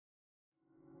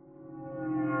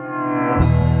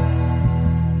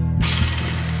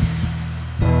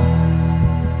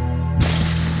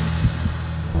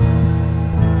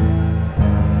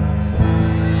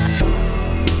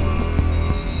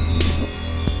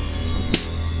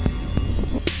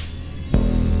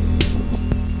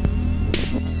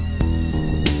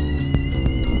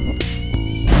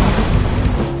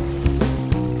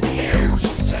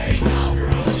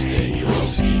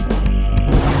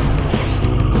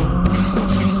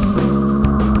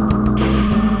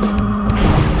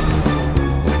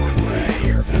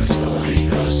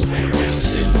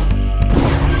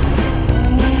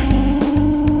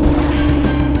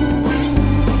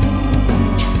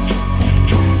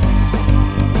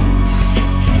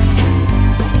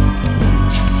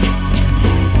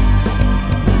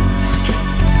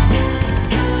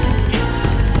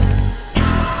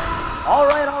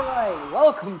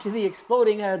to the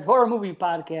Exploding Heads Horror Movie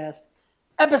Podcast,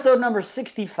 episode number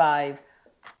 65.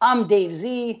 I'm Dave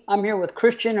Z. I'm here with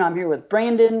Christian. I'm here with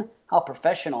Brandon. How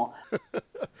professional. How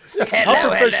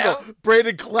professional.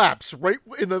 Brandon claps right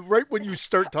when you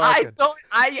start talking.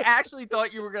 I actually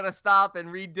thought you were going to stop and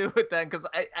redo it then, because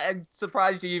I'm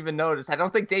surprised you even noticed. I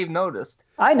don't think Dave noticed.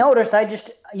 I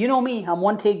noticed. You know me. I'm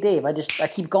one take Dave. I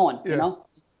keep going, you know?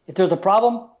 If there's a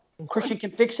problem, Christian can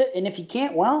fix it, and if he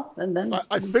can't, well, then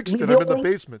I fixed it. I'm in the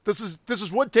basement. This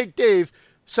is one take Dave,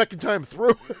 second time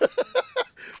through,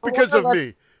 because of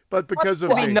me. But because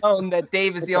of me. It's known that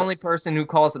Dave is the only person who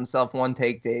calls himself One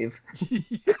Take Dave.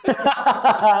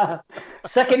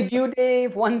 Second view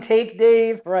Dave, one take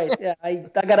Dave. Right. Yeah, I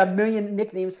got a million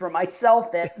nicknames for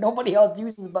myself that nobody else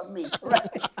uses but me. Right.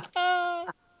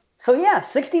 So yeah,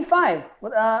 65.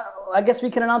 I guess we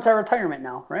can announce our retirement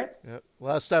now, right? Yeah.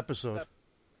 Last episode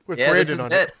with Brandon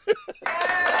on it. Yeah.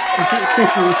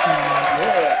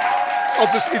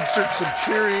 I'll just insert some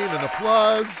cheering and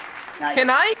applause. Nice.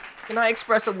 Can I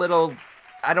express a little,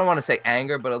 I don't want to say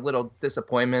anger, but a little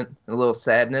disappointment, a little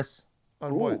sadness?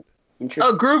 On what?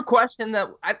 A group question that,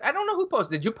 I don't know who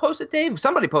posted. Did you post it, Dave?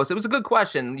 Somebody posted. It was a good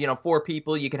question. 4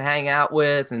 people you could hang out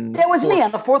with. And that was me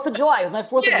on the 4th of July. It was my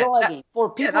 4th of July game. 4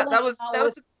 people. Yeah, that was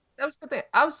the thing.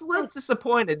 I was a little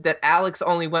disappointed that Alex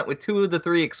only went with 2 of the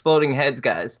 3 Exploding Heads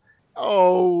guys.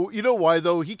 Oh, you know why,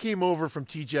 though? He came over from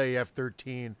TJF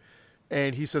 13,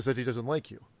 and he says that he doesn't like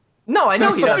you. No, I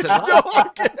know he doesn't. No,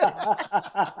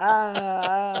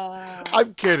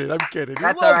 I'm kidding.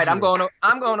 That's all right. I'm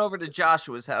going over to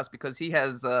Joshua's house because he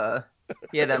had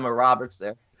Emma Roberts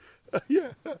there.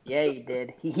 Yeah. Yeah, he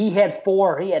did. He had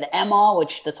 4. He had Emma,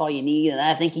 which that's all you need, and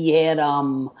I think he had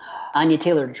Anya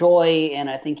Taylor-Joy, and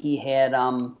I think he had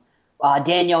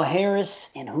Danielle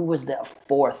Harris, and who was the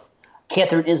 4th?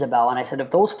 Catherine Isabel. And I said, if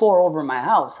those 4 are over in my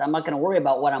house, I'm not going to worry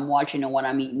about what I'm watching and what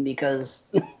I'm eating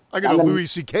because I got to Louis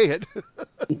C.K. it.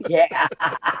 Yeah.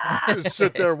 Just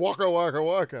sit there, waka, waka,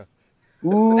 waka.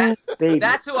 Ooh, baby.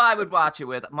 That's who I would watch it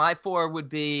with. My 4 would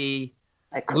be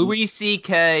Louis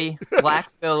C.K.,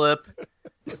 Black Phillip,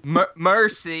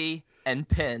 Mercy, and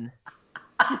Penn.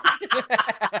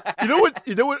 You know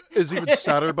what is even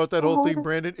sadder about that whole thing,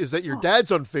 Brandon, is that your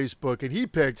dad's on Facebook and he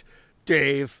picked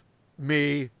Dave,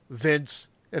 me, Vince,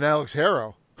 and Alex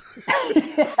Harrow.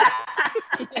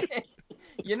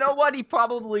 You know what? He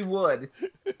probably would.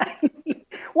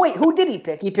 Wait, who did he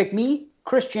pick? He picked me,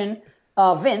 Christian,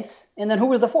 Vince, and then who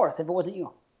was the 4th if it wasn't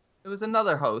you? It was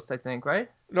another host, I think, right?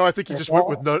 No, I think he just went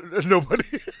with nobody.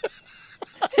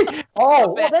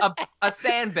 A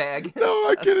sandbag. No,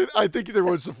 I'm kidding. I think there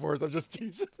was the 4th. I'm just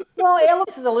teasing. Well,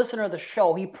 Alex is a listener of the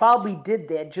show. He probably did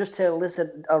that just to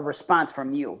elicit a response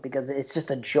from you because it's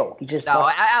just a joke.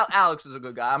 Alex is a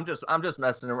good guy. I'm just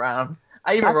messing around.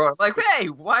 I even wrote like, hey,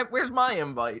 where's my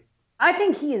invite? I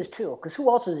think he is too, because who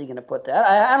else is he going to put there?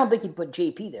 I don't think he'd put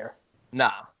JP there.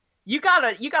 No. You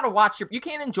gotta watch you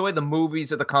can't enjoy the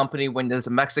movies or the company when there's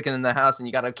a Mexican in the house and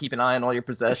you gotta keep an eye on all your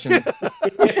possessions.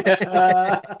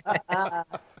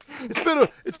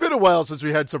 It's been a while since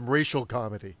we had some racial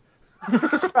comedy.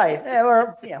 Right.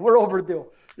 Yeah, we're overdue.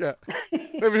 Yeah.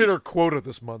 We haven't hit our quota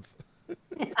this month.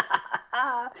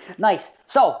 Nice.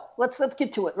 So let's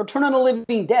get to it. Return of the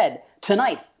Living Dead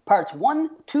tonight. Parts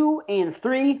 1, 2, and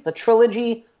 3. The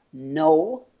trilogy.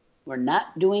 No, we're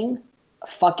not doing a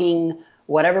fucking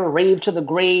whatever Rave to the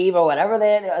Grave or whatever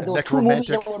that. Those 2 movies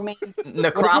that were made.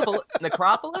 Necropolis.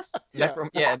 Yeah.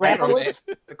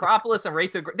 Necropolis and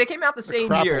Rave to the Grave. They came out the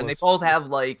same year, and they both have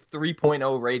like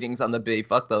 3.0 ratings on the B.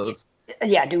 Fuck those.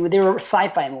 Yeah, dude, they were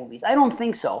sci-fi movies. I don't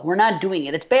think so. We're not doing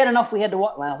it. It's bad enough we had to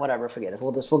watch. Well, whatever, forget it.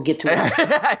 We'll get to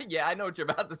it. Yeah, I know what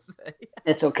you're about to say.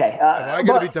 It's okay. Am I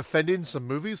going to be defending some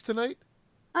movies tonight?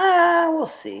 We'll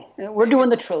see. We're doing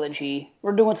the trilogy.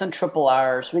 We're doing some triple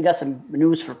R's. We got some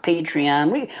news for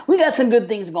Patreon. We got some good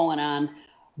things going on.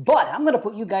 But I'm going to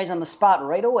put you guys on the spot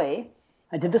right away.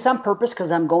 I did this on purpose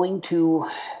because I'm going to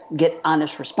get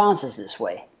honest responses this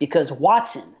way. Because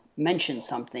Watson mentioned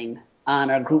something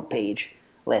on our group page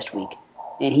last week.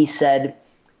 And he said,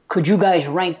 could you guys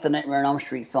rank the Nightmare on Elm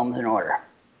Street films in order?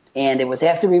 And it was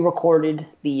after we recorded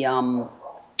the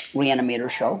Reanimator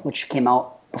show, which came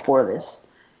out before this.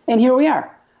 And here we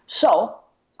are. So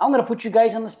I'm going to put you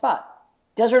guys on the spot.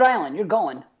 Desert Island, you're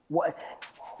going.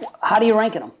 How do you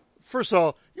rank them? First of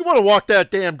all, you want to walk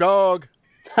that damn dog.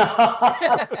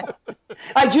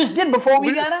 I just did before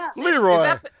we got out.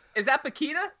 Leroy. Is that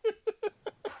Paquita?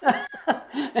 I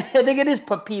think it is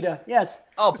Pepita. Yes.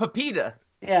 Oh, Pepita.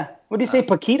 Yeah. What do you say,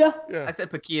 Paquita? Yeah. I said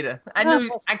Paquita.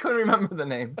 I couldn't remember the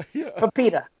name.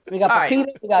 Pepita. We got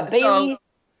Pepita. We got Bailey.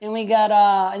 And we got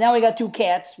now we got 2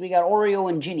 cats. We got Oreo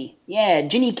and Ginny. Yeah,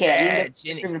 Ginny cat. Yeah,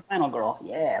 Ginny. Favorite final girl.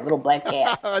 Yeah, little black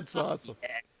cat. That's awesome.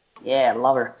 Yeah,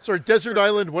 love her. Sorry, Desert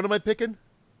Island. What am I picking?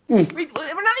 We're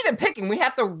not even picking. We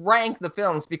have to rank the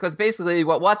films because basically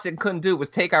what Watson couldn't do was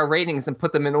take our ratings and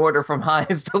put them in order from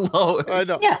highest to lowest. I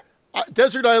know. Yeah.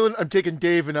 Desert Island. I'm taking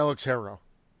Dave and Alex Harrow.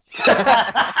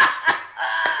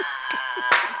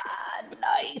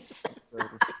 Nice.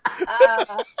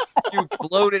 You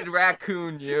bloated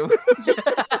raccoon, you.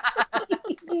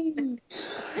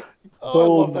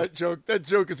 Oh, I love that joke. That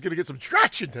joke is going to get some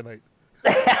traction tonight.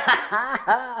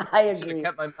 I Should have agree.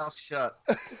 kept my mouth shut.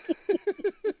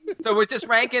 So we're just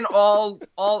ranking all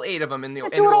 8 of them in the Do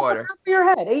it off the order. top of your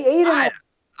head. Eight of them.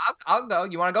 I'll go.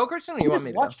 You want to go, Christian, or you You want just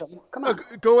me to watched go? them. Come on.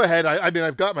 Go ahead. I mean,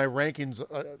 I've got my rankings.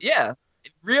 Yeah,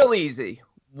 real easy.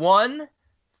 1,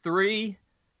 3,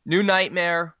 New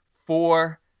Nightmare.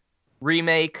 4,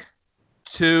 remake.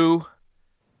 2,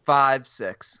 5,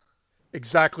 6.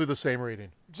 Exactly the same rating.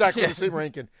 Exactly Yeah. the same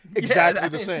ranking. Exactly I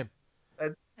the mean- same.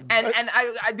 And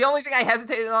I the only thing I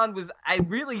hesitated on was I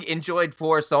really enjoyed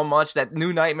 4 so much that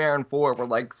New Nightmare and 4 were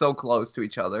like so close to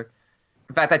each other.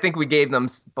 In fact, I think we gave them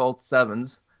both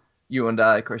 7s, you and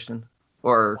I, Christian,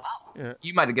 or Yeah.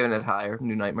 you might have given it higher,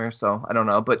 New Nightmare. So I don't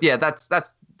know, but yeah, that's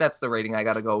the rating I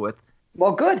got to go with.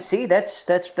 Well, good. See, that's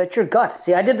your gut.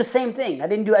 See, I did the same thing. I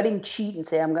didn't cheat and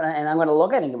say I'm gonna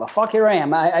look. I didn't give a fuck. Here I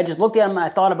am. I just looked at them and I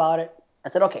thought about it. I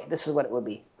said, okay, this is what it would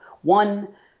be. 1,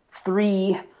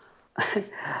 3,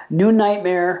 New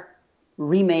Nightmare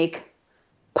remake,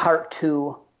 Part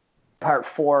 2, Part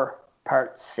 4,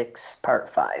 Part 6, Part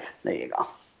 5. There you go.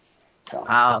 So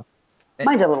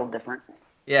mine's a little different.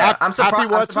 Yeah, I'm Happy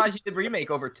Watson? surprised you did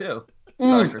remake over 2.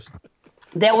 Sorry, Christian.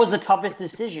 That was the toughest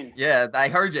decision. Yeah, I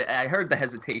heard you. I heard the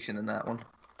hesitation in that one.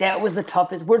 That was the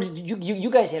toughest. Where did you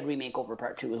guys had remake over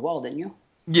Part 2 as well, didn't you?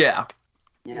 Yeah.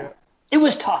 Yeah. It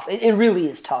was tough. It really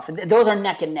is tough. Those are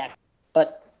neck and neck,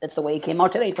 but that's the way it came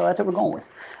out today, so that's what we're going with.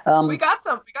 We got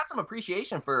some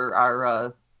appreciation for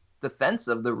our defense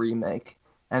of the remake,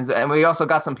 and we also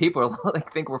got some people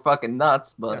like think we're fucking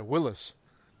nuts. But Yeah, Willis.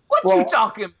 what Well- you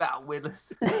talking about,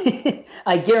 Willis?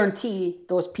 I guarantee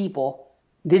those people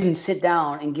didn't sit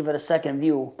down and give it a second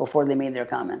view before they made their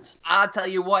comments. I'll tell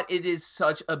you what, it is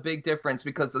such a big difference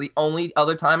because the only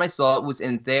other time I saw it was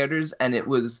in theaters, and it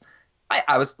was.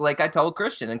 I was like I told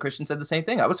Christian, and Christian said the same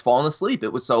thing. I was falling asleep. It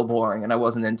was so boring, and I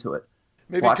wasned into it.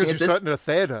 Maybe Watching because it you saw it in a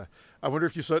theater. I wonder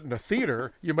if you saw it in a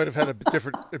theater, you might have had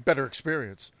a better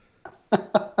experience.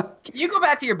 Can you go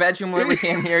back to your bedroom where we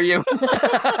can't hear you?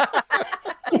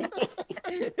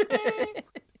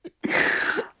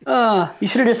 You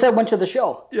should have just said went to the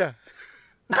show. Yeah.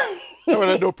 I would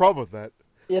have no problem with that.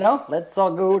 You know, let's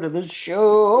all go to the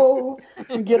show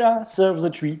and get ourselves a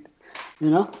treat. You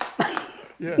know.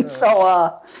 Yeah.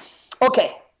 So,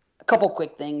 okay, a couple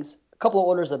quick things, a couple of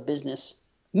orders of business.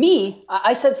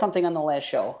 I said something on the last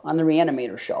show, on the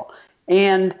Reanimator show,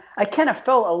 and I kind of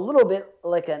felt a little bit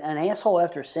like an asshole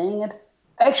after saying it.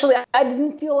 Actually, I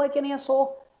didn't feel like an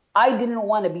asshole. I didn't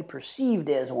want to be perceived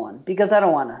as one because I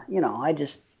don't want to,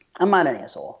 I'm not an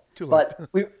asshole. Too late.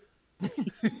 But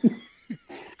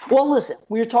well, listen,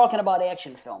 we were talking about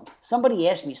action films. Somebody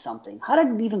asked me something. How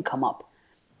did it even come up?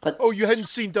 But Oh, you hadn't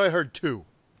seen Die Hard 2.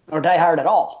 or Die Hard at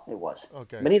all, it was.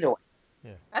 Okay. But either way.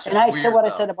 That's And just I said weird, what I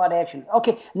though. said about action.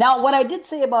 Okay, now what I did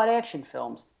say about action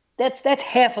films, that's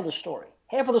half of the story.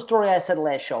 Half of the story I said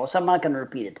last show, so I'm not going to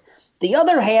repeat it. The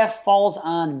other half falls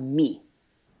on me,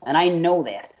 and I know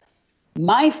that.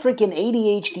 My freaking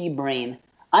ADHD brain,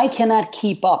 I cannot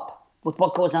keep up with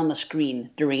what goes on the screen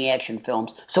during action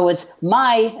films. So it's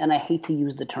and I hate to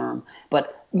use the term,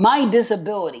 but my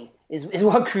disability is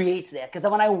what creates that. Because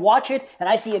when I watch it and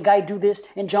I see a guy do this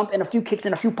and jump and a few kicks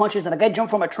and a few punches and a guy jump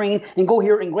from a train and go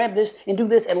here and grab this and do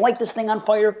this and light this thing on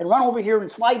fire and run over here and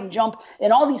slide and jump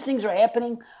and all these things are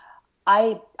happening,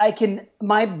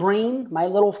 my brain, my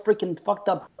little freaking fucked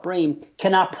up brain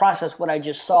cannot process what I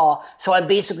just saw. So I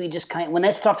basically just when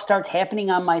that stuff starts happening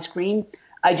on my screen,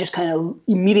 I just kind of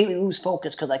immediately lose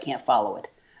focus because I can't follow it.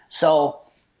 So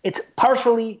it's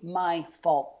partially my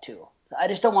fault too. I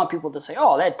just don't want people to say,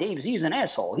 oh, that Dave's, he's an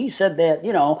asshole. He said that,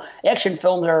 action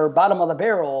films are bottom of the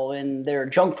barrel and they're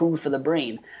junk food for the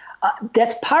brain.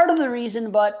 That's part of the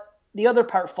reason, but the other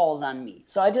part falls on me.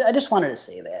 So I just wanted to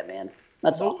say that, man.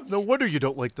 That's all. No wonder you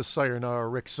don't like the Sayonara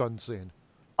Rick Sun scene.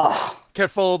 Oh,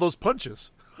 Can't follow those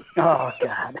punches. oh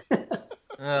God.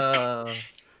 Uh,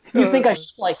 You think I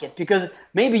should like it because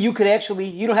maybe you don't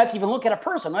have to even look at a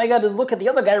person. All you got to look at the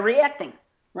other guy reacting,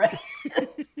 right?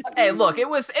 hey, look, it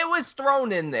was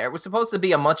thrown in there. It was supposed to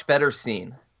be a much better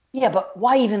scene. Yeah, but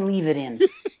why even leave it in?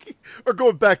 Or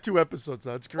going back 2 episodes.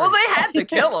 That's great. Well, they had to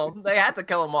kill him. They had to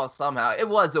kill him all somehow. It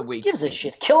was a weak. Gives a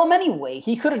shit. Kill him anyway.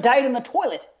 He could have died in the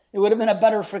toilet. It would have been a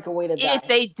better freaking way to die. If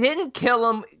they didn't kill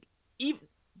him,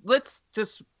 let's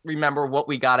just remember what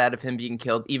we got out of him being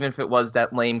killed, even if it was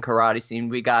that lame karate scene.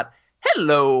 We got,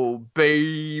 hello,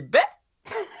 baby.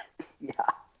 Yeah.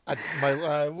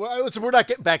 We're not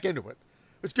getting back into it.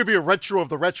 It's going to be a retro of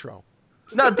the retro.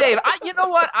 No, Dave. You know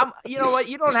what? You know what?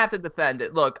 You don't have to defend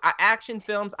it. Look, action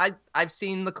films. I've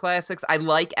seen the classics. I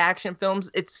like action films.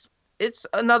 It's a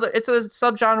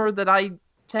subgenre that I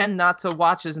tend not to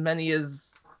watch as many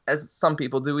as some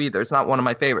people do either. It's not one of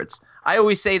my favorites. I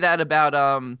always say that about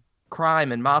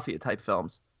crime and mafia type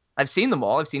films. I've seen them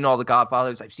all. I've seen all the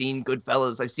Godfathers. I've seen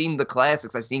Goodfellas. I've seen the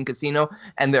classics. I've seen Casino,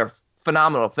 and they're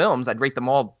phenomenal films. I'd rate them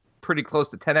all pretty close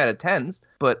to 10 out of 10s,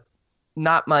 but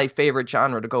not my favorite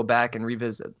genre to go back and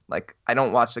revisit. Like, I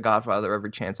don't watch The Godfather every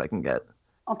chance I can get.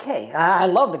 Okay, I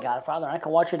love The Godfather. I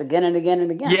can watch it again and again and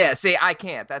again. Yeah, see, I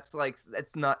can't. That's like,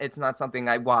 it's not something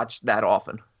I watch that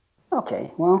often.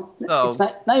 Okay, well, it's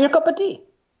not your cup of tea.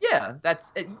 Yeah,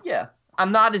 that's it. Yeah,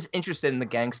 I'm not as interested in the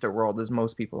gangster world as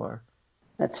most people are.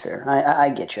 That's fair. I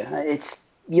get you.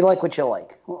 You like what you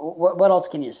like. What else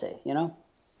can you say? You know?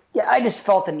 Yeah, I just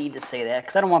felt the need to say that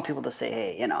because I don't want people to say,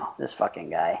 "Hey, this fucking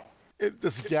guy."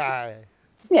 This guy.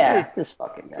 Yeah, this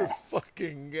fucking guy. This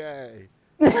fucking guy.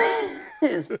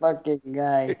 This fucking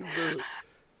guy.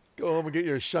 Go home and get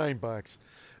your shine box.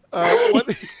 Are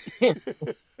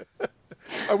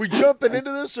we jumping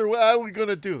into this, or how are we going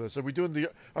to do this? Are we doing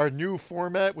our new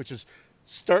format, which is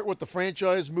start with the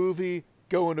franchise movie,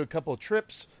 go into a couple of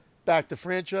trips, back to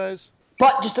franchise?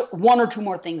 But just 1 or 2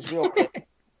 more things real quick.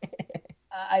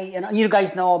 You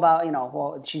guys know about,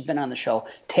 well, she's been on the show,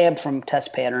 Tab from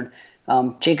Test Pattern,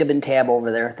 Jacob and Tab over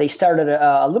there. They started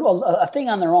a thing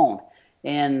on their own,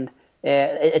 and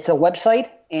it's a website,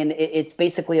 and it's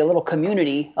basically a little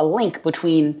community, a link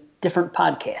between different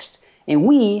podcasts. And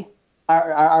we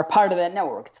are part of that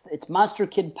network. It's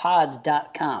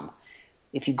monsterkidpods.com.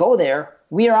 If you go there,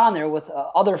 we are on there with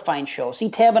other fine shows. See,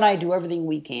 Tab and I do everything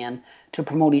we can to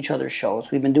promote each other's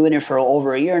shows. We've been doing it for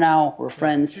over a year now. We're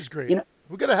friends. She's great.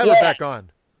 We're going to have her back on.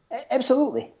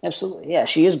 Absolutely. Absolutely. Yeah,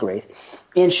 she is great.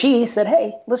 And she said,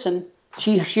 hey, listen,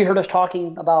 she heard us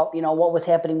talking about, what was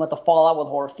happening with the fallout with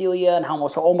Horophilia and how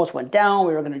it almost went down.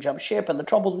 We were going to jump ship and the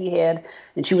troubles we had.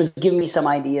 And she was giving me some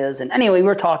ideas. And anyway, we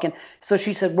were talking. So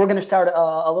she said, we're going to start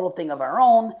a little thing of our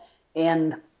own,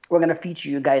 and we're going to feature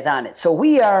you guys on it. So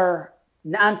we are,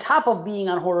 on top of being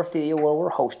on Horophilia, where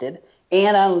we're hosted,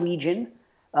 and on Legion,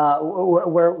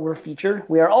 where we're featured.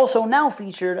 We are also now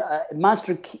featured at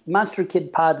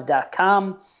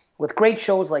monsterkidpods.com with great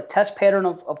shows like Test Pattern,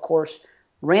 of course,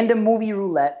 Random Movie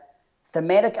Roulette,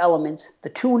 Thematic Elements, the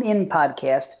Tune In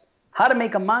podcast, How to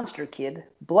Make a Monster Kid,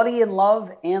 Bloody in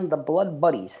Love, and The Blood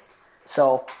Buddies.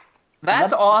 So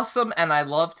that's awesome, and I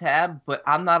love Tab, but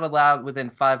I'm not allowed within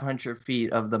 500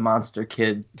 feet of the Monster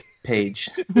Kid page.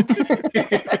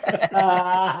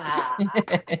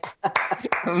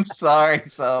 I'm sorry,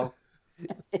 so.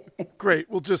 Great.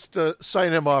 We'll just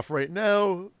sign him off right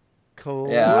now.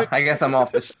 Yeah, I guess I'm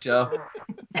off the show.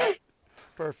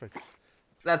 Perfect.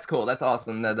 That's cool. That's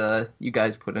awesome that you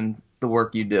guys put in the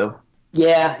work you do.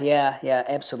 Yeah,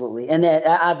 absolutely. And that,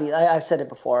 I've said it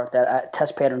before, that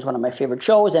Test Pattern is one of my favorite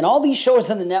shows. And all these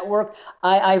shows on the network,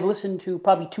 I've listened to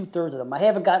probably 2/3 of them. I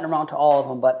haven't gotten around to all of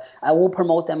them, but I will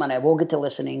promote them and I will get to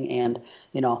listening. And,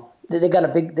 they got a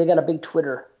big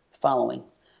Twitter following.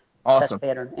 Awesome. Test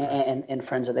Pattern and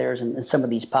friends of theirs and some of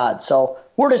these pods. So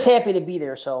we're just happy to be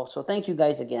there. So thank you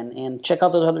guys again. And check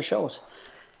out those other shows.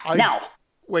 Now.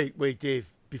 Wait,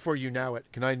 Dave, before you now it,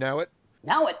 can I now it?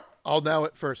 Now it. I'll now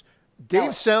it first.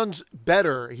 Dave sounds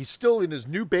better. He's still in his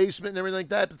new basement and everything like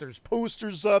that, but there's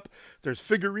posters up, there's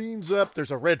figurines up,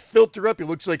 there's a red filter up. He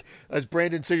looks like, as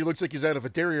Brandon said, he looks like he's out of a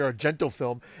Dario Argento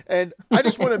film. And I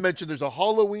just want to mention there's a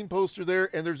Halloween poster there,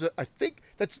 and there's I think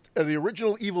that's the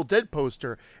original Evil Dead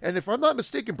poster. And if I'm not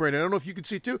mistaken, Brandon, I don't know if you can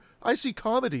see too, I see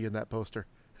comedy in that poster.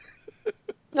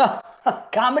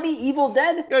 Comedy, Evil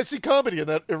Dead? Yeah, I see comedy in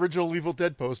that original Evil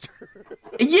Dead poster.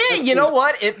 Yeah, you know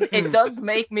what? It does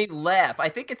make me laugh. I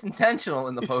think it's intentional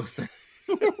in the poster.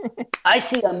 I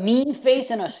see a mean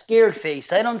face and a scared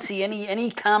face. I don't see any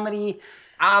comedy.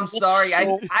 I'm sorry. I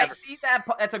see that.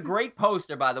 That's a great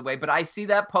poster, by the way. But I see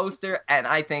that poster and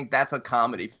I think that's a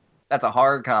comedy. That's a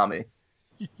horror comedy.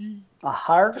 A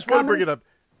horror? Just want to bring it up.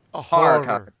 A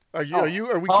horror.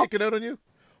 Are we kicking out on you?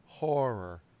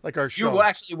 Horror. Like our show. You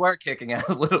actually were kicking out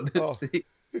a little bit. Oh. See?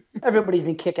 Everybody's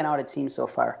been kicking out, it seems, so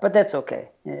far. But that's okay.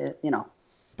 But anyway,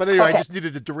 okay. I just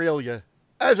needed to derail you,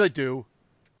 as I do.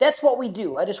 That's what we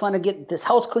do. I just want to get this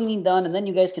house cleaning done, and then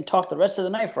you guys can talk the rest of the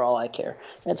night for all I care.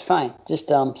 That's fine. Just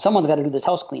someone's got to do this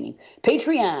house cleaning.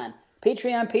 Patreon.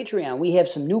 We have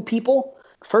some new people.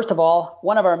 First of all,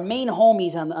 one of our main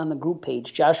homies on the group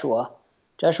page, Joshua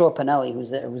Pinelli, was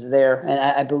there, and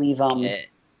I believe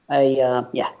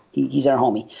he's our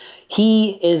homie.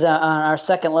 He is on our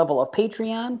second level of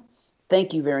Patreon.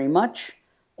 Thank you very much.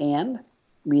 And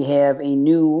we have a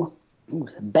new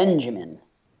Benjamin.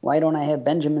 Why don't I have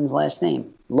Benjamin's last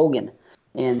name? Logan.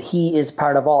 And he is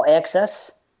part of All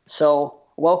Access. So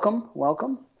welcome.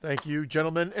 Thank you,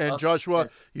 gentlemen. And Joshua,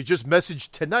 you just messaged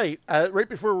tonight, right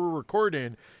before we're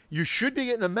recording. You should be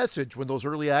getting a message when those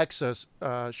early access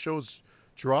shows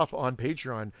drop on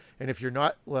Patreon. And if you're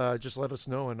not, just let us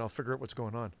know, and I'll figure out what's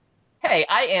going on. Hey,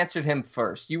 I answered him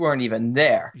first. You weren't even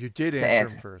there. You did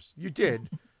answer him first. You did.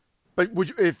 But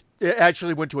if it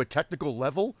actually went to a technical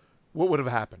level, what would have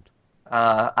happened?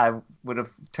 I would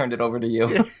have turned it over to you.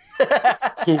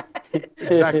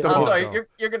 Exactly. I'm sorry,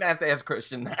 you're going to have to ask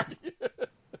Christian that.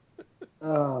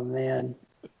 Oh, man.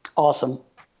 Awesome.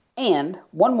 And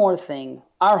one more thing.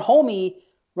 Our homie,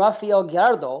 Rafael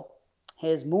Giardo,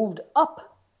 has moved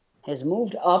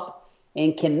up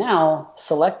and can now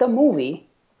select a movie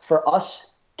for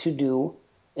us to do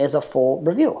as a full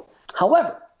review.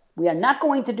 However, we are not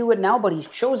going to do it now, but he's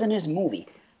chosen his movie.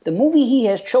 The movie he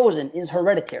has chosen is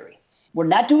Hereditary. We're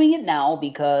not doing it now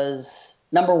because,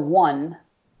 number one,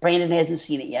 Brandon hasn't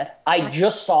seen it yet. I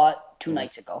just saw it 2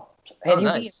 nights ago.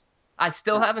 Nice. I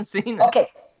still haven't seen it. Okay,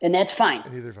 and that's fine.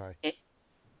 Neither have I.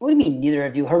 What do you mean, neither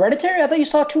of you? Hereditary? I thought you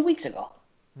saw it 2 weeks ago.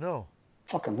 No.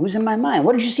 Fucking losing my mind.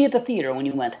 What did you see at the theater when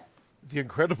you went? The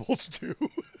Incredibles 2.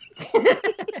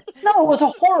 No, it was a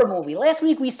horror movie. Last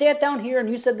week we sat down here and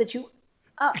you said that you...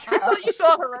 I thought you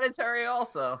saw Hereditary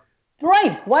also.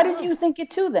 Right. Why did you think it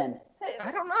too then?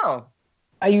 I don't know.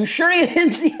 Are you sure you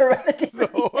didn't see Hereditary?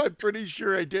 No, I'm pretty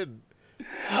sure I didn't.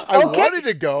 I wanted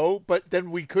to go, but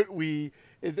then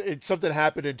something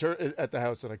happened at the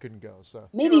house and I couldn't go. So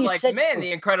maybe you like, said, man,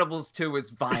 The Incredibles 2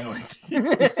 is violent.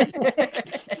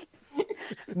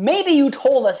 Maybe you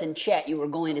told us in chat you were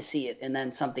going to see it and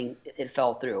then it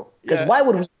fell through. Because why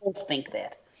would we both think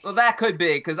that? Well, that could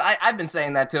be, because I've been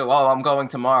saying that too. Oh, I'm going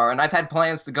tomorrow. And I've had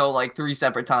plans to go like 3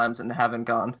 separate times and haven't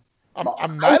gone.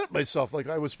 I'm mad at myself. Like,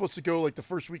 I was supposed to go like the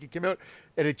first week it came out,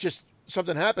 and it just,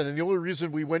 something happened. And the only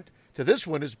reason we went to this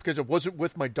one is because it wasn't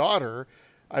with my daughter.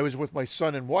 I was with my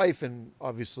son and wife, and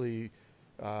obviously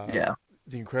The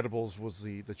Incredibles was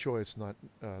the choice, not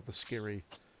the scary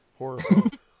horror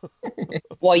film.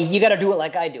 Well, you got to do it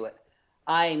like I do it.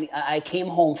 I came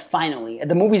home finally.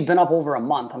 The movie's been up over a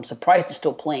month. I'm surprised it's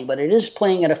still playing, but it is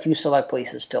playing at a few select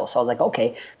places still. So I was like,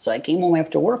 okay. So I came home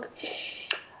after work.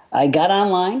 I got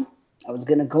online. I was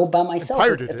going to go by myself.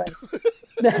 Pirated it.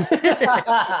 No,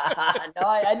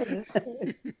 I didn't.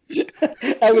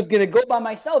 I was going to go by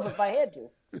myself if I had to.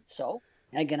 So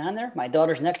I get on there. My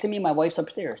daughter's next to me. My wife's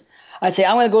upstairs. I say,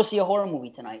 I'm going to go see a horror movie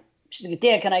tonight. She's like,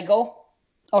 Dad, can I go?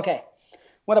 Okay.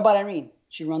 What about Irene?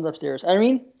 She runs upstairs.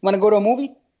 Irene, want to go to a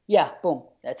movie? Yeah, boom.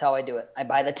 That's how I do it. I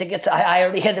buy the tickets. I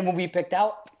already had the movie picked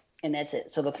out, and that's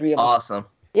it. So the three of us. Awesome.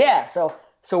 Yeah, so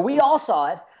we all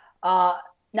saw it.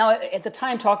 Now, at the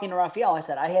time, talking to Raphael, I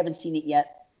said, I haven't seen it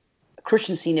yet.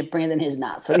 Christian's seen it. Brandon has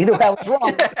not. So either way, I was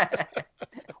wrong.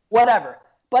 Whatever.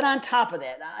 But on top of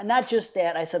that, not just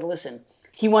that, I said, listen,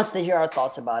 he wants to hear our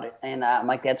thoughts about it. And I'm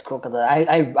like, that's cool, because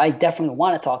I definitely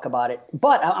want to talk about it.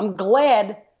 But I'm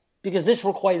glad, because this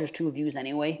requires 2 views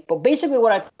anyway. But basically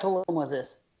what I told him was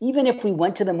this. Even if we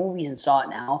went to the movies and saw it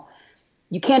now,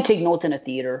 you can't take notes in a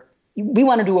theater. We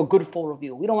want to do a good full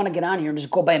review. We don't want to get on here and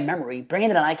just go by memory.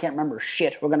 Brandon and I can't remember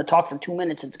shit. We're going to talk for 2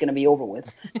 minutes. It's going to be over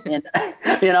with. And,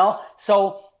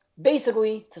 so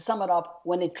basically, to sum it up,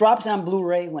 when it drops on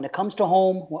Blu-ray, when it comes to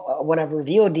home, whatever,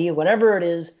 VOD, whatever it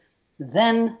is,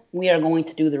 then we are going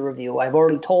to do the review. I've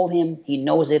already told him. He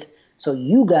knows it. So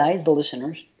you guys, the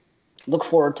listeners, look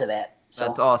forward to that. So.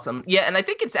 That's awesome. Yeah, and I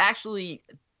think it's actually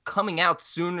coming out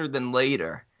sooner than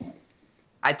later.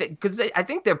 I think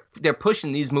they're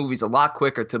pushing these movies a lot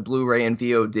quicker to Blu-ray and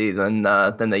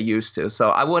VOD than they used to.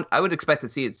 So I would expect to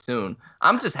see it soon.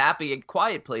 I'm just happy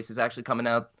Quiet Place is actually coming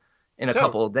out in a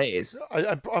couple of days.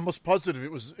 I'm almost positive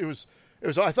it was.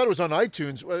 I thought it was on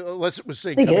iTunes, unless it was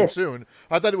saying coming soon.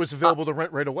 I thought it was available to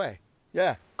rent right away.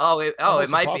 Yeah.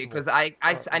 It might be, because I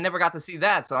never got to see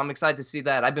that, so I'm excited to see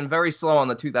that. I've been very slow on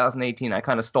the 2018. I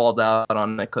kind of stalled out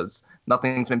on it because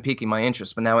nothing's been piquing my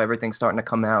interest, but now everything's starting to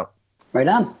come out. Right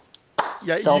on.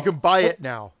 Yeah, so, you can buy it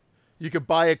now. You can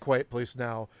buy A Quiet Place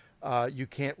now. You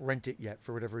can't rent it yet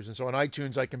for whatever reason. So on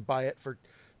iTunes, I can buy it for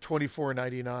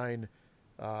 $24.99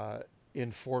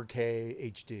 in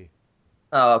 4K HD.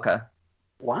 Oh, okay.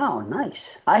 Wow,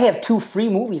 nice. I have 2 free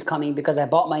movies coming because I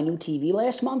bought my new TV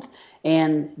last month,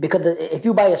 and because if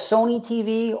you buy a Sony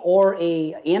TV or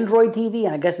a Android TV,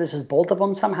 and I guess this is both of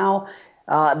them somehow,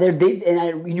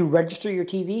 you register your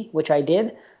TV, which I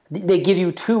did. They give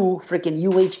you 2 freaking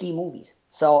UHD movies.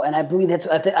 So, and I believe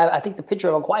I think the Picture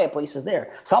of a Quiet Place is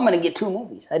there. So I'm going to get 2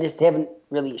 movies. I just haven't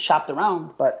really shopped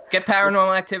around, but get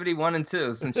Paranormal Activity 1 and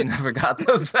 2 since you never got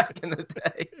those back in the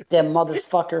day. That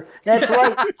motherfucker. That's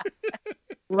right.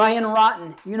 Ryan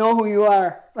Rotten, you know who you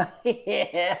are.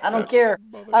 I don't care.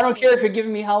 I don't care if you're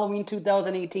giving me Halloween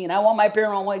 2018. I want my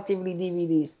Paranormal Activity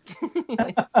DVDs.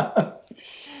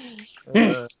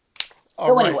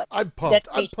 All right. anyway, I'm pumped.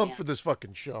 I'm pumped for this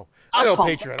fucking show. I know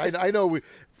Patreon. I know.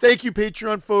 Thank you,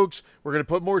 Patreon folks. We're going to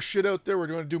put more shit out there. We're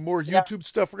going to do more YouTube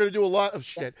stuff. We're going to do a lot of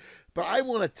shit. But I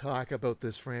want to talk about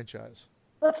this franchise.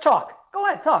 Let's talk. Go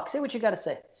ahead, talk. Say what you got to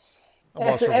say. I'm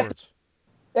lost for words.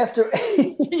 After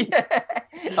yeah.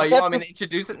 Oh, you want me to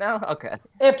introduce it now? Okay.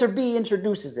 After B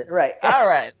introduces it, right. All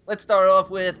right. Let's start off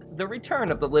with The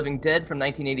Return of the Living Dead from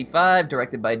 1985,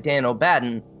 directed by Dan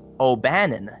O'Bannon,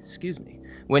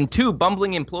 when 2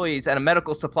 bumbling employees at a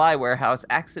medical supply warehouse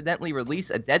accidentally release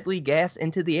a deadly gas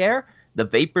into the air, the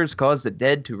vapors cause the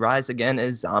dead to rise again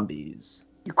as zombies.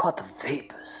 You caught the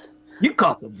vapors. You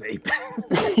caught the vapors.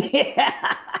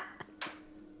 Yeah.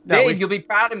 Dave, you'll be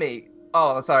proud of me.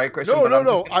 Oh, sorry, Christian.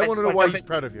 No. I want to know why he's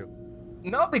proud of you.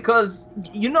 No, because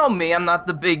you know me, I'm not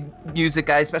the big music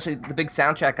guy, especially the big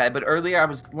soundtrack guy. But earlier I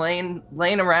was laying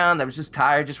around, I was just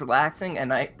tired, just relaxing,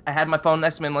 and I had my phone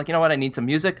next to me. I'm like, you know what? I need some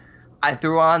music. I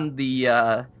threw on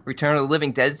the Return of the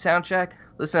Living Dead soundtrack.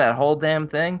 Listen to that whole damn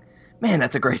thing. Man,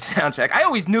 that's a great soundtrack. I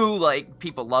always knew like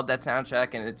people love that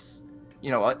soundtrack, and it's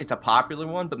a popular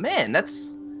one. But man,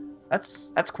 that's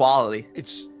quality.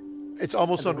 It's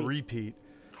almost on repeat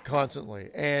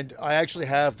constantly, and I actually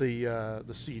have the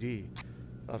CD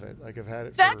of it. Like I've had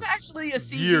it. That's actually a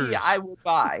CD years. I would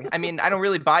buy. I mean, I don't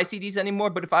really buy CDs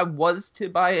anymore, but if I was to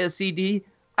buy a CD,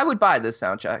 I would buy this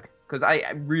soundtrack because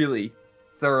I really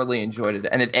thoroughly enjoyed it,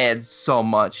 and it adds so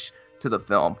much to the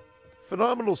film.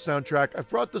 Phenomenal soundtrack. I've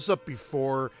brought this up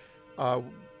before,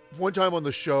 one time on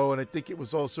the show, and I think it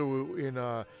was also in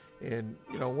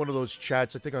one of those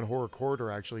chats. I think on Horror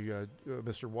Corridor, actually,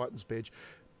 Mr. Watton's page,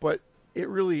 but it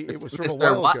was from a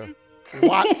while ago.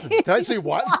 Watson. Did I say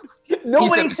Watton?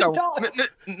 Nobody can talk.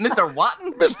 Mr.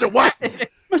 Watton? Mr. Watton.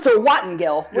 Mr.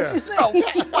 Wattengill. What'd you say?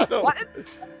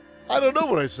 I don't know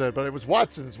what I said, but it was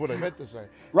Watson is what I meant to say.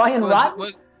 Ryan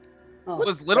Rotten?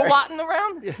 Was Little Watton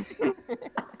around? Yeah.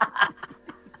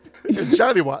 And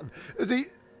Johnny Watton.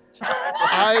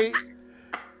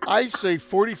 I say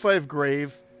 45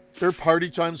 Grave, their Party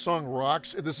Time song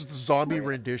rocks, and this is the zombie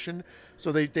rendition.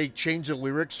 So they changed the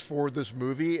lyrics for this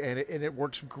movie, and it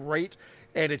works great,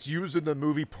 and it's used in the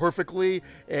movie perfectly,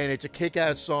 and it's a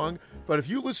kick-ass song. But if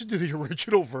you listen to the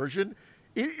original version,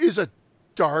 it is a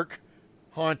dark,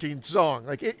 haunting song.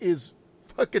 Like, it is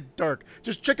fucking dark.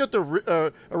 Just check out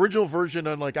the original version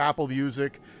on like Apple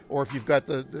Music, or if you've got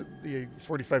the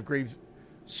 45 Grave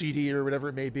CD or whatever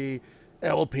it may be,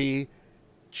 LP.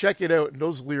 Check it out, and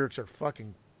those lyrics are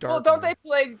fucking dark. Well, don't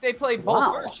they play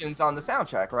both versions on the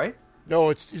soundtrack, right?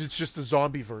 No, it's just the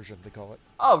zombie version, they call it.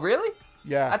 Oh, really?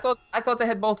 Yeah. I thought they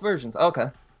had both versions. Okay.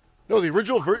 No, the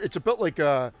original version, it's about like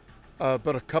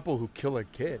about a couple who kill a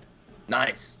kid.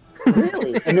 Nice.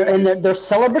 Really? and they're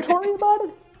celebratory about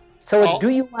it? So it's do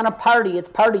you want to party? It's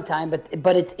party time,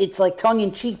 but it's like tongue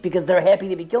in cheek because they're happy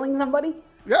to be killing somebody?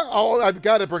 Yeah, I've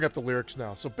got to bring up the lyrics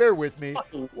now, so bear with me.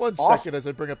 One second as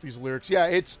I bring up these lyrics.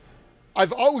 Yeah,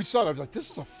 I've always thought, I was like,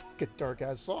 this is a fucking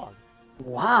dark-ass song.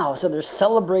 Wow, so they're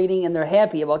celebrating and they're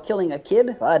happy about killing a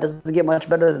kid? Wow, it doesn't get much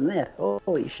better than that.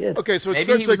 Holy shit. Okay, so it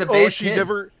Maybe starts like,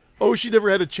 she never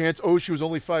had a chance. Oh, she was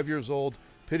only 5 years old.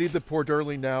 Pity the poor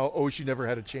darling now. Oh, she never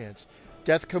had a chance.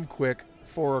 Death come quick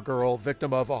for a girl,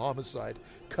 victim of a homicide.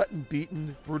 Cut and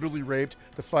beaten, brutally raped.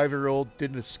 The 5-year-old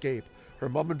didn't escape. Her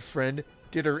mom and friend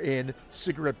did her in.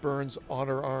 Cigarette burns on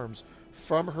her arms.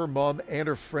 From her mom and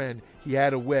her friend, he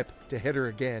had a whip to hit her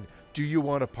again. Do you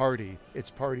want to party?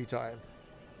 It's party time.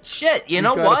 Shit, you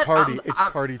know what? Party. It's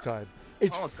party time.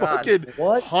 It's fucking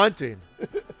haunting.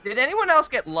 Did anyone else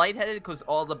get lightheaded because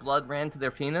all the blood ran to their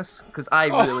penis? Because I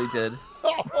really did.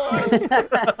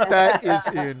 That is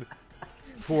in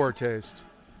poor taste.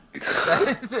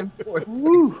 That is in poor taste.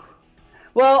 Woo.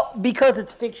 Well, because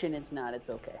it's fiction, it's not. It's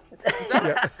okay.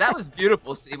 That was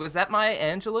beautiful. See, was that Maya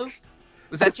Angelou?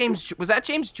 Was that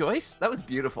James Joyce? That was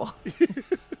beautiful.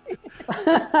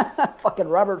 Fucking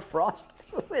Robert Frost.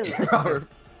 Robert.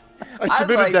 I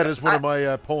submitted that as one of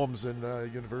my poems in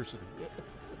university.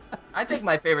 I think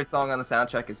my favorite song on the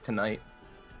soundtrack is Tonight.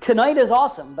 Tonight is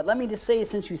awesome, but let me just say,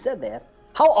 since you said that,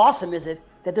 how awesome is it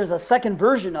that there's a second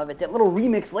version of it, that little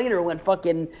remix later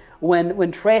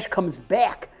when Trash comes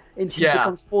back and she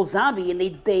becomes full zombie, and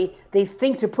they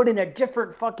think to put in a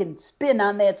different fucking spin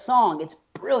on that song. It's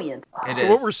brilliant. So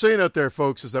what we're saying out there,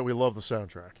 folks, is that we love the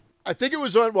soundtrack. I think it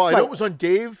was on. Well, I know it was on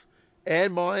Dave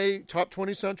and my top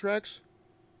 20 soundtracks.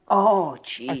 Oh,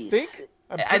 jeez.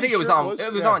 I think it was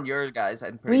on yours, guys.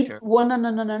 I'm pretty sure. Well,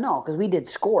 no, because we did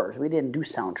scores. We didn't do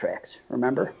soundtracks.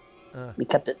 Remember? We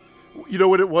kept it. You know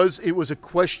what it was? It was a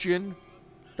question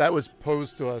that was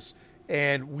posed to us,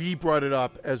 and we brought it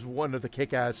up as one of the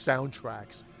kick-ass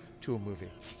soundtracks to a movie.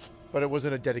 But it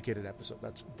wasn't a dedicated episode.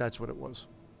 That's what it was.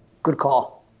 Good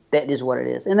call. That is what it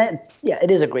is. And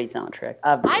it is a great soundtrack.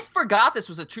 I forgot this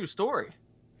was a true story.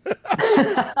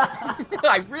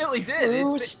 I really did.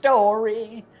 True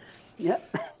story.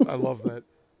 Yep. I love that.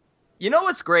 You know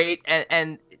what's great?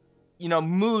 And you know,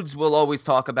 Moods will always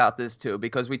talk about this too,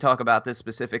 because we talk about this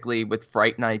specifically with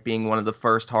Fright Night being one of the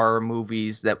first horror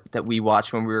movies that we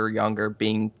watched when we were younger,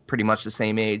 being pretty much the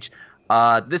same age.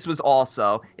 This was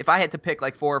also, if I had to pick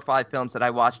like 4 or 5 films that I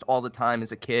watched all the time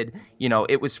as a kid, you know,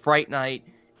 it was Fright Night,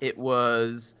 it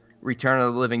was Return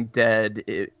of the Living Dead,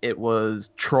 it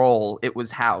was Troll, it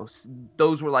was House.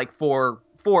 Those were like four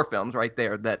films right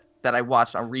there that I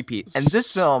watched on repeat. And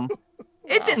this film,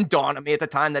 it didn't dawn on me at the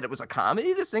time that it was a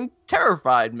comedy. This thing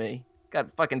terrified me.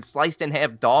 Got fucking sliced in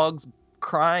half dogs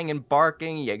crying and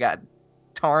barking. You got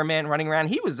Tarman running around.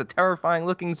 He was a terrifying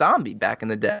looking zombie back in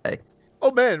the day.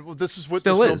 Oh man, well this is what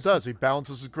this film does. He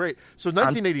balances it great. So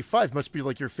 1985 must be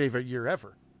like your favorite year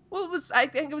ever. Well, I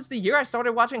think it was the year I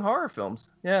started watching horror films.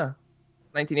 Yeah.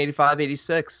 1985,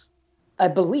 86. I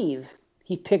believe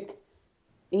he picked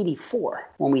 84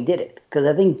 when we did it, because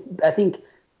I think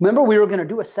remember we were going to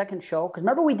do a second show, because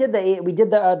remember we did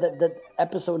the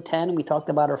episode 10 and we talked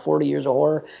about our 40 years of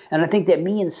horror, and I think that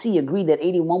me and C agreed that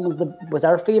 81 was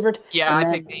our favorite. Yeah,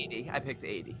 I picked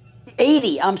 80.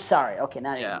 80. I'm sorry. Okay,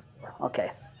 not 84.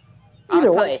 Okay.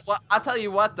 Either way. I'll tell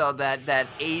you what though, that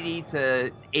 80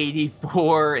 to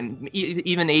 84 and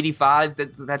even 85,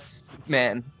 that's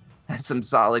some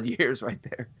solid years right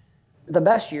there. The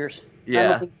best years.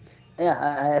 Yeah.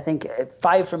 I think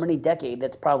 5 from any decade,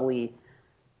 that's probably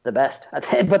the best.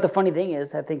 But the funny thing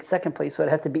is, I think second place would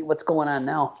have to beat what's going on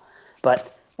now.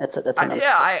 But that's another.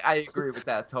 I agree with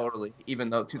that totally. Even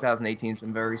though 2018's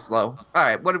been very slow. All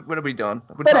right, what are we doing?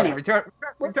 Anyway,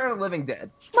 Return of the Living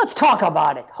Dead. Let's talk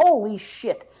about it. Holy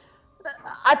shit!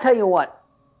 I tell you what.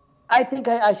 I think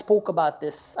I spoke about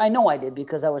this. I know I did,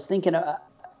 because I was thinking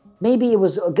maybe it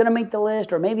was going to make the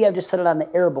list, or maybe I've just said it on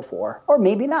the air before, or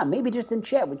maybe not. Maybe just in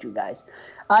chat with you guys.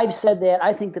 I've said that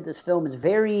I think that this film is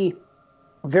very,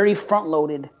 very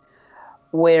front-loaded,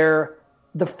 where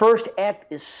the first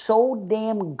act is so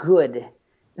damn good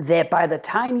that by the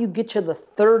time you get to the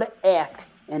third act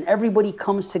and everybody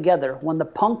comes together, when the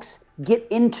punks get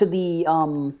into the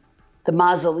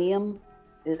mausoleum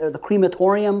or the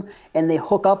crematorium and they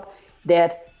hook up,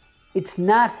 that it's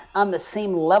not on the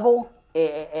same level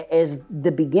as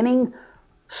the beginning.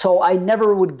 So I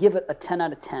never would give it a 10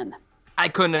 out of 10. I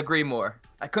couldn't agree more.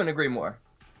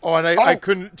 Oh, and I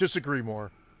couldn't disagree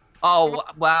more. Oh,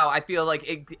 wow. I feel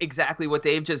like exactly what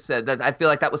Dave just said. That I feel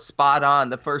like that was spot on.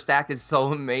 The first act is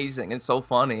so amazing and so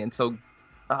funny and so...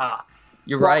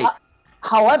 you're right.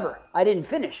 However, I didn't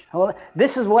finish.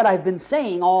 This is what I've been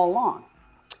saying all along.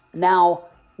 Now,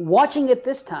 watching it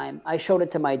this time, I showed it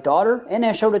to my daughter and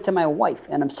I showed it to my wife.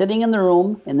 And I'm sitting in the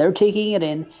room and they're taking it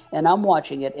in and I'm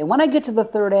watching it. And when I get to the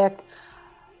third act,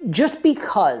 just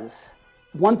because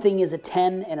one thing is a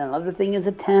 10 and another thing is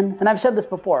a 10, and I've said this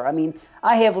before, I mean,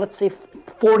 I have, let's say,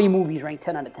 40 movies ranked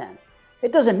 10 out of 10.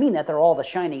 It doesn't mean that they're all The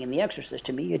Shining and The Exorcist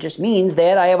to me. It just means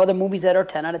that I have other movies that are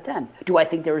 10 out of 10. Do I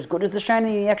think they're as good as The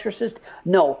Shining and The Exorcist?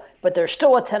 No, but they're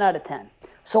still a 10 out of 10.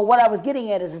 So what I was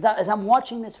getting at is that as I'm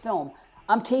watching this film,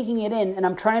 I'm taking it in and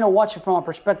I'm trying to watch it from a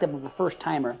perspective of a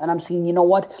first-timer. And I'm saying, you know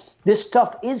what? This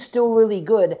stuff is still really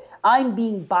good. I'm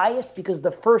being biased because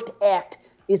the first act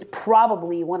is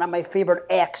probably one of my favorite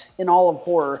acts in all of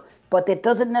horror. But that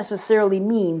doesn't necessarily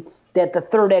mean that the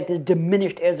third act is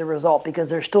diminished as a result, because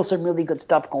there's still some really good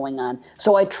stuff going on.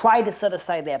 So I try to set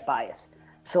aside that bias.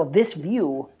 So this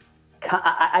view,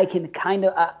 I can kind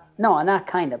of, no, not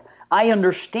kind of. I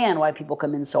understand why people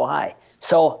come in so high.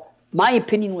 So my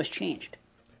opinion was changed.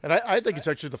 And I think it's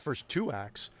actually the first 2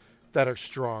 acts that are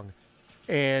strong.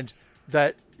 And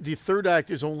that the third act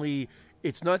is only,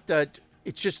 it's not that,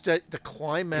 it's just that the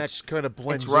climax kind of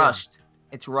blends in.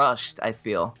 It's rushed, I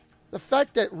feel. The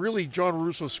fact that really John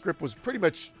Russo's script was pretty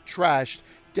much trashed,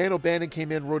 Dan O'Bannon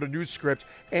came in, wrote a new script,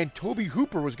 and Tobe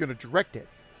Hooper was going to direct it,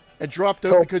 and dropped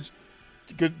out because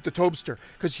the Tobster,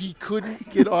 because he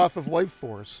couldn't get off of Life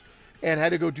Force, and had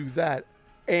to go do that.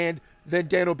 And then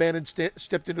Dan O'Bannon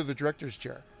stepped into the director's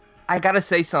chair. I gotta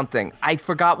say something. I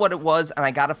forgot what it was, and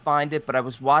I gotta find it. But I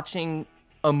was watching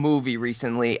a movie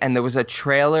recently, and there was a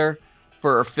trailer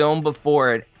for a film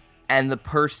before it, and the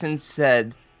person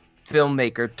said,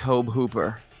 "Filmmaker Tobe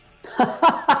Hooper."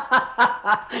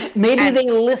 Maybe they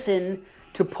listen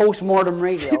to Postmortem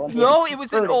Radio. No, it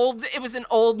was an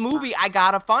old movie. I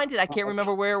gotta find it. I can't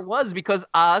remember where it was because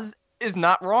Oz is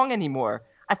not wrong anymore.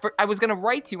 I was gonna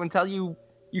write to you and tell you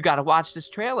gotta watch this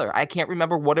trailer. I can't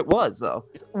remember what it was though.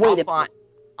 Wait a minute.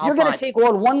 You're gonna take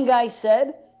what one guy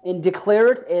said and declare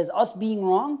it as us being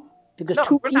wrong? Because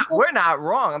no, we're not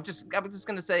wrong. I'm just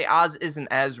gonna say Oz isn't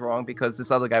as wrong because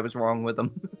this other guy was wrong with him.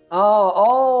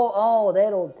 Oh,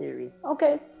 that old theory.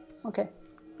 Okay,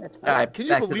 that's fine. Right, can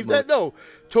you believe that? No,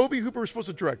 Tobe Hooper was supposed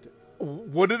to direct it.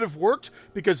 Would it have worked?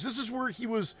 Because this is where he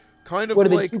was kind of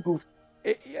like.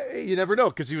 You never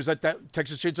know, because he was at that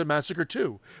Texas Chainsaw Massacre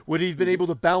 2. Would he have been able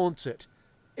to balance it?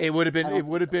 It would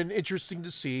have been interesting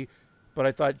to see, but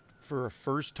I thought for a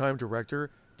first-time director,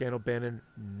 Dan O'Bannon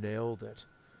nailed it.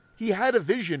 He had a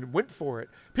vision, went for it.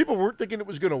 People weren't thinking it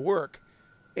was going to work,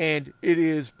 and it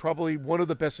is probably one of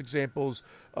the best examples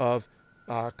of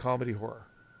comedy horror.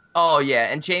 Oh yeah,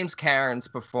 and James Cameron's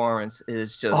performance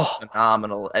is just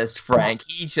phenomenal as Frank.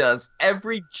 He just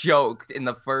every joke in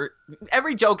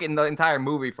the entire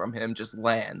movie from him just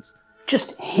lands.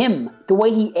 Just him, the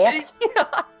way he acts,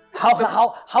 yeah.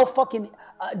 how fucking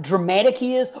dramatic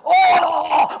he is.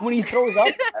 Oh, when he throws up,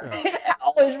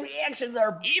 all his reactions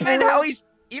are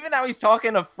Even how he's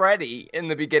talking to Freddy in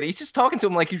the beginning, he's just talking to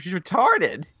him like he's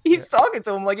retarded. He's talking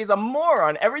to him like he's a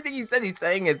moron. Everything he said, he's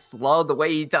saying it's slow. The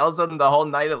way he tells him the whole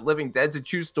Night of the Living Dead's a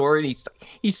true story. And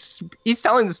he's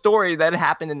telling the story that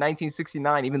happened in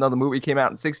 1969, even though the movie came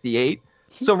out in 68.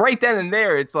 So right then and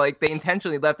there, it's like they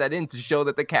intentionally left that in to show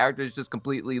that the character is just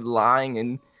completely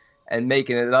lying and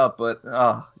making it up. But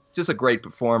it's just a great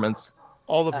performance.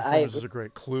 All the performances are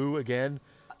great. Clue again.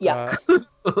 Yeah.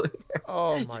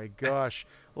 Oh my gosh.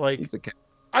 Like,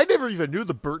 I never even knew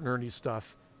the Bert and Ernie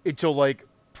stuff until like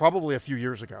probably a few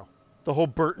years ago. The whole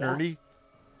Bert and Ernie.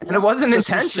 And it wasn't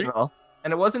intentional.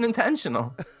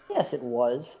 Yes, it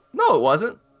was. No, it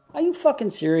wasn't. Are you fucking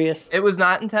serious? It was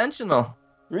not intentional.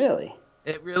 Really?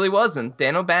 It really wasn't.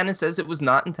 Dan O'Bannon says it was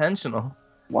not intentional.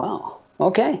 Wow.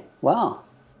 Okay. Wow.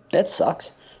 That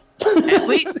sucks. at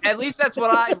least that's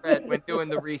what I read when doing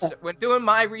the research. When doing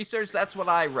my research, that's what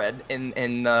I read in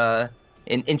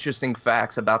interesting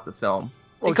facts about the film.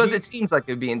 Because it seems like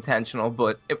it'd be intentional,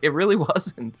 but it really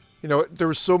wasn't. You know, there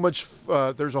was so much.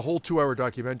 There's a whole 2-hour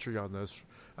documentary on this.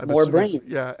 More brain.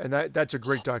 Yeah, and that's a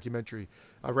great documentary.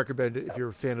 I recommend it if you're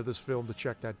a fan of this film to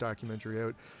check that documentary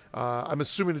out. I'm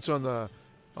assuming it's on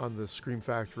the Scream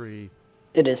Factory.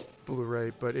 It is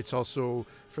Blu-ray, but it's also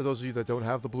for those of you that don't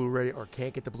have the Blu-ray or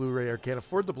can't get the Blu-ray or can't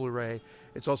afford the Blu-ray.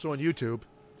 It's also on YouTube,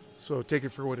 so take it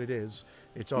for what it is.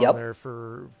 It's on there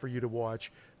for you to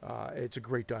watch. It's a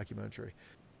great documentary.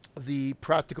 The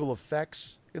practical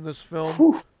effects in this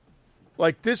film,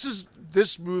 like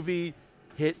this movie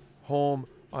hit home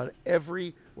on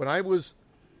every. When I was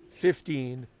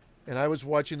 15 and I was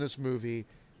watching this movie.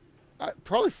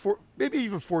 Probably maybe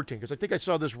even 14, because I think I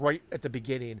saw this right at the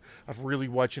beginning of really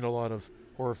watching a lot of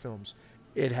horror films.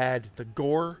 It had the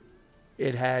gore,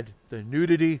 it had the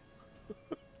nudity,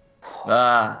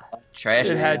 trash.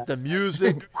 It had the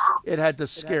music, it had the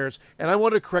scares. And I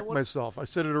want to correct myself. I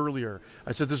said it earlier.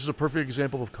 I said this is a perfect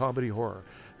example of comedy horror.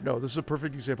 No, this is a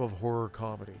perfect example of horror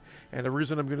comedy. And the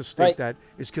reason I'm going to state that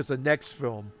is because the next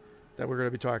film that we're going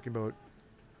to be talking about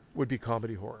would be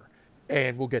comedy horror.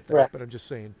 And we'll get there, but I'm just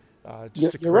saying.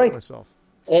 Just to correct myself.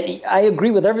 And I agree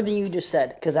with everything you just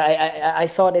said, because I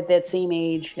saw it at that same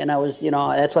age, and I was,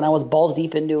 that's when I was balls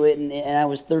deep into it, and I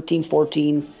was 13,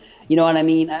 14, you know what I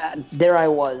mean? There I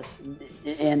was,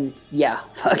 and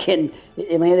fucking,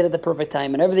 it landed at the perfect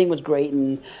time, and everything was great,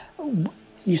 and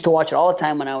used to watch it all the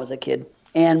time when I was a kid.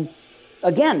 And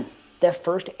again, that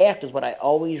first act is what I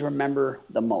always remember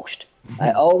the most.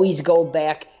 I always go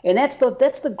back, and that's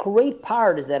the great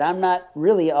part, is that I'm not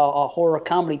really a horror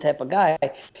comedy type of guy.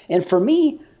 And for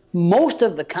me, most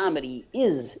of the comedy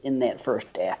is in that first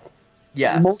act.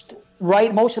 Yes.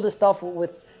 Most of the stuff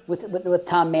with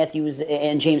Tom Matthews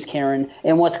and James Cameron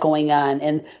and what's going on.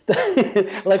 And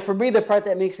like for me, the part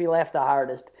that makes me laugh the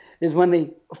hardest is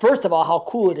when first of all, how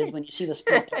cool it is when you see the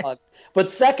split dogs.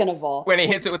 But second of all, when he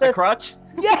hits it with the crutch.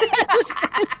 Yes.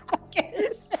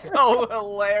 So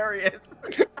hilarious.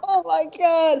 Oh my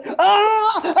god!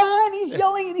 Ah! And he's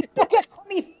yelling and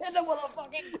he's hit him with a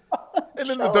fucking. And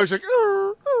then the dog's like,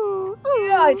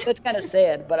 Yeah, that's kind of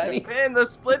sad, but I mean, Man, the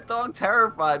split dog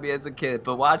terrified me as a kid,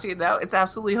 but watching it now, it's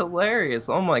absolutely hilarious.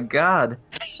 Oh my god.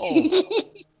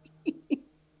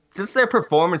 Just their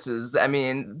performances. I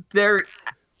mean, they're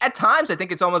at times I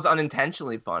think it's almost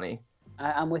unintentionally funny.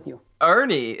 I'm with you.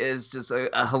 Ernie is just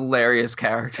a hilarious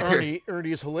character.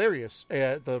 Ernie is hilarious.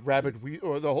 The rabbit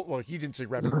or the whole, well, he didn't say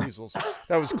rabbit weasels.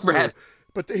 That was cool.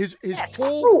 But his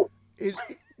whole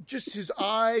his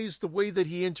eyes, the way that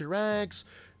he interacts,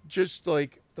 just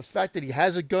like the fact that he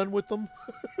has a gun with him.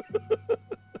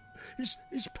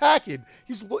 He's packing.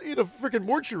 He's in a freaking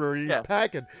mortuary. He's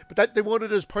packing. But that they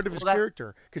wanted it as part of his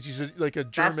character because he's like a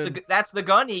German. That's the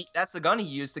gun he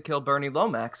used to kill Bernie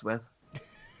Lomax with.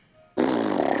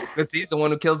 Because he's the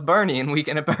one who kills Bernie in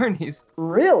Weekend at Bernie's.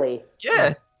 Really?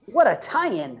 Yeah. What a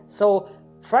tie-in. So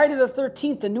Friday the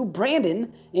 13th, the new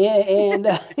Brandon and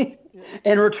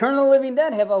and Return of the Living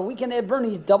Dead have a Weekend at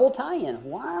Bernie's double tie-in.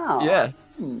 Wow. Yeah.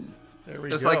 There we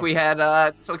Just go. like we had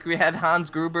Hans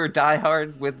Gruber Die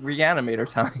Hard with Reanimator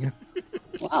tie-in.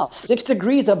 Wow. 6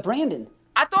 degrees of Brandon.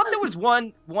 I thought there was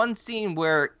one scene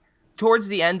where towards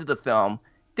the end of the film,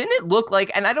 didn't it look like,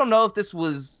 and I don't know if this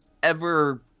was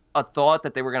ever a thought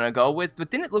that they were going to go with,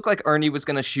 but didn't it look like Ernie was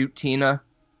going to shoot Tina,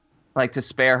 like to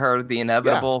spare her the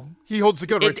inevitable? Yeah. He holds the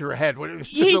gun right to her head. What does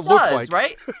He it does, look like?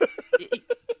 right?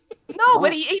 No,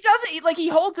 but he doesn't. He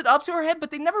holds it up to her head,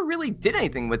 but they never really did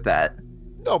anything with that.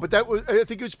 No, but I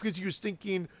think it was because he was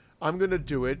thinking, I'm going to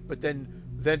do it, but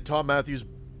then Tom Matthews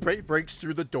breaks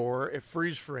through the door, it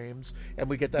freeze frames, and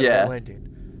we get that whole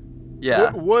ending.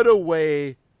 Yeah. What a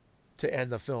way to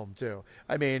end the film, too.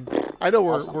 I mean, I know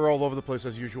we're all over the place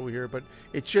as usual here, but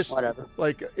it's just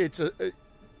like it's a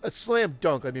slam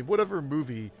dunk. I mean, whatever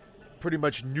movie pretty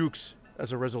much nukes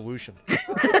as a resolution.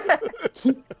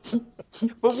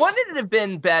 But wouldn't it have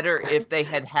been better if they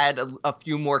had a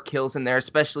few more kills in there,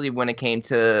 especially when it came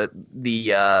to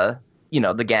the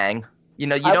the gang? You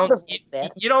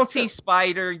don't see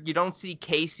Spider, you don't see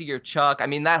Casey or Chuck. I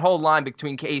mean, that whole line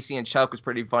between Casey and Chuck was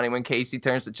pretty funny when Casey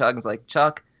turns to Chuck and is like,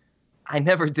 "Chuck, I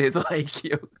never did like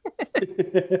you."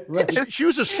 She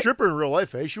was a stripper in real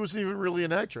life, eh? She wasn't even really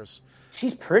an actress.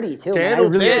 She's pretty too.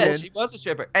 Yeah, she was a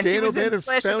stripper, and she was in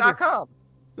Slasher.com.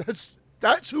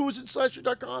 That's who was in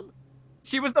Slasher.com.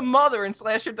 She was the mother in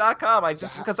Slasher.com.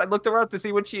 Because I looked her up to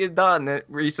see what she had done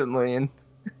recently, and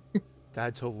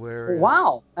that's hilarious.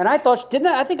 Wow! And I thought,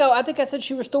 I think I said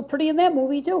she was still pretty in that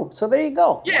movie too. So there you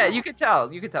go. Yeah, you could tell.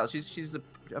 She's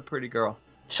a pretty girl.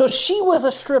 So she was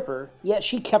a stripper, yet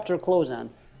she kept her clothes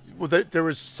on. Well, there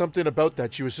was something about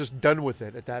that. She was just done with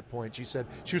it at that point. She said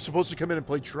she was supposed to come in and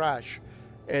play trash,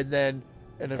 and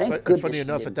funny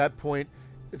enough, at that point,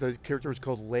 the character was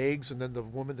called Legs, and then the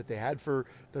woman that they had for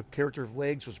the character of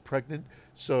Legs was pregnant,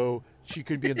 so she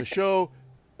couldn't be in the show,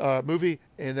 movie,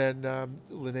 and then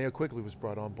Linnea Quigley was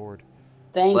brought on board.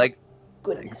 Thank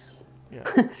goodness. Yeah.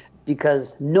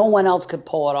 Because no one else could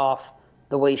pull it off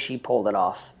the way she pulled it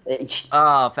off.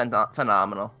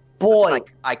 Phenomenal. Boy. Such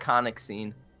an iconic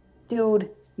scene. Dude,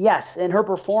 yes, and her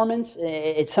performance,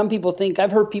 some people think,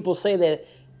 I've heard people say that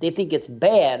they think it's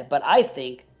bad, but I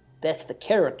think that's the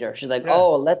character. She's like,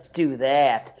 oh, let's do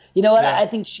that. You know what? Yeah. I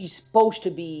think she's supposed to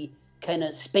be kind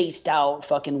of spaced out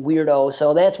fucking weirdo,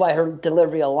 so that's why her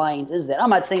delivery of lines is that. I'm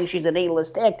not saying she's an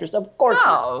A-list actress, of course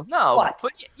not. No,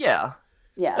 but yeah.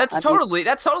 Yeah, that's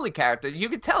totally character. You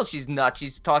could tell she's nuts.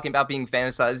 She's talking about being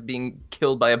fantasized, being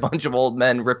killed by a bunch of old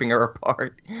men, ripping her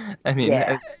apart. I mean,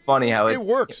 it's funny how it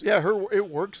works. Yeah, it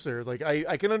works there. Like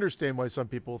I can understand why some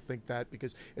people think that,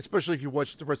 because especially if you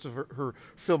watch the rest of her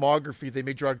filmography, they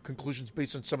may draw conclusions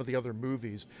based on some of the other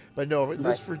movies. But no,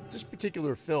 for this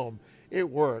particular film, it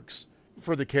works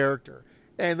for the character,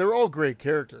 and they're all great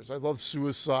characters. I love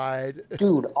Suicide,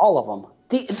 dude. All of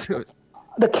them.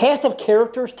 The cast of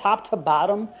characters, top to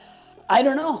bottom, I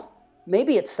don't know.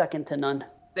 Maybe it's second to none.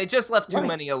 They just left too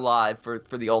many alive for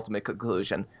the ultimate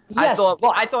conclusion. Yes,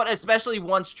 I thought, especially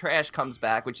once Trash comes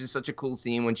back, which is such a cool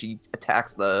scene when she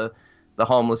attacks the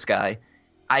homeless guy.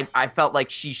 I felt like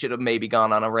she should have maybe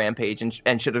gone on a rampage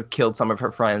and should have killed some of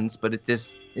her friends, but it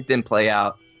didn't play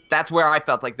out. That's where I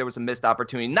felt like there was a missed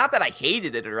opportunity. Not that I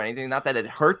hated it or anything, not that it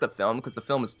hurt the film, because the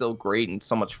film is still great and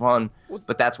so much fun.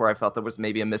 But that's where I felt there was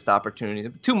maybe a missed opportunity.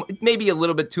 Maybe a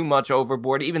little bit too much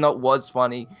overboard, even though it was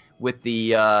funny with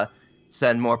the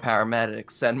send more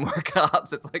paramedics, send more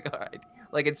cops. It's like, all right.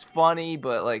 Like, it's funny,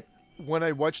 but like... When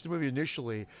I watched the movie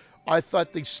initially, I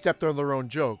thought they stepped on their own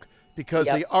joke, because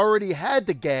they already had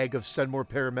the gag of send more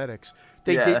paramedics.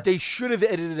 They should have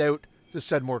edited out to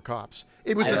send more cops.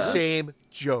 It was the same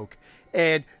joke.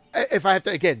 And if I have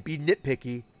to, again, be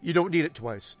nitpicky, you don't need it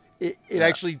twice. It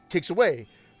actually takes away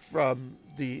from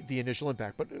the initial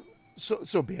impact. But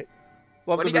so be it.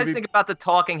 Love what do the you guys movie. think about the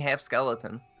talking half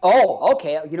skeleton? Oh,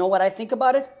 okay. You know what I think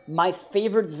about it? My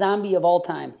favorite zombie of all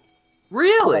time.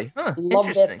 Really? Love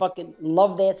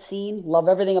that scene. Love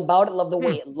everything about it. Love the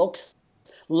way it looks.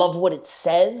 Love what it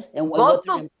says and what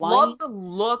they're implying. Love the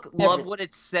look. Love what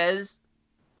it says.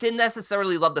 Didn't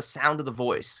necessarily love the sound of the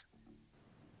voice.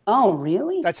 Oh,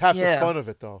 really? That's half the fun of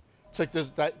it, though. It's like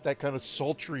that kind of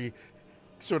sultry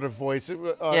sort of voice.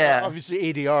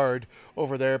 Obviously ADR'd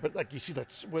over there, but like you see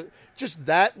that just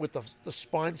that with the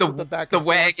spine from the back, the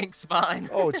wagging spine.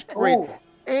 Oh, it's great.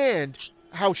 And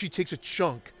how she takes a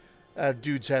chunk out of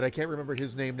dude's head. I can't remember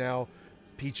his name now.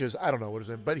 Peaches. I don't know what his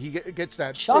name, but he gets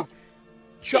that Chuck.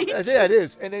 Chuck. Yeah, it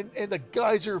is. And the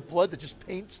geyser of blood that just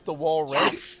paints the wall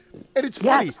red. Yes. And it's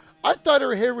funny. I thought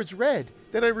her hair was red.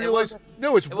 Then I realized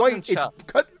no, it's white. It's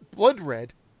cut blood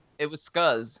red. It was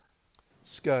Scuzz.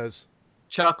 Scuzz.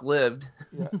 Chuck lived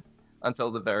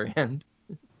until the very end.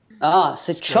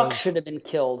 So Chuck should have been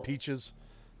killed. Peaches.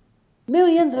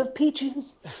 Millions of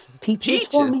peaches. Peaches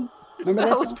for me. Remember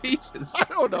that song? Peaches? I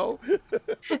don't know.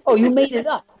 Oh, you made it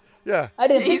up. Yeah. I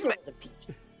didn't think it was a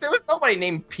peach. There was nobody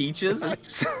named Peaches.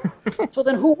 So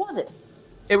then who was it?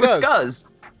 It was Scuzz.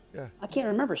 Yeah. I can't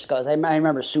remember Scuzz. I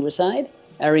remember Suicide.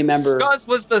 I remember... Scuzz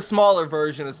was the smaller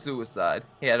version of Suicide.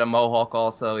 He had a mohawk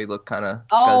also. He looked kind of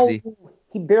scuzzy. Oh,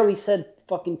 he barely said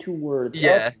fucking 2 words.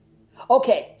 Yeah.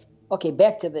 Okay,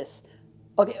 back to this.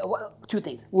 Okay, 2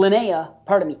 things. Linnea,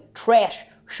 pardon me, Trash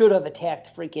should have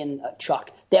attacked freaking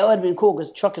Chuck. That would have been cool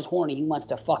because Chuck is horny. He wants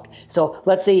to fuck. So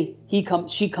let's say she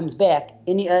comes back.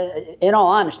 In all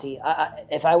honesty,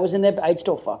 if I was in there, I'd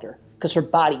still fuck her because her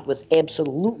body was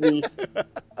absolutely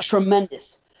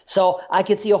tremendous. So I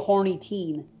could see a horny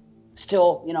teen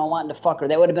still, wanting to fuck her.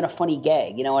 That would have been a funny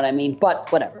gag, you know what I mean?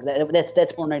 But whatever.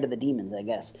 That's more Night of the Demons, I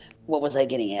guess. What was I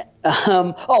getting at?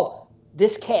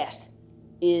 This cast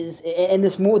is, and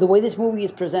the way this movie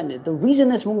is presented, the reason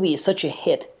this movie is such a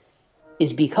hit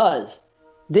is because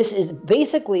this is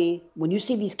basically, when you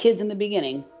see these kids in the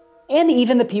beginning, and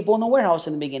even the people in the warehouse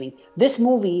in the beginning, this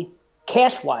movie,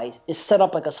 cast-wise, is set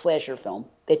up like a slasher film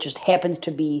that just happens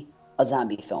to be a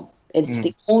zombie film. It's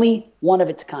the only one of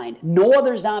its kind. No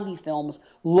other zombie films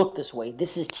look this way.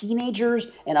 This is teenagers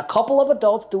and a couple of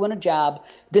adults doing a job.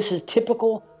 This is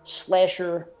typical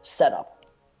slasher setup.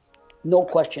 No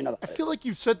question about it. I feel like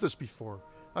you've said this before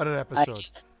on an episode.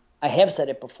 I have said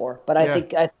it before, but I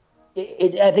think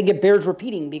it bears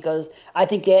repeating because I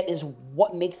think that is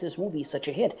what makes this movie such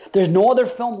a hit. There's no other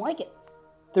film like it.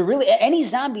 Any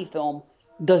zombie film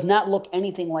does not look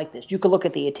anything like this. You could look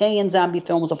at the Italian zombie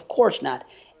films, of course not.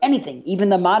 Anything, even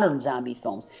the modern zombie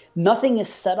films. Nothing is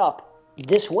set up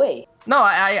this way. No,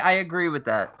 I agree with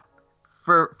that.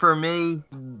 For me,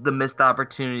 the missed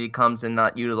opportunity comes in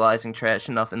not utilizing Trash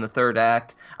enough in the third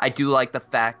act. I do like the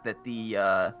fact that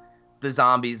the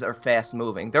zombies are fast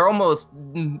moving. They're almost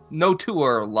no two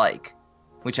are alike,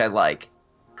 which I like.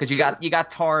 Because you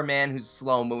got Tar Man who's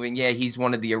slow moving. Yeah, he's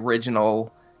one of the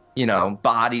original,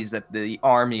 bodies that the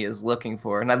army is looking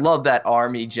for. And I love that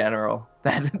army general,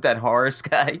 that Horace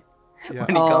guy. Yeah.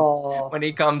 When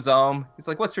he comes home, he's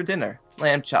like, "What's for dinner?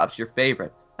 Lamb chops, your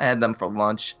favorite. I had them for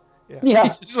lunch."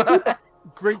 Yeah.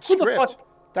 Great script.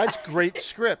 That's great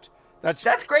script.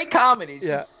 That's great comedy. It's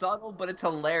just subtle, but it's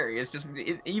hilarious.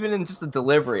 Even in just the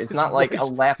delivery, it's not like a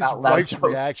laugh out loud. His wife's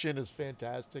reaction is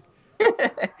fantastic.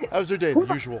 How was their day? The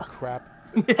usual crap.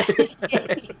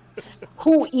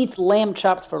 Who eats lamb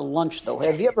chops for lunch, though?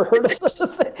 Have you ever heard of such a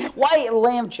thing? Why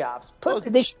lamb chops?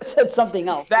 They should have said something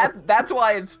else. That's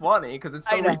why it's funny, because it's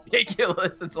so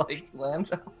ridiculous. It's like lamb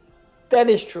chops. That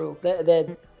is true.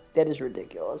 That is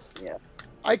ridiculous. Yeah.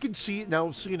 I can see it now.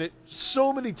 I've seen it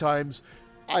so many times.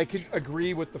 I can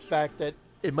agree with the fact that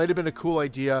it might have been a cool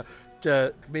idea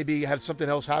to maybe have something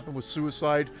else happen with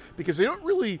Suicide, because they don't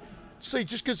really say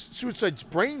just because Suicide's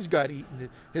brains got eaten,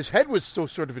 his head was still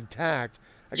sort of intact.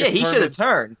 I guess he should have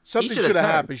turned. Something should have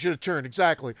happened. He should have turned,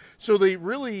 exactly. So they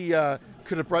really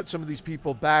could have brought some of these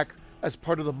people back as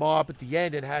part of the mob at the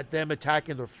end and had them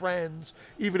attacking their friends,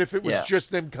 even if it was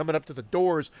just them coming up to the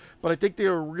doors. But I think they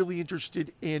were really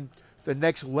interested in the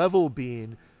next level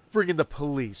being bringing the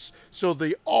police. So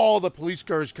all the police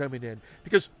cars coming in,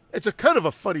 because it's a kind of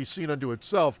a funny scene unto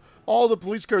itself. All the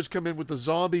police cars come in with the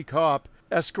zombie cop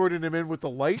escorting him in with the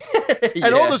light. Yeah.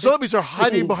 And all the zombies are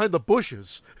hiding behind the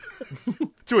bushes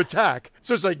to attack.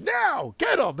 So it's like, now,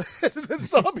 get them! And the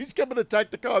zombies come and attack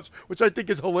the cops, which I think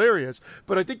is hilarious.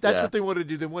 But I think that's what they wanted to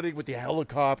do. They wanted with the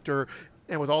helicopter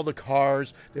and with all the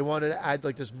cars. They wanted to add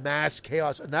like this mass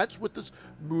chaos. And that's what this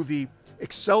movie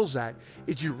excels at,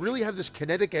 is you really have this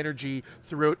kinetic energy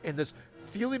throughout and this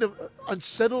feeling of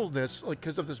unsettledness, like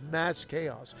because of this mass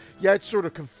chaos. Yeah, it's sort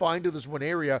of confined to this one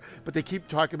area, but they keep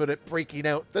talking about it breaking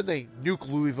out. Then they nuke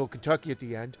Louisville, Kentucky at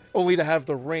the end, only to have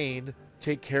the rain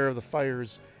take care of the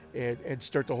fires and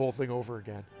start the whole thing over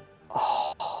again.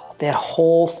 Oh, that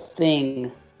whole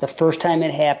thing, the first time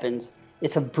it happens,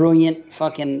 it's a brilliant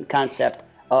fucking concept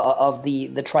of the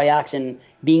trioxin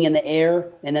being in the air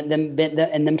and then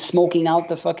them smoking out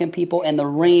the fucking people and the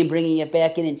rain bringing it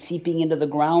back in and seeping into the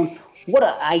ground. What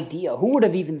an idea. Who would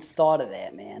have even thought of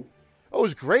that, man? Oh, it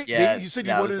was great. Yeah, you said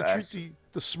you wanted to treat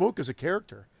the smoke as a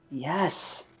character.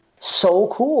 Yes. So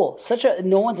cool.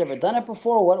 No one's ever done it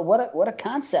before. What a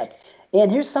concept.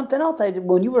 And here's something else.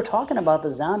 When you were talking about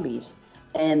the zombies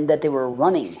and that they were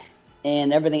running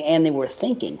and everything and they were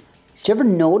thinking, did you ever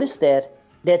notice that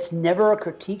that's never a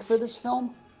critique for this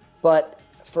film, but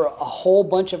for a whole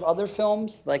bunch of other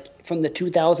films, like from the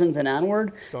 2000s and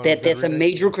onward, that's a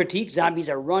major critique. Zombies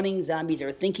are running. Zombies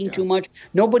are thinking too much.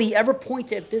 Nobody ever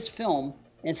points at this film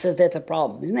and says that's a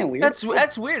problem. Isn't that weird?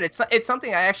 That's weird. It's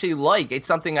something I actually like. It's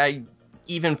something I,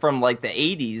 even from like the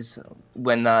 80s,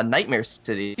 when Nightmare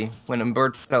City, when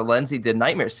Umberto Lenzi did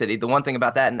Nightmare City, the one thing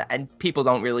about that, and people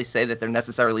don't really say that they're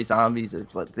necessarily zombies.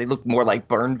 It's like, they look more like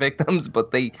burn victims,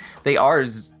 but they are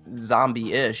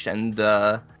zombie-ish, and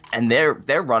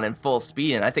they're running full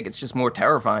speed, and I think it's just more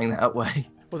terrifying that way.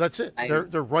 Well, that's it.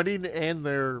 They're running and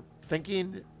they're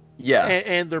thinking, yeah,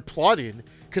 and they're plotting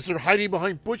because they're hiding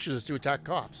behind bushes to attack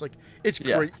cops. Like it's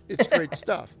great. It's great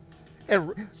stuff.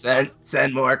 And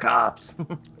send more cops.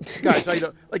 Guys,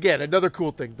 again, another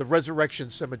cool thing, the Resurrection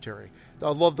Cemetery. I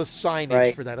love the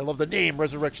signage for that. I love the name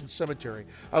Resurrection Cemetery.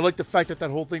 I like the fact that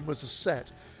whole thing was a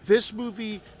set. This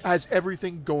movie has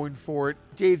everything going for it.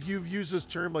 Dave, you've used this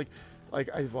term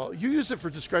you use it for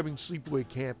describing Sleepaway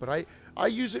Camp, but I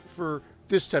use it for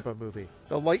this type of movie,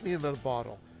 the lightning in a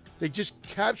bottle. They just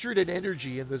captured an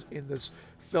energy in this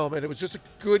film, and it was just a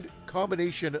good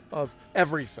combination of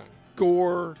everything.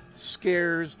 Gore,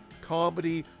 scares,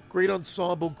 comedy, great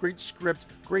ensemble, great script,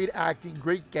 great acting,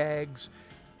 great gags,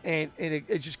 and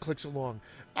it just clicks along.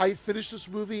 I finished this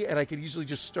movie, and I could easily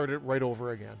just start it right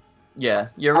over again. Yeah,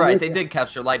 you're right. They did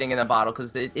capture lightning in a bottle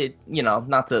because it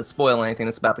not to spoil anything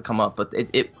that's about to come up, but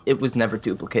it was never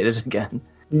duplicated again.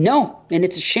 No, and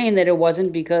it's a shame that it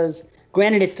wasn't because,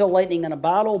 granted, it's still lightning in a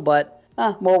bottle, but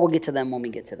we'll get to them when we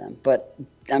get to them. But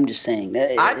I'm just saying.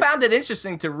 I found it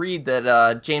interesting to read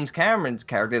that James Cameron's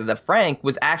character, that Frank,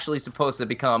 was actually supposed to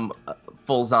become a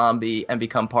full zombie and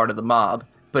become part of the mob,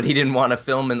 but he didn't want to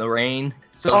film in the rain.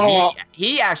 So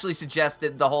he actually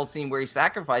suggested the whole scene where he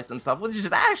sacrificed himself, which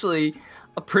is actually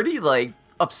a pretty,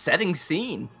 upsetting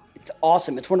scene. It's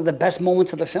awesome. It's one of the best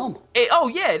moments of the film. It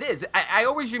is. I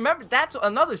always remember, that's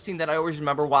another scene that I always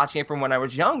remember watching it from when I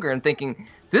was younger and thinking,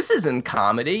 this isn't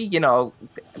comedy.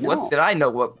 What did I know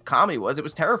what comedy was? It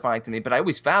was terrifying to me, but I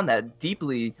always found that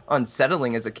deeply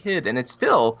unsettling as a kid, and it's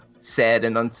still sad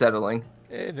and unsettling.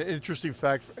 And an interesting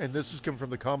fact, and this is coming from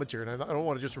the commentary, and I don't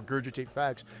want to just regurgitate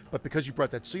facts, but because you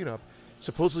brought that scene up,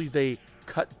 supposedly they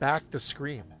cut back the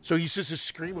scream. So he says his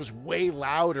scream was way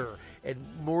louder and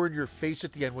more in your face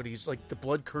at the end when he's like the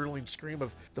blood-curdling scream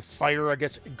of the fire, I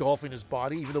guess, engulfing his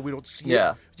body, even though we don't see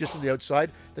it just from the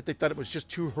outside, that they thought it was just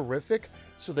too horrific.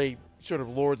 So they sort of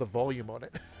lowered the volume on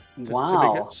it to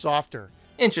make it softer.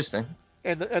 Interesting.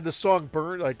 And the song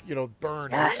Burn,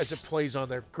 as it plays on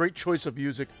there. Great choice of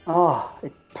music. Oh,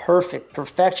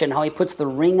 perfection. How he puts the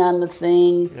ring on the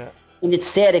thing. Yeah. And it's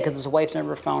sad because his wife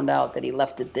never found out that he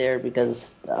left it there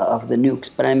because of the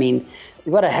nukes. But I mean,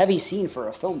 what a heavy scene for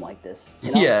a film like this.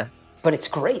 Yeah. But it's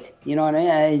great. You know what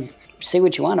I mean? Say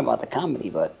what you want about the comedy,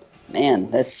 but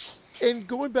man, that's... And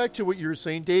going back to what you were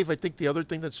saying, Dave, I think the other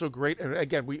thing that's so great, and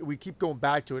again, we keep going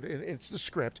back to it, and it's the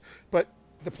script, but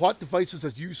the plot devices,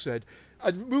 as you said,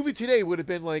 a movie today would have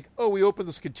been like, oh, we open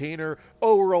this container,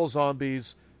 oh, we're all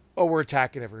zombies, oh, we're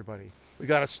attacking everybody. We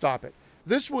got to stop it.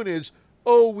 This one is,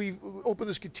 oh, we opened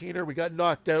this container, we got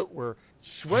knocked out, we're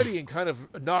sweaty and kind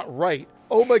of not right.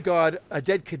 Oh my God, a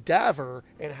dead cadaver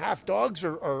and half dogs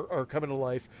are coming to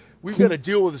life. We've got to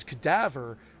deal with this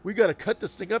cadaver. We got to cut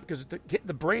this thing up because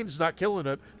the brain's not killing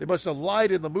it. They must have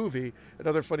lied in the movie.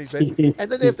 Another funny thing.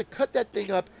 And then they have to cut that thing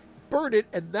up, burn it,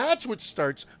 and that's what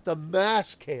starts the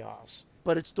mass chaos.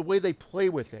 But it's the way they play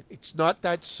with it. It's not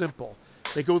that simple.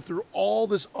 They go through all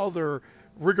this other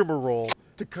rigmarole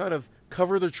to kind of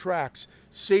cover the tracks,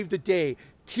 save the day,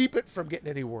 keep it from getting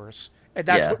any worse. And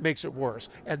that's what makes it worse.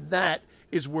 And that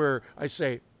is where I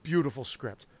say beautiful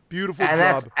script. Beautiful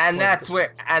job. That's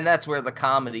where the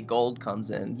comedy gold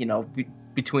comes in,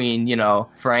 between,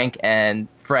 Frank and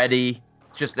Freddy,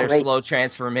 just their slow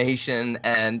transformation,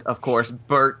 and of course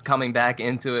Bert coming back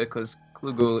into it because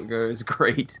Kluger is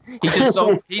great.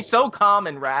 He's so calm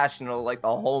and rational like the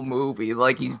whole movie,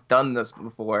 like he's done this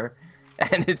before.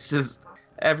 And it's just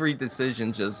every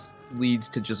decision just leads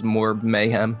to just more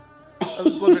mayhem. I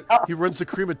just love it. He runs the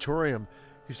crematorium.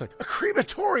 He's like, a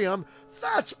crematorium?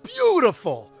 That's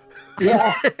beautiful.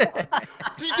 Yeah.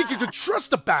 Do you think you could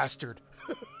trust a bastard?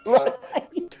 Right.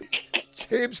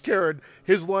 James Karen,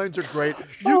 his lines are great.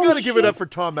 You got to give it up for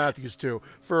Tom Matthews too,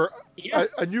 for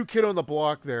a new kid on the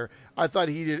block there. I thought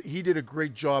he did a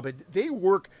great job, and they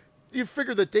work. You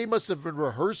figure that they must have been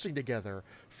rehearsing together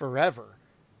forever.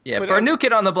 Yeah, but for a new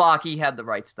kid on the block, he had the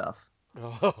right stuff.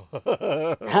 Fucking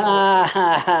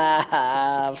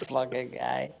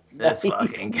guy. This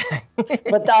fucking guy.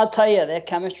 But I'll tell you, that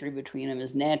chemistry between them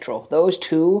is natural. Those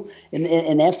two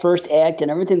in that first act and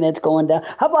everything that's going down.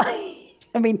 How about?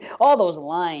 I mean, all those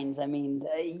lines. I mean,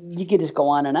 you could just go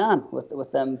on and on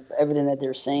with them. Everything that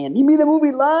they're saying. You mean the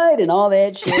movie lied and all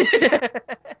that shit.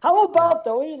 How about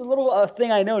though? Here's a little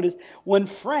thing I noticed when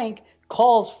Frank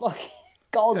calls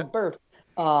Bert.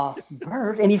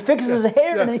 Bert, and he fixes his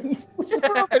hair, and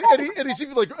he's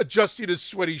even like adjusting his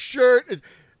sweaty shirt.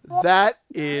 That's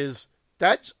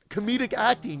comedic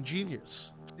acting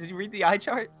genius. Did you read the eye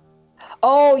chart?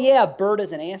 Oh yeah, Bert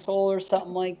is an asshole or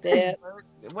something like that.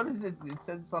 What is it? It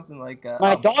says something like.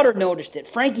 My daughter noticed it.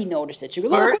 Frankie noticed it. She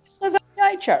goes, "Look what it says on the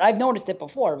eye chart." I've noticed it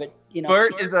before, but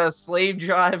Bert is a slave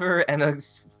driver and a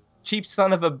cheap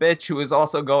son of a bitch who is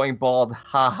also going bald.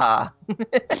 Ha ha.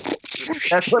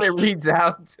 That's what it reads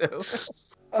out to.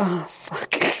 Oh,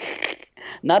 fuck.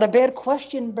 Not a bad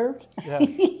question, Bert. Yeah.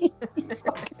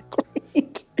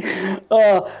 Great.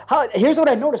 Here's what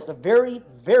I noticed the very,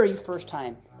 very first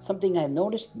time. Something I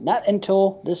noticed not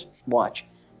until this watch.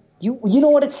 You know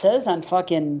what it says on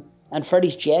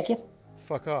Freddy's jacket?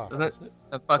 Fuck off. Isn't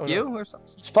it fuck you or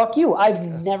something? It's fuck you.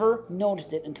 I've never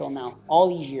noticed it until now.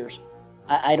 All these years.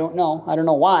 I don't know. I don't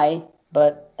know why.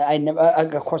 But I never.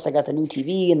 Of course, I got the new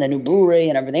TV and the new Blu-ray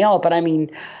and everything else. But I mean,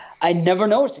 I never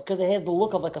noticed it because it has the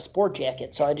look of like a sport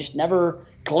jacket. So I just never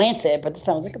glanced at it. But this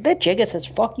time I was like, that jacket says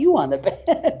 "fuck you" on the back.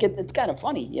 It's kind of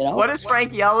funny, What does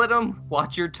Frank yell at him?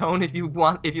 Watch your tone if you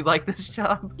like this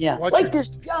job. Yeah, this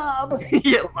job.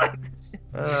 Yeah, like this.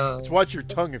 Let's watch your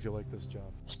tongue if you like this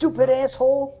job. Stupid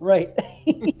asshole. Right.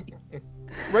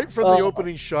 Right from the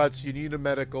opening shots, you need a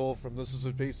medical. From this is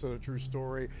based on a true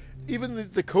story. Even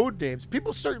the code names,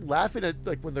 people start laughing at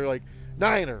like when they're like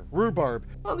Niner, Rhubarb.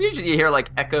 Well, usually you hear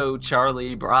like Echo,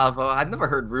 Charlie, Bravo. I've never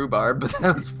heard Rhubarb, but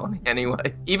that was funny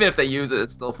anyway. Even if they use it,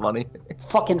 it's still funny.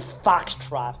 Fucking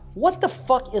Foxtrot. What the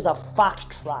fuck is a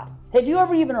Foxtrot? Have you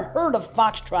ever even heard of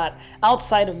Foxtrot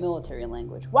outside of military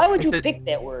language? Why would you pick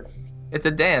that word? It's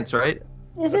a dance, right?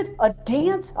 Is it a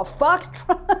dance? A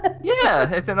foxtrot? Yeah,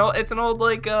 it's an old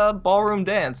like ballroom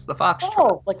dance, the foxtrot.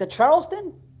 Oh, like the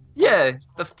Charleston? Yeah,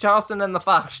 the Charleston and the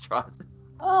foxtrot.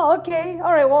 Oh, okay.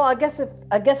 All right. Well, I guess if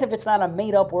it's not a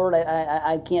made up word,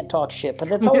 I can't talk shit. But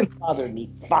that's always bothered me.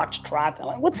 Foxtrot. I'm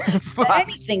like, what?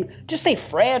 Anything? Just say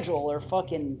fragile or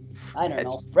fucking I don't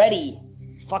know, Freddy.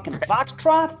 Fucking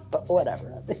Foxtrot. But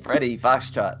whatever. Freddy,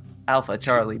 Foxtrot, Alpha,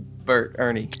 Charlie, Bert,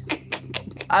 Ernie.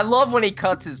 I love when he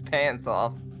cuts his pants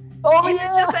off. Oh,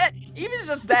 Even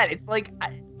just that. It's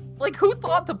like who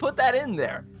thought to put that in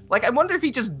there? Like, I wonder if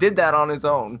he just did that on his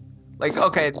own. Like,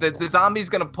 okay, the zombie's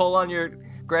gonna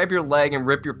grab your leg and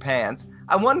rip your pants.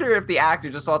 I wonder if the actor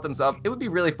just thought to himself, it would be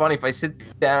really funny if I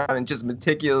sit down and just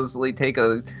meticulously take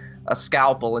a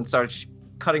scalpel and start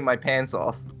cutting my pants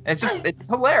off. And it's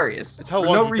hilarious. It's how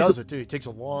long he does it, too. It takes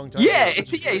a long time. Yeah,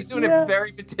 he's doing it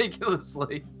very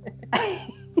meticulously.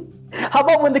 How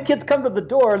about when the kids come to the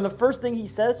door and the first thing he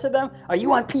says to them, "Are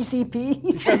you on PCP?"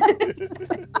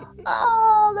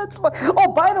 Oh, that's fun.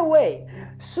 Oh, by the way,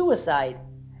 Suicide.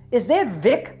 Is that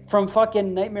Vic from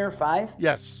fucking Nightmare 5?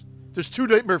 Yes. There's 2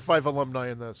 Nightmare 5 alumni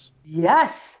in this.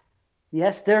 Yes,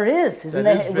 there is. Isn't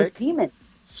that with Demon?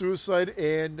 Suicide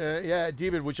and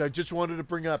Demon, which I just wanted to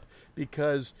bring up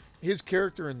because his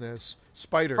character in this,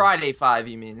 Spider. Friday 5,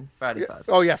 you mean? Friday 5.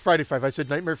 Oh, yeah, Friday 5. I said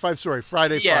Nightmare 5. Sorry,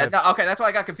 Friday 5. Yeah, no, okay, that's why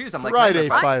I got confused. I'm like, Friday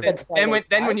 5.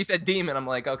 Then when you said Demon, I'm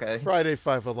like, okay. Friday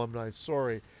 5 alumni.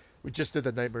 Sorry. We just did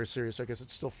the Nightmare series, so I guess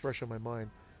it's still fresh on my mind.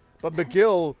 But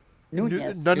McGill,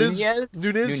 Nunez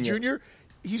Jr.,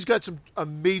 He's got some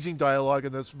amazing dialogue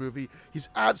in this movie. He's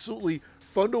absolutely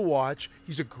fun to watch.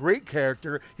 He's a great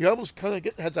character. He almost kind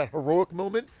of has that heroic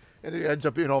moment, and it ends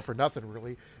up being all for nothing,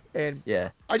 really. And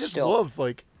I just love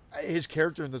like his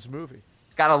character in this movie.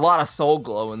 Got a lot of soul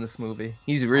glow in this movie.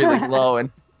 He's really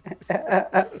glowing.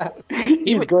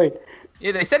 He's great.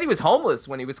 Yeah, they said he was homeless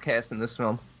when he was cast in this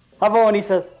film. How about when he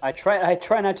says, I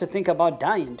try not to think about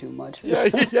dying too much. Yeah.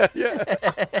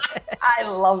 I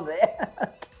love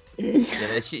that.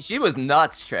 Yeah, she was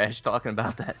nuts, Trash, talking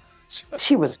about that.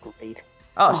 She was great.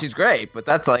 Oh, she's great, but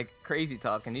that's like crazy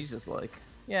talking. He's just like,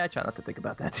 yeah, I try not to think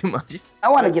about that too much. I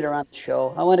want to get her on the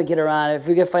show. I want to get her on. If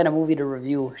we can find a movie to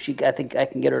review, I think I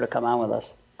can get her to come on with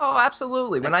us. Oh,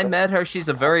 absolutely. When I met her, she's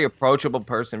a very approachable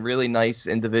person, really nice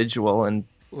individual. And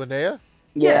Linnea?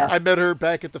 Yeah. I met her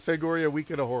back at the Fangoria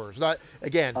Weekend of Horrors.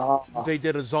 They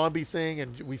did a zombie thing,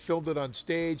 and we filmed it on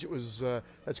stage. It was,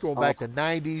 that's going back to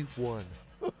 91.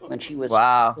 When she was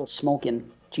still smoking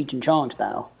Cheech and Chong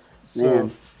style.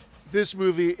 Man. So, this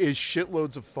movie is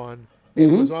shitloads of fun. It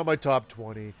was on my top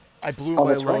 20. I blew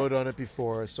my load on it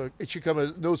before, so it should come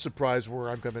as no surprise where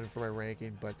I'm coming in for my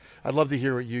ranking, but I'd love to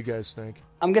hear what you guys think.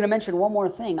 I'm going to mention one more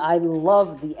thing. I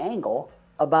love the angle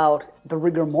about the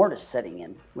rigor mortis setting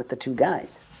in with the two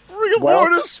guys. Rigor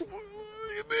mortis?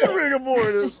 Rigor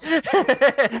mortis.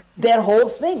 That whole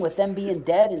thing with them being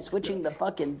dead and switching the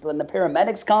fucking, when the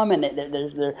paramedics come and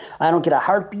they're I don't get a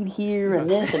heartbeat here and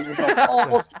this and there's no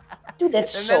pulse. Dude,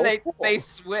 that's and so then cool. they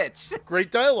switch.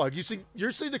 Great dialogue.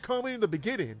 You're seeing the comedy in the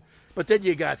beginning, but then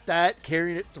you got that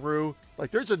carrying it through. Like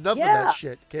there's enough of that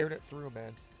shit carrying it through,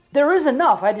 man. There is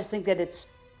enough. I just think that it's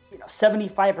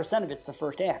 75% of it's the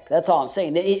first act. That's all I'm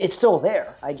saying. It's still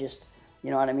there. I just, you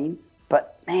know what I mean?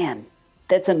 But man,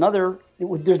 that's another.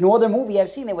 There's no other movie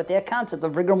I've seen it with that concept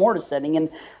of rigor mortis setting, and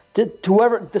to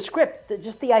whoever the script,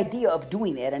 just the idea of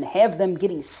doing that and have them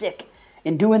getting sick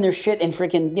and doing their shit and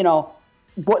freaking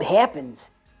what happens,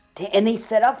 and they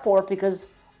set up for it because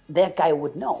that guy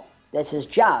would know. That's his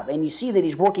job, and you see that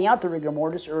he's working out the rigor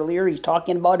mortis earlier. He's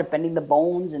talking about it, bending the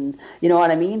bones, and you know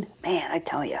what I mean? Man, I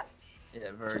tell you.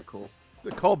 Yeah, very cool.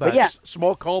 The callbacks,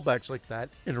 small callbacks like that,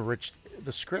 enriched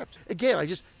the script. Again,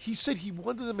 he said he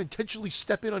wanted them intentionally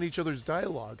step in on each other's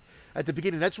dialogue at the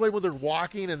beginning. That's why when they're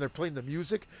walking and they're playing the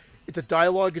music, the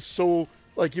dialogue is so,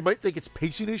 like, you might think it's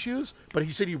pacing issues, but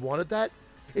he said he wanted that.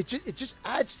 It just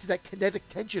adds to that kinetic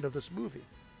tension of this movie.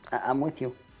 I'm with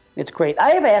you. It's great. I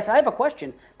have a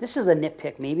question. This is a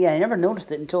nitpick, maybe. I never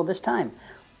noticed it until this time.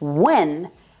 When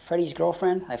Freddie's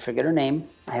girlfriend, I forget her name,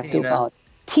 I have to apologize.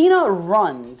 Tina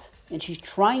runs, and she's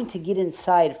trying to get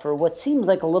inside for what seems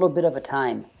like a little bit of a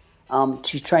time.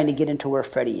 She's trying to get into where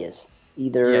Freddie is.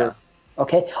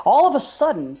 Okay? All of a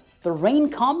sudden, the rain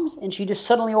comes, and she just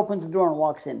suddenly opens the door and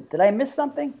walks in. Did I miss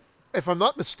something? If I'm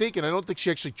not mistaken, I don't think she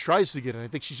actually tries to get in. I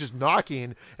think she's just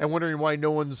knocking and wondering why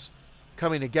no one's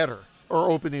coming to get her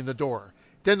or opening the door.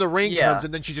 Then the rain comes,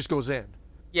 and then she just goes in.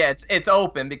 Yeah, it's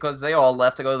open because they all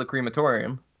left to go to the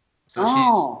crematorium.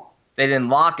 So they didn't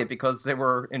lock it because they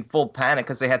were in full panic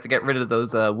because they had to get rid of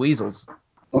those weasels.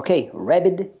 Okay,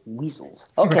 rabid weasels.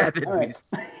 Okay, rabid weasels.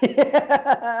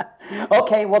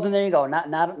 Okay, well then there you go.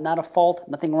 Not a fault.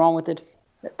 Nothing wrong with it.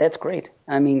 That's great.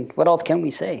 I mean, what else can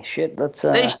we say? Shit, let's.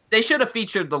 They should have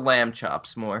featured the lamb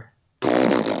chops more.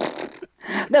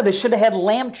 No, they should have had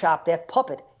Lamb Chop, that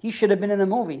puppet. He should have been in the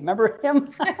movie. Remember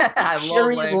him? I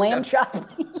Sherry love Lamb Chop.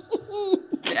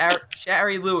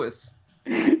 Shari Lewis.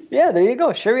 Yeah, there you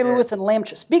go. Sherry Lewis and Lamb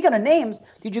Chop. Speaking of names,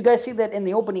 did you guys see that in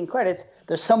the opening credits?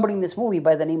 There's somebody in this movie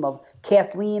by the name of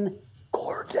Kathleen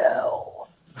Cordell.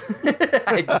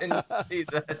 I didn't see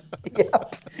that.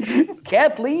 Yep.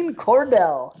 Kathleen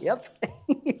Cordell. Yep.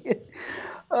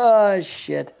 Oh,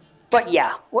 shit. But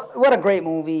yeah, what a great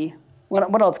movie.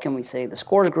 What else can we say? The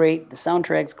score's great. The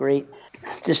soundtrack's great.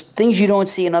 Just things you don't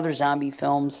see in other zombie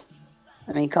films.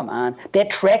 I mean, come on. That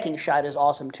tracking shot is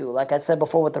awesome, too. Like I said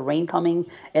before, with the rain coming,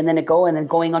 and then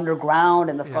going underground,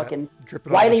 and the fucking...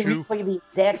 Why they replay the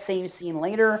exact same scene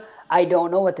later, I don't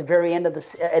know. At the very end of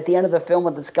the film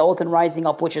with the skeleton rising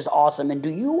up, which is awesome. And Do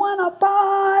You Want a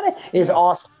Pod? Is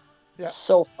awesome. Yeah.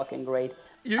 So fucking great.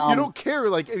 You don't care,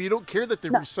 you don't care that they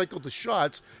recycled the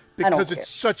shots because it's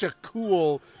such a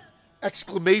cool...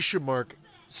 exclamation mark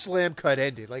slam cut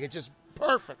ending. Like, it's just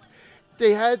perfect.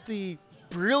 They had the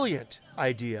brilliant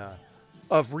idea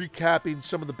of recapping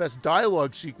some of the best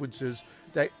dialogue sequences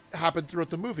that happened throughout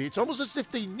the movie. It's almost as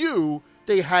if they knew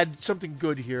they had something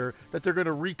good here, that they're going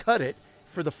to recut it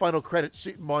for the final credit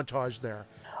montage there.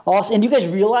 Awesome. And you guys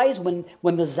realize when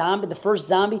the first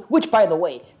zombie, which by the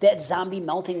way, that zombie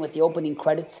melting with the opening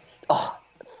credits,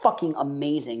 fucking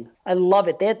amazing. I love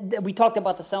it. We talked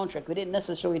about the soundtrack. We didn't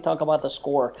necessarily talk about the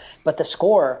score, but the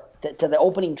score to the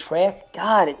opening track,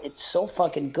 God, it's so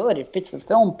fucking good. It fits the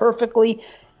film perfectly.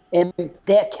 And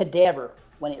that cadaver,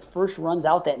 when it first runs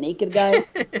out, that naked guy,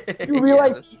 you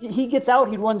realize he gets out,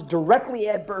 he runs directly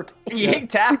at Burt. He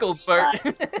tackles Burt.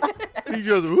 And he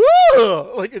goes,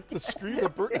 whoa! Like the scream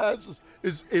that Burt has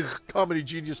is comedy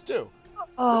genius too.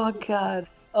 Oh, God.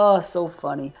 Oh, so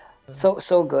funny.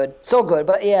 So good. So good.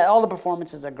 But yeah, all the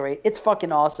performances are great. It's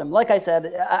fucking awesome. Like I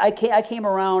said, I came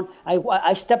around,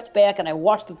 I stepped back and I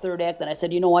watched the third act and I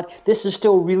said, you know what? This is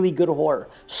still really good horror.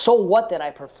 So what that I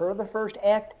prefer the first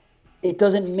act? It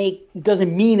doesn't mean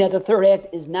that the third act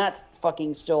is not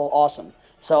fucking still awesome.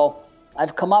 So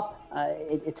I've come up.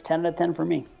 It's 10 out of 10 for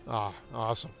me. Ah,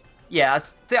 awesome. Yeah,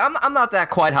 see, I'm not that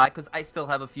quite high because I still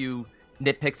have a few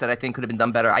nitpicks that I think could have been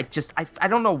done better. I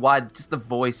don't know why, just the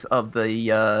voice of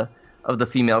the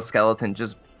female skeleton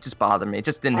just bothered me. It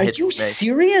just didn't hit me. Are you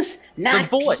serious? Not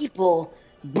people,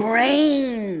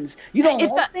 brains. You don't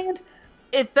understand?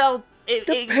 It felt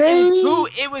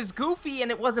it was goofy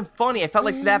and it wasn't funny. I felt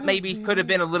like that maybe could have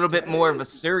been a little bit more of a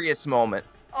serious moment.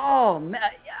 Oh man,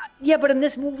 yeah, but in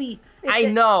this movie, I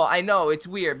know, it's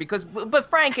weird but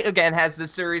Frank again has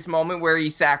this serious moment where he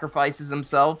sacrifices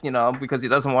himself, because he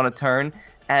doesn't want to turn.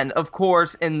 And of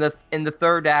course, in the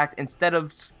third act, instead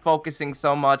of focusing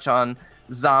so much on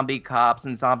zombie cops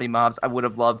and zombie mobs, I would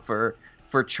have loved for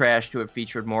Trash to have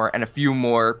featured more and a few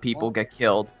more people get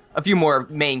killed, a few more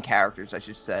main characters, I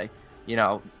should say.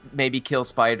 Maybe kill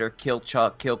Spider, kill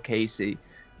Chuck, kill Casey.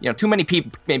 Too many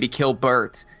people maybe kill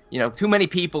Burt. Too many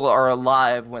people are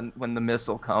alive when the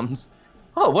missile comes.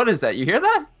 Oh, what is that? You hear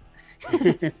that?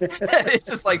 It's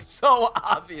just like so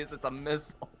obvious it's a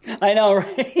missile. I know,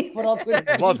 right? What else would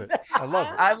I love it.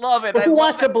 I love it. But who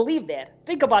wants to believe that?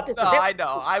 Think about this. No, I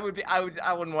know. I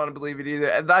wouldn't want to believe it either.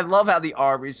 And I love how the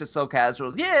army is just so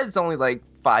casual. Yeah, it's only like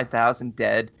 5,000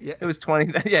 dead. Yeah. It was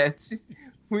 20. Yeah, it's just,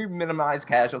 we minimize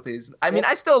casualties. I mean,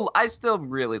 I still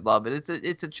really love it.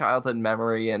 It's a childhood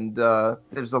memory, and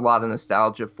there's a lot of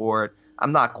nostalgia for it.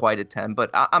 I'm not quite a 10,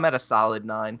 but I'm at a solid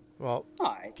 9. Well,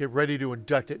 get ready to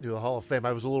induct it into the Hall of Fame.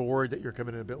 I was a little worried that you're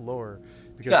coming in a bit lower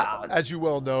because, as you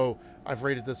well know, I've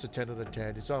rated this a 10 out of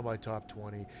 10. It's on my top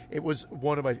 20. It was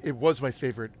my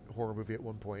favorite horror movie at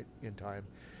one point in time,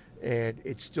 and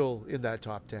it's still in that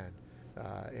top 10.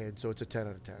 And so it's a 10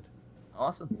 out of 10.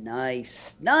 Awesome.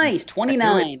 Nice.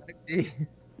 29.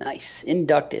 Nice.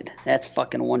 Inducted. That's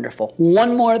fucking wonderful.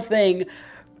 One more thing.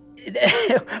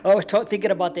 I was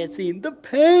thinking about that scene. The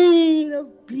pain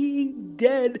of being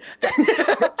dead.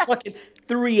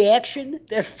 The reaction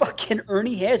that fucking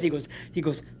Ernie has. He goes,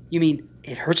 you mean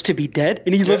it hurts to be dead?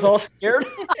 And he looks all scared.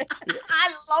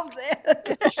 I love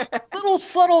that. Little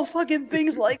subtle fucking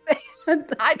things like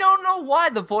that. I don't know why.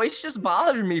 The voice just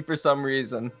bothered me for some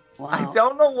reason. Wow. I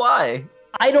don't know why.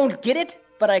 I don't get it,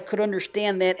 but I could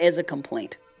understand that as a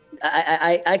complaint.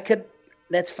 I could.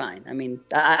 That's fine. I mean,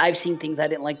 I've seen things I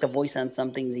didn't like the voice on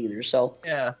some things either. So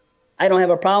yeah, I don't have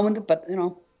a problem with it. But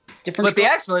different. But the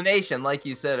explanation, like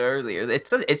you said earlier,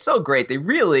 it's so great. They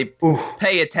really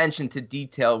pay attention to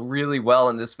detail really well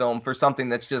in this film for something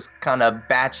that's just kind of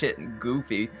batshit and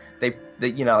goofy. They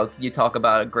you talk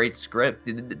about a great script.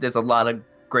 There's a lot of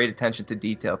great attention to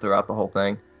detail throughout the whole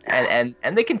thing. And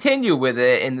they continue with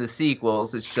it in the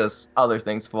sequels. It's just other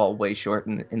things fall way short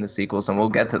in the sequels, and we'll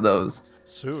get to those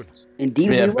soon.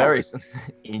 Indeed, yeah, very soon.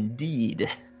 Indeed.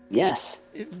 Yes.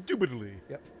 Indubitably.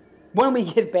 Yep. When we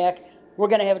get back, we're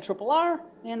gonna have a triple R,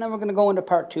 and then we're gonna go into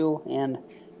part 2. And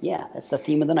yeah, that's the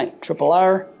theme of the night: triple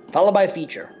R followed by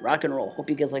feature. Rock and roll. Hope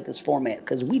you guys like this format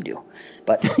because we do.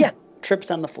 But yeah, trips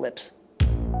on the flips.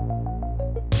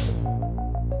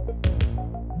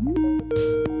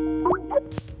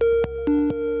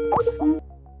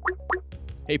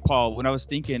 Hey, Paul, what I was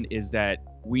thinking is that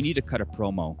we need to cut a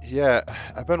promo. Yeah,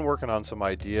 I've been working on some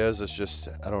ideas. It's just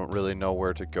I don't really know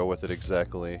where to go with it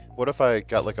exactly. What if I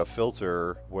got like a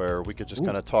filter where we could just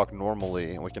kind of talk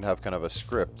normally and we can have kind of a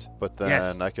script, but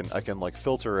then I can like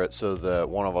filter it so that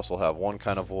one of us will have one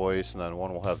kind of voice and then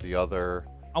one will have the other.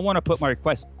 I want to put my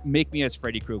request. Make me as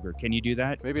Freddy Krueger. Can you do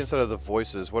that? Maybe instead of the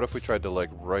voices, what if we tried to like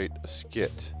write a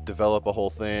skit, develop a whole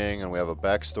thing, and we have a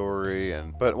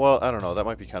backstory? But I don't know. That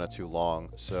might be kind of too long.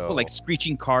 So like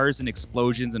screeching cars and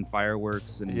explosions and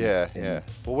fireworks and yeah.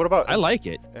 Well, what about? I like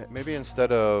it. Maybe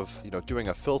instead of doing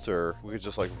a filter, we could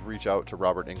just like reach out to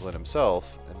Robert Englund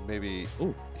himself, and maybe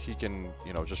he can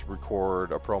just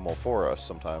record a promo for us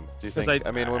sometime. Do you think?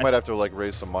 I mean, we might have to like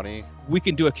raise some money. We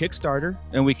can do a Kickstarter,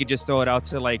 and we could just throw it out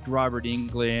to like Robert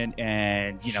Englund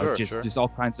and just all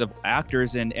kinds of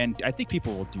actors, and I think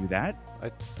people will do that. I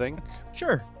think.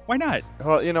 Sure, why not?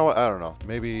 Well, you know what? I don't know.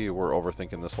 Maybe we're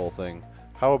overthinking this whole thing.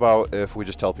 How about if we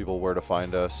just tell people where to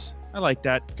find us? I like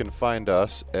that. You can find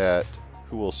us at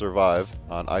Who Will Survive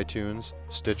on iTunes,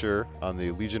 Stitcher, on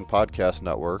the Legion Podcast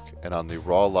Network, and on the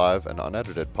Raw Live and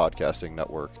Unedited Podcasting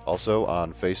Network. Also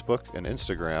on Facebook and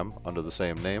Instagram under the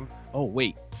same name. Oh,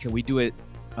 wait. Can we do it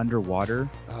underwater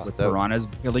with that- piranhas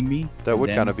killing me? That And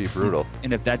would then- kind of be brutal.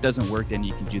 And if that doesn't work, then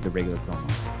you can do the regular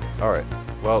promo. All right.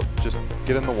 Well, just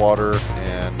get in the water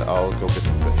and I'll go get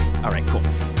some fish. All right, cool.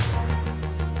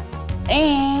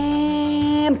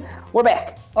 And we're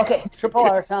back. Okay, Triple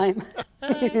R time.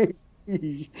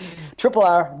 Triple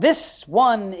R. This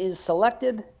one is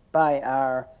selected by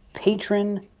our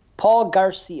patron, Paul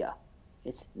Garcia.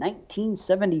 It's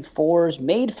 1974's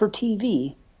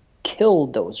made-for-TV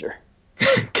Killdozer.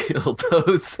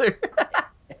 Killdozer.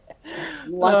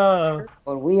 He wants to hear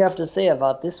what we have to say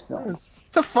about this film. It's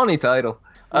a funny title.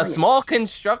 Oh, A yeah. small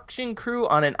construction crew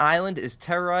on an island is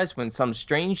terrorized when some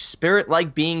strange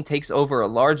spirit-like being takes over a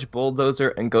large bulldozer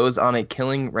and goes on a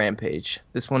killing rampage.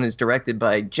 This one is directed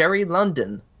by Jerry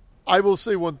London. I will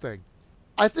say one thing.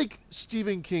 I think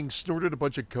Stephen King snorted a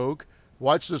bunch of coke,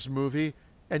 watched this movie,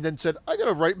 and then said, I got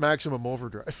to write Maximum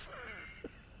Overdrive.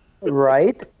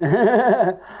 Right?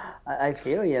 I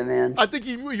feel you, man. I think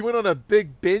he went on a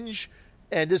big binge,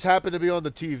 and this happened to be on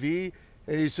the TV,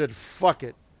 and he said, fuck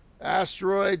it.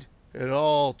 Asteroid and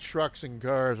all trucks and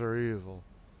cars are evil.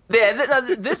 Yeah,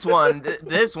 this one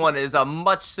is a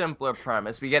much simpler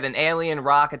premise. We get an alien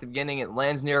rock at the beginning. It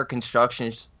lands near a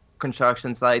construction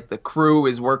site. The crew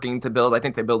is working to build. I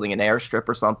think they're building an airstrip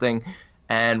or something.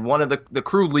 And one of the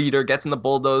crew leader gets in the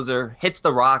bulldozer, hits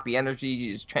the rock. The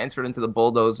energy is transferred into the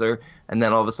bulldozer, and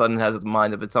then all of a sudden it has a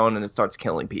mind of its own and it starts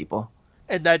killing people.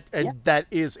 And that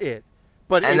is it.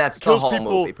 But And it that's the kills whole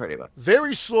people movie, pretty much.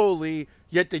 very slowly,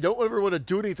 yet they don't ever want to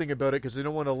do anything about it because they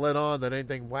don't want to let on that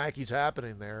anything wacky's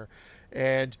happening there.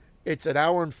 And it's an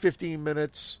hour and 15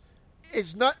 minutes.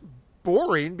 It's not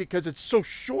boring because it's so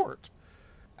short.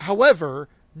 However,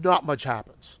 not much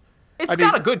happens. It's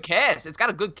got a good cast. It's got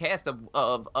a good cast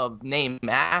of named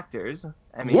actors.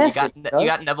 I mean, Yes, you it does.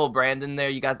 got Neville Brandon there.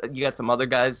 You got some other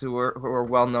guys who are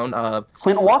well known.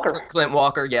 Clint Walker. Clint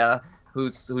Walker, yeah,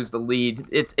 who's the lead.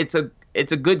 It's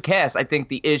a good cast. I think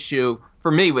the issue for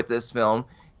me with this film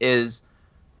is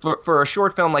for a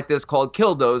short film like this called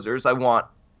Killdozers, I want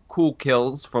cool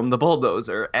kills from the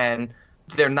bulldozer, and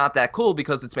they're not that cool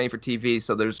because it's made for TV,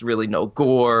 so there's really no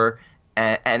gore.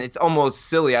 And it's almost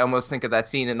silly. I almost think of that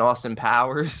scene in Austin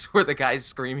Powers where the guy's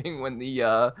screaming when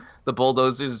the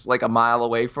bulldozer's like a mile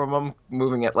away from him,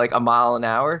 moving at like a mile an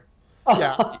hour.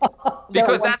 Yeah.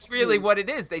 Because that's really what it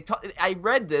is. I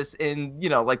read this in,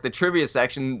 like the trivia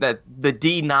section that the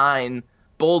D9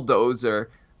 bulldozer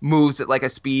moves at like a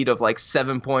speed of like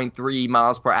 7.3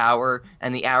 miles per hour,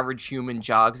 and the average human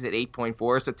jogs at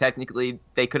 8.4. So technically,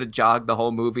 they could have jogged the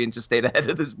whole movie and just stayed ahead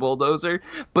of this bulldozer.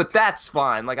 But that's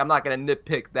fine. Like, I'm not going to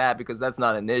nitpick that because that's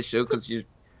not an issue, because you're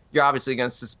obviously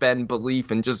going to suspend belief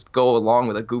and just go along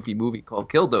with a goofy movie called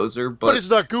Killdozer. But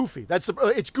it's not goofy.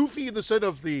 It's goofy in the sense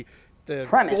of the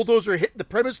Premise. bulldozer hit the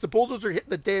premise. The bulldozer hitting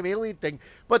the damn alien thing,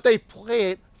 but they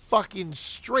play it fucking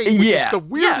straight, which is the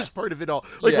weirdest part of it all.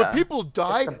 Like when people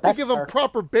die, the they best give them part.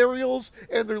 proper burials,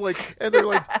 and they're like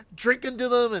drinking to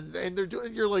them, and they're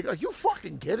doing. You're like, are you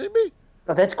fucking kidding me?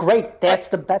 Oh, that's great. That's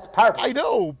the best part. I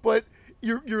know, but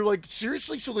you're like,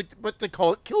 seriously. So like, but they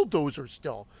call it Killdozer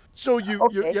still. So you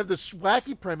have this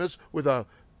wacky premise with a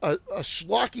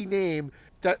schlocky name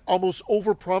that almost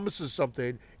overpromises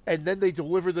something, and then they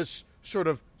deliver this sort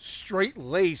of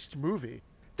straight-laced movie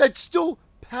that's still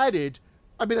padded.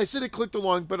 I mean, I said it clicked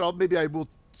along, but maybe I will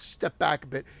step back a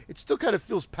bit. It still kind of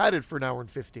feels padded for an hour and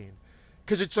 15,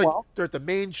 because it's like they're at the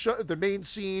main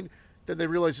scene. Then they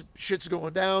realize shit's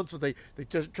going down, so they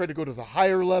just try to go to the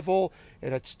higher level,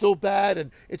 and it's still bad. And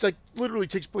it's like literally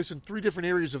takes place in 3 different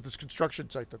areas of this construction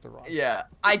site that they're on. Yeah,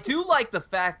 I do like the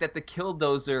fact that the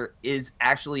Killdozer is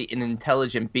actually an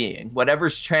intelligent being.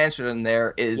 Whatever's transferred in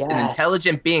there is an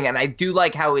intelligent being, and I do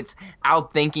like how it's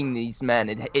outthinking these men.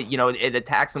 It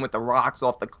attacks them with the rocks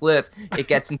off the cliff. It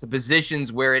gets into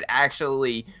positions where it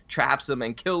actually traps them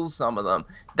and kills some of them.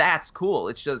 That's cool.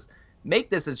 It's just,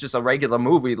 make this as just a regular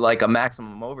movie like a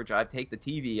Maximum Overdrive. Take the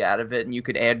TV out of it, and you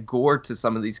could add gore to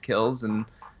some of these kills, and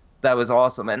that was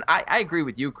awesome. And I agree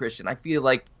with you, Christian. I feel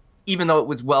like even though it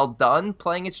was well done,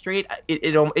 playing it straight,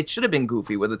 it should have been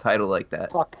goofy with a title like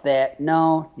that. Fuck that.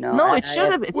 No. It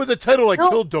should have been. With a title like No,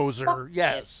 Killdozer, fuck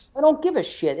yes. I don't give a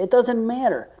shit. It doesn't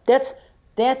matter.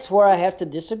 That's where I have to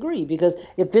disagree, because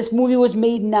if this movie was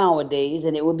made nowadays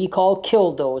and it would be called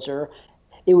Killdozer,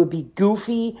 It would be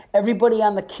goofy. Everybody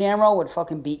on the camera would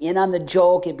fucking be in on the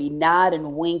joke. It'd be nod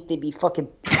and wink. They'd be fucking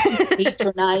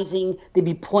patronizing. They'd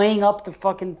be playing up the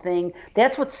fucking thing.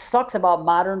 That's what sucks about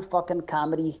modern fucking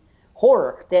comedy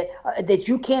horror. That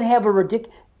you can't have a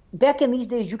back in these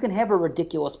days, you can have a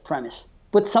ridiculous premise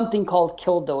with something called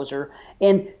Killdozer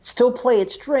and still play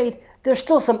it straight. There's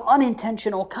still some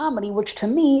unintentional comedy, which to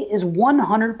me is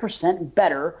 100%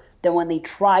 better than when they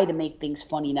try to make things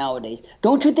funny nowadays.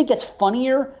 Don't you think it's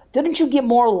funnier? Didn't you get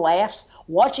more laughs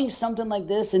watching something like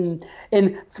this and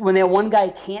when that one guy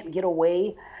can't get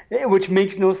away, which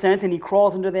makes no sense, and he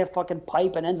crawls into that fucking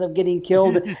pipe and ends up getting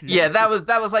killed? Yeah, that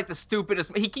was like the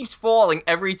stupidest. He keeps falling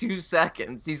every 2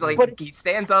 seconds. He's like, he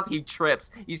stands up, he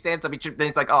trips. He stands up, he trips. Then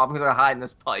he's like, oh, I'm gonna hide in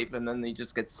this pipe, and then he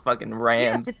just gets fucking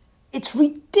rammed. Yes, it's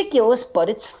ridiculous, but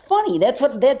it's funny. That's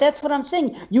what I'm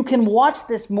saying. You can watch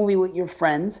this movie with your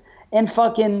friends and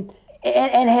fucking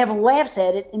and have laughs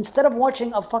at it instead of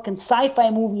watching a fucking sci-fi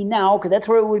movie now, because that's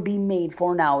where it would be made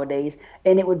for nowadays,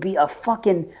 and it would be a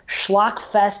fucking schlock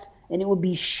fest, and it would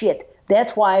be shit.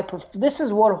 That's why this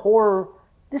is what horror.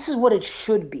 This is what it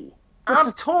should be.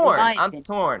 I'm torn.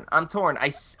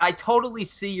 I totally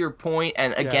see your point,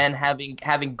 and again,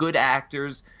 having good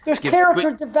actors. There's character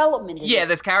development. Yeah,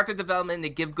 there's character development. They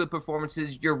give good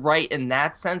performances. You're right in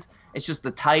that sense. It's just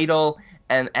the title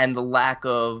and the lack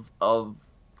of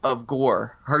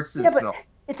gore hurts his but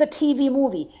it's a TV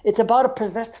movie. It's about a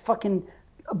possessed fucking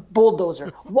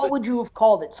bulldozer. What would you have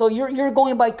called it? So you're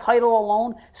going by title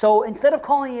alone. So instead of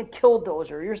calling it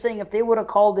Killdozer, you're saying if they would have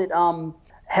called it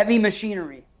Heavy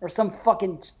Machinery or some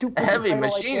fucking stupid Heavy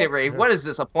Machinery. Like, what is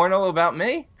this? A porno about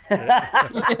me?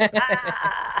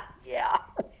 Yeah.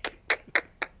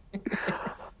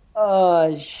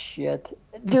 Oh shit,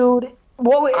 dude.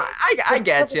 What? I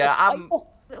get you.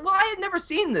 Well, I had never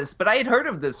seen this, but I had heard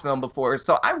of this film before,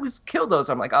 so I was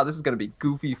Killdozer. I'm like, oh, this is gonna be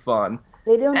goofy fun.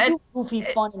 They didn't do goofy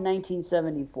fun in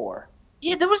 1974.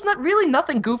 Yeah, there was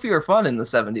nothing goofy or fun in the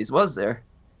 70s, was there?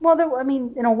 Well,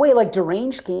 in a way, like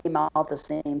Deranged came out at the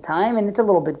same time, and it's a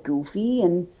little bit goofy,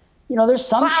 and there's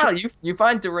some. Wow, you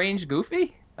find Deranged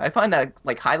goofy? I find that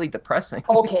like highly depressing.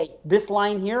 Okay, this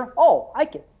line here. Oh, I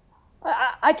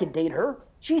could date her.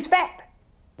 She's fat.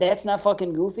 That's not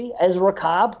fucking goofy. Ezra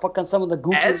Cobb, fucking some of the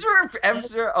goofy.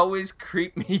 Ezra always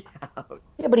creeped me out.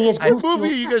 Yeah, but he has goofy. What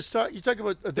movie you guys talk? You talk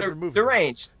about a different movie.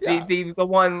 Deranged. Yeah. The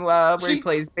one where he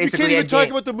plays basically. You can't even talk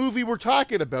about the movie we're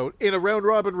talking about in a round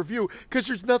robin review because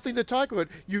there's nothing to talk about.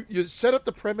 You set up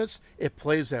the premise, it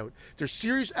plays out. There's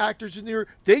serious actors in there.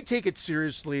 They take it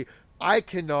seriously. I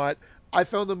cannot. I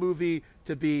found the movie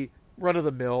to be run of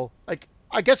the mill. Like,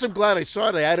 I guess I'm glad I saw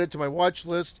it. I added it to my watch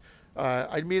list.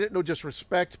 I mean it no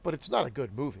disrespect, but it's not a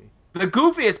good movie. The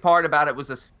goofiest part about it was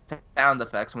the sound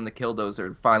effects when the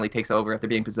Killdozer finally takes over after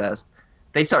being possessed.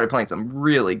 They started playing some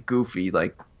really goofy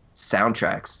like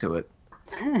soundtracks to it.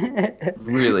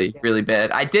 Really, really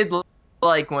bad. I did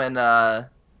like when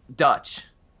Dutch,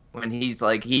 when he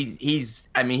starts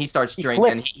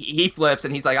drinking, he flips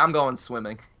and he's like, I'm going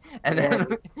swimming. And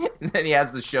then he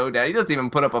has the showdown. He doesn't even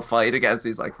put up a fight against.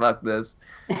 He's like, "Fuck this."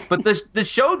 But the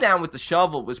showdown with the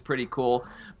shovel was pretty cool.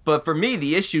 But for me,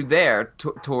 the issue there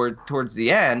towards the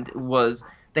end was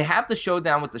they have the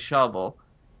showdown with the shovel,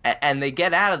 and they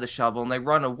get out of the shovel and they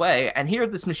run away. And here,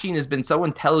 this machine has been so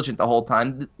intelligent the whole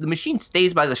time. The machine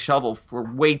stays by the shovel for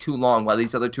way too long while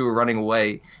these other two are running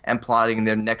away and plotting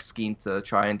their next scheme to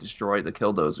try and destroy the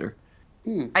Killdozer.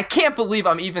 I can't believe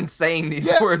I'm even saying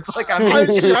these words. Like I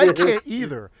can't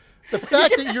either. The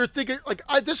fact that you're thinking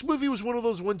this movie was one of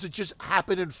those ones that just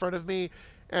happened in front of me,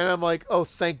 and I'm like, oh,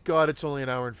 thank God, it's only an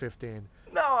hour and 15.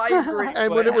 No, I agree.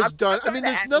 And when it was done,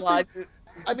 there's nothing.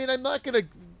 I'm not gonna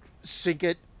sink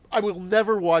it. I will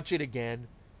never watch it again.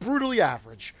 Brutally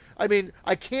average. I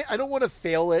don't want to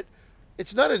fail it.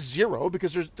 It's not a 0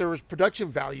 because there was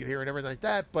production value here and everything like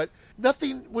that, but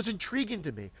nothing was intriguing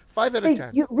to me. 5 out of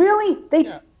 10. You really?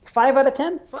 5 out of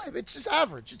 10? 5. It's just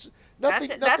average. It's nothing.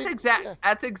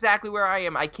 That's exactly where I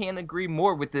am. I can't agree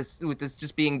more with this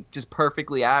just being just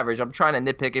perfectly average. I'm trying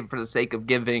to nitpick it for the sake of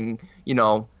giving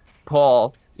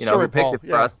Paul who picked it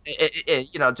for us.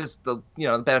 Just the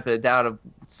the benefit of the doubt of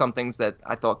some things that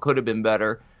I thought could have been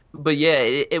better. But yeah,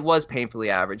 it was painfully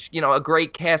average. A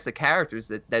great cast of characters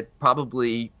that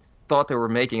probably thought they were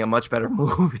making a much better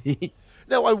movie.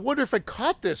 Now, I wonder if I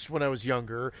caught this when I was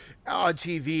younger on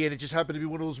TV and it just happened to be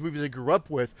one of those movies I grew up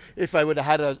with, if I would have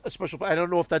had a special... I don't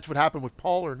know if that's what happened with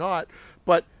Paul or not,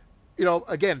 but,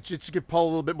 again, just to give Paul a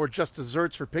little bit more just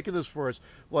desserts for picking this for us,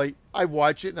 like, I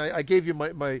watch it and I gave you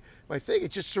my thing.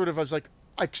 It just sort of, I was like,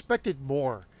 I expected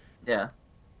more. Yeah.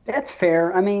 That's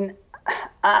fair.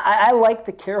 I like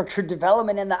the character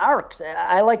development and the arcs.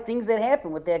 I like things that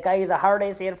happen with that guy. He's a hard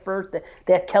ass at first,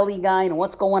 that Kelly guy, and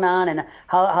what's going on, and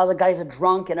how the guy's a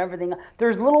drunk and everything.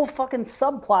 There's little fucking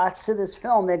subplots to this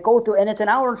film that go through, and it's an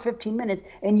hour and 15 minutes,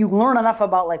 and you learn enough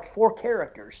about like 4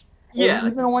 characters. Yeah, and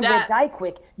even the ones that die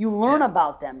quick, you learn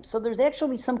about them. So there's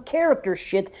actually some character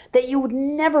shit that you would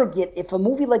never get if a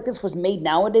movie like this was made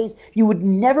nowadays. You would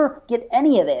never get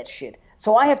any of that shit.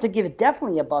 So I have to give it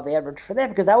definitely above average for that,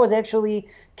 because I was actually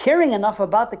caring enough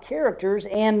about the characters.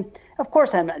 And of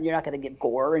course, you're not going to get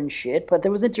gore and shit, but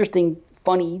there was interesting,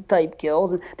 funny type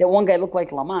kills. And that one guy looked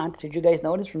like Lamont. Did you guys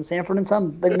notice from Sanford and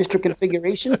Son, like Mr.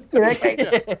 Configuration? Yeah,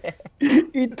 that guy.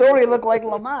 He totally looked like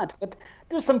Lamont. But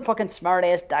there's some fucking smart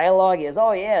ass dialogue. Is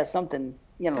something,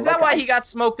 Is that why he got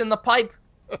smoked in the pipe?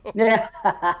 Yeah.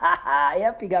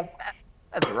 Yep. He got.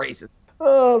 That's racist.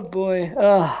 Oh boy.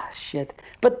 Oh shit.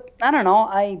 But I don't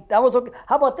know. That was okay.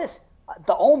 How about this?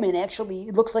 The Omen actually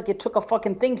looks like it took a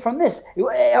fucking thing from this,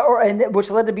 which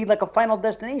led to be like a Final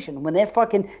Destination. When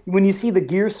you see the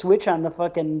gear switch on the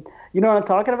fucking, you know what I'm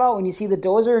talking about? When you see the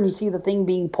dozer and you see the thing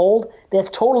being pulled, that's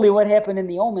totally what happened in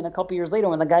the Omen a couple years later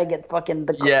when the guy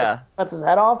cuts his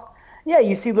head off. Yeah,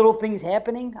 you see little things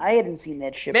happening. I hadn't seen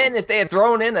that shit. Man, if they had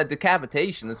thrown in a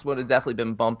decapitation, this would have definitely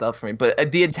been bumped up for me.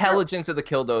 But the intelligence of the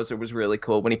Killdozer was really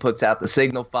cool when he puts out the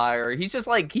signal fire. He's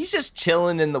just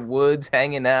chilling in the woods,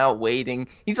 hanging out, waiting.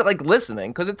 He's like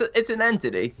listening because it's an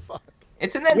entity. Fuck.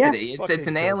 It's an entity. Yeah. It's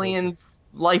an alien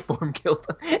life form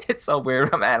Killdozer. It's so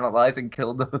weird. I'm analyzing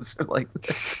Killdozer like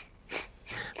this.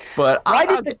 But why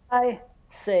did the guy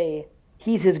say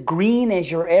he's as green as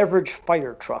your average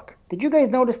fire truck? Did you guys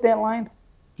notice that line?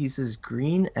 He's as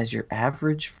green as your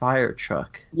average fire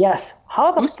truck. Yes.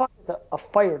 How the fuck is a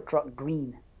fire truck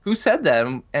green? Who said that,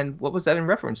 and what was that in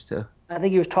reference to? I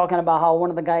think he was talking about how one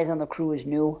of the guys on the crew is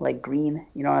new, like green.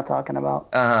 You know what I'm talking about?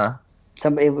 Uh-huh.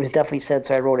 It was definitely said,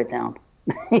 so I wrote it down.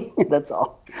 That's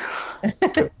all.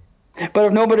 But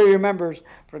if nobody remembers,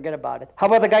 forget about it. How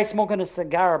about the guy smoking a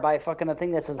cigar by fucking a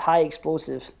thing that says high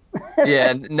explosives?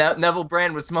 Yeah, Neville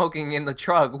Brand was smoking in the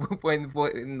truck when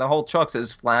the whole truck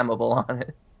says flammable on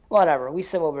it. Whatever. We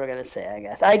said what we were going to say, I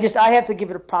guess. I have to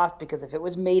give it a props because if it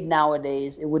was made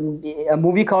nowadays, it wouldn't be a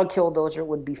movie called Killdozer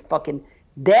would be fucking,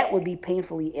 that would be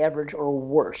painfully average or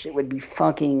worse. It would be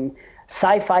fucking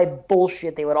sci-fi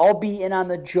bullshit. They would all be in on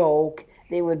the joke.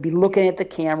 They would be looking at the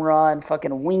camera and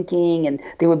fucking winking, and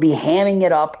they would be hamming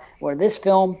it up. Where this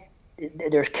film,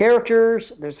 there's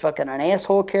characters, there's fucking an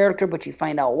asshole character, but you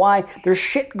find out why. There's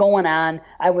shit going on.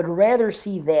 I would rather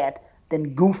see that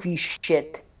than goofy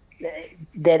shit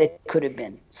that it could have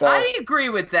been. So I agree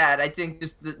with that. I think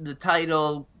just the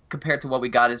title compared to what we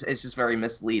got is just very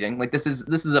misleading. Like this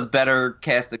is a better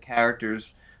cast of characters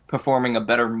performing a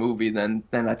better movie than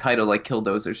a title like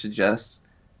Killdozer suggests.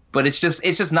 But it's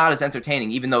just not as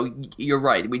entertaining, even though you're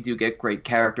right. We do get great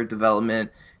character development,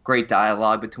 great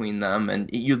dialogue between them, and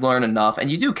you learn enough,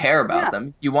 and you do care about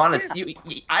them. You want to.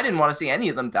 I didn't want to see any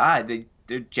of them die.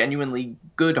 They're genuinely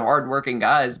good, hardworking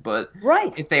guys. But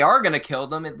if they are going to kill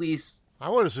them, at least I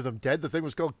want to see them dead. The thing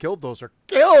was called Killdozer.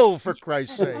 Kill, for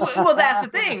Christ's sake. Well, that's the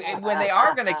thing. When they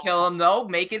are going to kill them, though,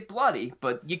 make it bloody.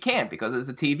 But you can't because it's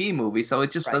a TV movie, so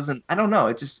it just doesn't. I don't know.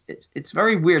 It's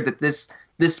very weird that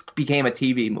this became a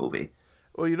TV movie.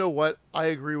 Well, you know what? I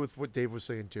agree with what Dave was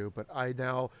saying too, but I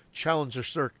now challenge the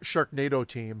Sharknado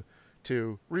team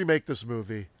to remake this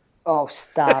movie. Oh,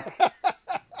 stop.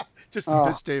 Just to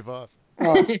piss Dave off.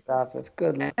 Oh, stop. It's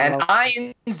good. And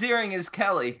Ian Ziering is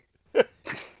Kelly.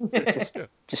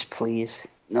 just please.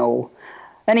 No.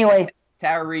 Anyway.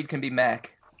 Tara Reid can be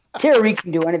Mac. Tara Reid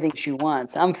can do anything she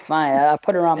wants. I'm fine. I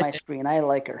put her on my screen. I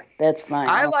like her. That's fine.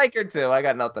 I like her too. I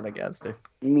got nothing against her.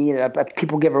 Me either. But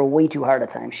people give her way too hard a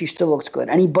time. She still looks good.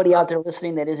 Anybody out there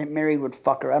listening that isn't married would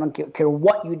fuck her. I don't care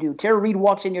what you do. Tara Reid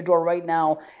walks in your door right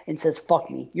now and says,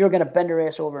 fuck me. You're going to bend her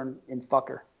ass over and fuck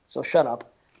her. So shut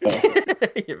up.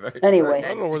 Anyway. I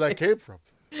don't know where that came from.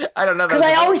 I don't know. Because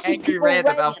I always see angry people rant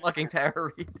about fucking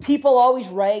Tara Reid. People always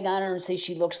rag on her and say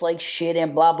she looks like shit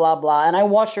and blah, blah, blah. And I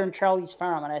watched her in Charlie's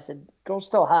Farm and I said, girl's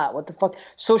still hot. What the fuck?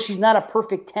 So she's not a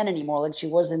perfect 10 anymore like she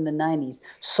was in the 90s.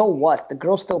 So what? The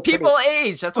girl's still pretty. People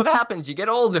age. That's what happens. You get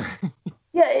older.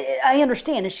 Yeah, I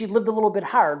understand. And she lived a little bit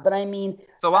hard. But I mean.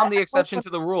 So I'm the exception to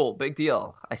the rule. Big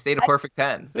deal. I stayed a perfect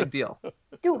 10. Big deal.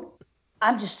 Dude.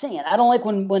 I'm just saying. I don't like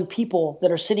when people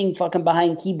that are sitting fucking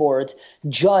behind keyboards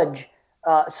judge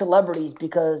celebrities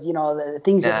because the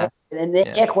things that happen, and they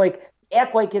act like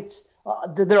it's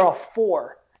they're a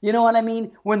 4. You know what I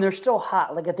mean? When they're still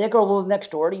hot. Like if that girl lived next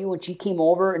door to you and she came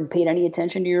over and paid any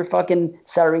attention to your fucking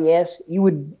sorry ass, you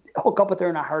would hook up with her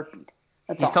in a heartbeat.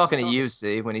 That's He's all. talking to you,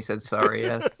 see, when he said sorry,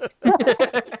 yes.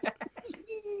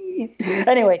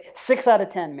 Anyway, 6 out of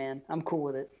 10, man. I'm cool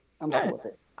with it.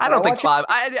 I don't think watch 5.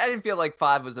 I didn't feel like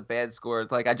 5 was a bad score.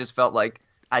 Like, I just felt like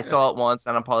I saw it once,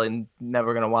 and I'm probably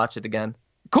never going to watch it again.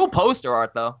 Cool poster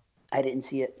art, though. I didn't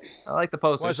see it. I like the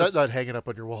poster. Why is that not hanging up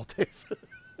on your wall, Dave?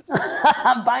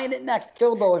 I'm buying it next.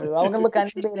 Killdozer. I'm gonna look on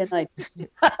eBay tonight.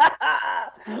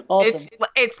 Awesome.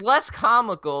 It's less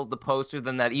comical, the poster,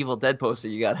 than that Evil Dead poster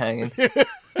you got hanging.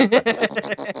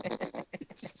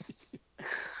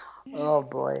 Oh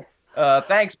boy.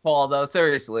 Thanks, Paul. Though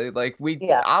seriously, like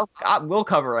we'll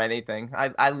cover anything.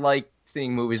 I like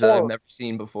seeing movies that I've never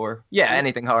seen before. Yeah,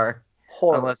 anything horror.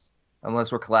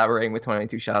 Unless we're collaborating with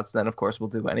 22 Shots, then of course we'll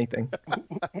do anything.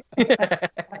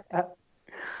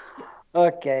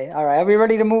 Okay, all right. Are we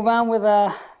ready to move on with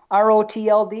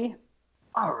ROTLD?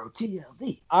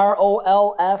 ROTLD.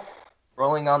 ROLF.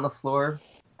 Rolling on the floor.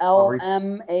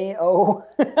 LMAO.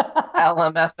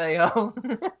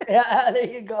 LMFAO. Yeah, there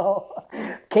you go.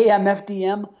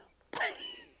 KMFDM.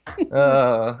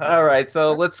 All right,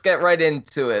 so let's get right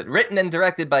into it. Written and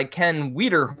directed by Ken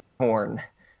Wiederhorn.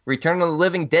 Return of the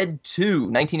Living Dead 2,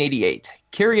 1988.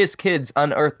 Curious kids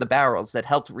unearth the barrels that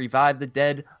helped revive the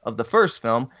dead of the first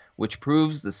film, which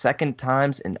proves the second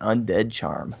time's an undead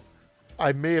charm.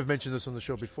 I may have mentioned this on the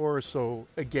show before, so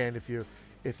again, if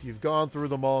you've gone through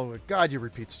them all, God, you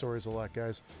repeat stories a lot,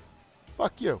 guys.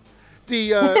 Fuck you.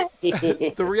 The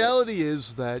reality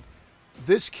is that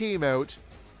this came out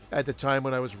at the time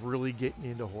when I was really getting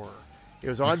into horror. It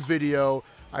was on video.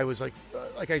 I was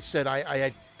like I said, I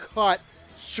had caught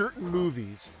certain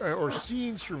movies or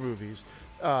scenes from movies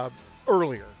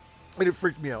earlier, and it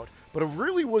freaked me out. But it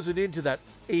really wasn't into that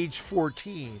age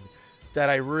 14 that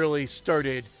I really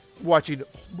started watching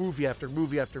movie after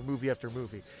movie after movie after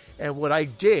movie. And what I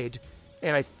did,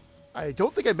 and I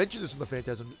don't think I mentioned this in the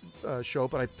Phantasm show,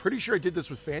 but I'm pretty sure I did this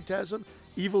with Phantasm,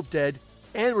 Evil Dead,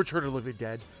 and Return of the Living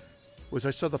Dead, was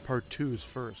I saw the part 2s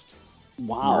first.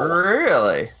 Wow.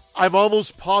 Really? I'm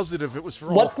almost positive it was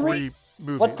for all three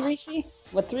movies. What three, see?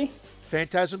 What three?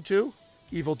 Phantasm 2,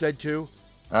 Evil Dead 2,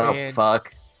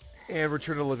 fuck. And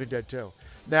Return of the Living Dead 2.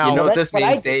 Now, you know what this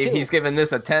means, Dave? too. He's giving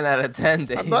this a 10 out of 10,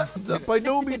 Dave. By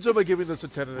no means am I giving this a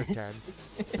 10 out of 10,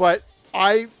 but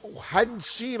I hadn't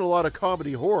seen a lot of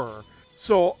comedy horror,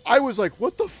 so I was like,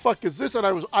 what the fuck is this? And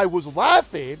I was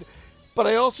laughing, but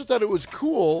I also thought it was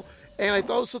cool, and I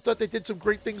also thought they did some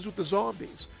great things with the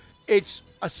zombies. It's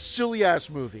a silly-ass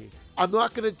movie. I'm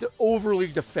not going to overly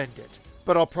defend it,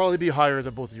 but I'll probably be higher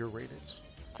than both of your ratings.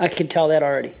 I can tell that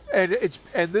already. And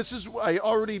this is, I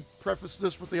already prefaced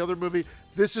this with the other movie,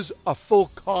 this is a full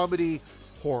comedy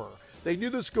horror. They knew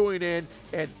this going in,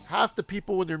 and half the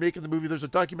people when they're making the movie, there's a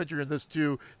documentary on this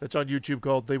too that's on YouTube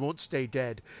called They Won't Stay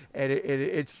Dead, and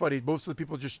it's funny. Most of the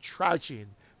people are just trashing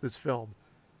this film.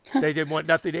 They didn't want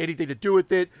anything to do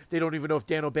with it. They don't even know if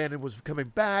Dan O'Bannon was coming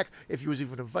back, if he was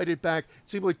even invited back. It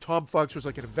seemed like Tom Fox was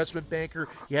like an investment banker.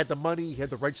 He had the money. He had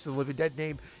the rights to the Living Dead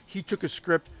name. He took a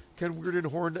script. Ken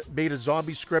Wiederhorn made a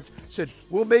zombie script, said,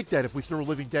 we'll make that if we throw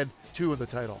Living Dead 2 in the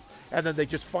title. And then they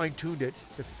just fine-tuned it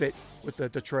to fit with the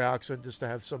trioxin, just to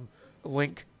have some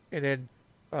link. And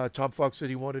then Tom Fox said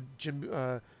he wanted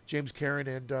James Karen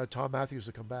and Tom Matthews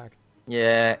to come back.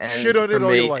 Yeah, and shit on it all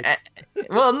me, you like.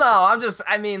 Well, no,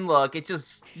 look, it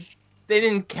just, they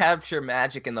didn't capture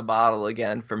magic in the bottle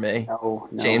again for me. No.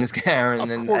 James Karen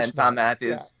and Tom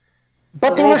Matthews. Yeah.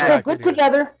 But they were still good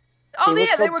together. Oh,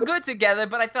 yeah, they were good together,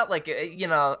 but I felt like,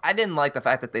 I didn't like the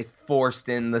fact that they forced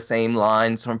in the same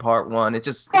lines from part 1. It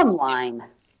just...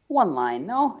 One line,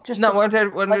 no? Just no, weren't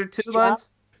there 2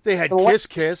 lines? They had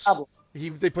Kiss.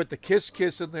 They put the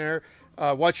Kiss in there.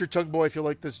 Watch your tongue, boy, if you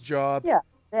like this job. Yeah.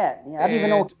 I don't even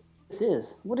know what this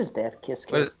is. What is that, Kiss?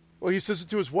 Well, he says it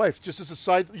to his wife, just as a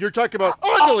side. You're talking about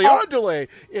Andale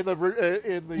in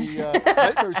the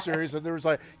Nightmare series, and there was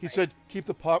he said, keep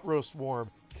the pot roast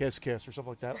warm. Kiss, or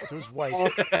something like that to his wife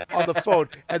on the phone.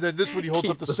 And then this one, he holds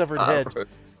up the severed head.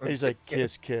 And he's like,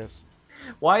 kiss.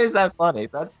 Why is that funny?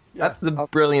 That's the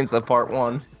brilliance of part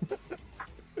 1.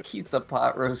 Keep the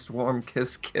pot roast warm,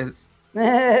 kiss.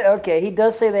 Okay, he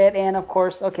does say that, and of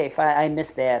course, okay, fine, I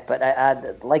missed that, but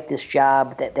I like this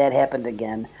job that happened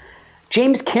again.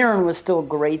 James Karen was still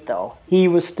great, though. He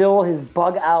was still his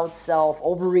bug-out self,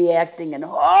 overreacting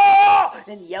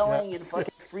and yelling and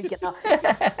fucking freaking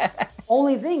out.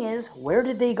 Only thing is, where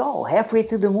did they go? Halfway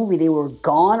through the movie, they were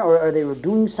gone, or they were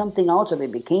doing something else, or they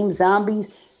became zombies.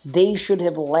 They should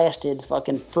have lasted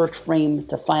fucking first frame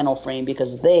to final frame,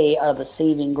 because they are the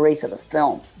saving grace of the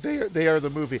film. They are the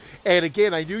movie. And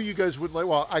again, I knew you guys wouldn't like.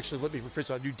 Well, actually, let me rephrase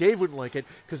that. I knew Dave wouldn't like it,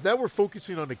 because now we're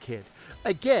focusing on a kid.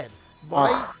 Again,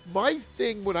 My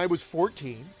thing when I was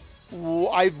 14,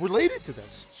 I related to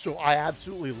this, so I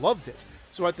absolutely loved it.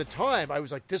 So at the time, I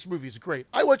was like, this movie is great.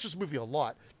 I watched this movie a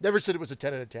lot. Never said it was a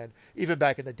 10 out of 10, even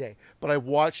back in the day. But I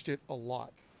watched it a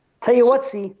lot. Tell you what,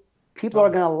 see, people are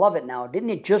going to love it now. Didn't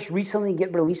it just recently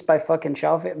get released by fucking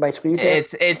by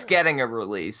Screenplay? It's getting a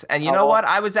release. And you know what?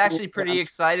 I was actually pretty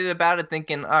excited about it,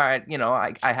 thinking, all right,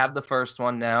 I have the first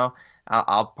one now.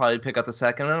 I'll probably pick up the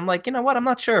second. And I'm like, you know what? I'm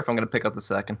not sure if I'm going to pick up the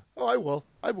second. Oh, I will.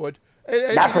 I would.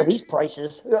 Not for these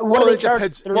prices. What do they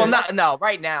charge? Well, no.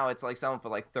 Right now, it's like selling for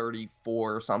like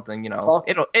 34 or something.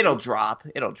 It'll drop.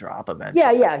 It'll drop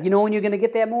eventually. Yeah. You know when you're gonna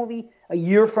get that movie? A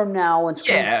year from now, when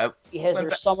Screenplay has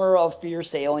their summer of fear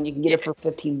sale, and you can get it for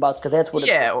 $15 because that's what.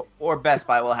 Yeah, or Best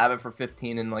Buy will have it for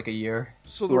 15 in like a year.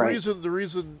 So the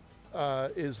reason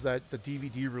is that the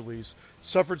DVD release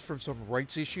suffered from some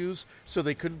rights issues, so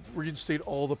they couldn't reinstate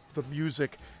all the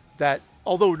music that,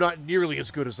 although not nearly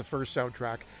as good as the first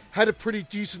soundtrack, had a pretty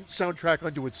decent soundtrack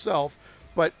unto itself,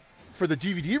 but for the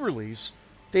DVD release,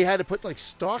 they had to put like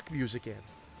stock music in.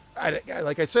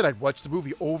 Like I said, I'd watch the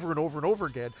movie over and over and over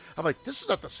again. I'm like, this is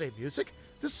not the same music.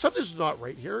 Something's not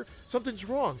right here. Something's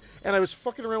wrong. And I was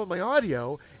fucking around with my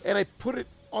audio, and I put it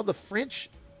on the French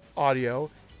audio,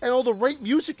 and all the right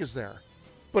music is there,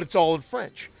 but it's all in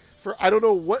French. I don't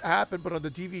know what happened, but on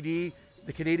the DVD,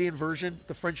 the Canadian version,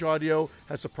 the French audio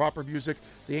has the proper music.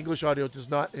 The English audio does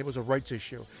not. It was a rights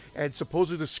issue. And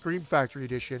supposedly the Scream Factory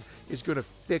edition is going to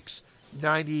fix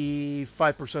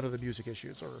 95% of the music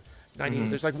issues. Or 90.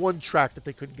 There's like one track that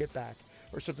they couldn't get back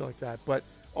or something like that. But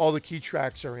all the key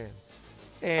tracks are in.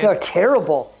 And they're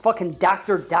terrible. Fucking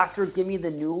Doctor, give me the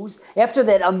news. After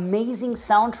that amazing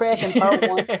soundtrack in part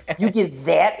one, you get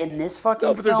that in this fucking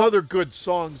No, but there's other good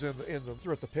songs in them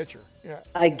throughout the picture. Yeah.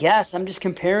 I guess. I'm just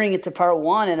comparing it to part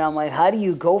one, and I'm like, how do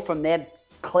you go from that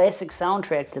classic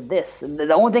soundtrack to this? And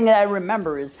the only thing that I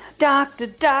remember is, Doctor,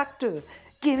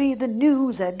 give me the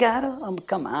news. I gotta.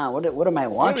 Come on. What am I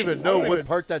watching? I don't even know what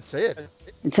part that's in.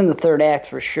 It's in the third act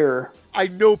for sure. I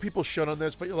know people shut on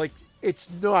this, but you're like, it's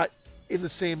not in the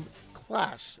same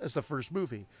class as the first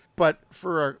movie. But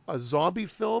for a zombie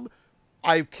film,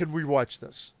 I can rewatch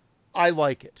this. I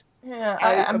like it.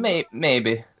 Yeah,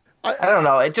 maybe. I don't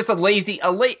know. It's just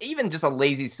even just a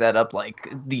lazy setup,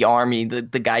 like the army, the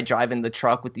guy driving the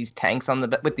truck with these tanks on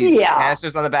with these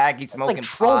canisters on the back. He's smoking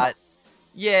pot.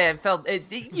 Yeah, it felt.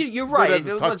 You're right.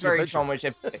 It was very Tromish.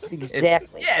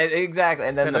 Exactly. Yeah, exactly.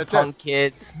 And then the punk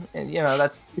kids, and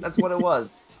that's what it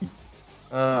was.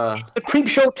 The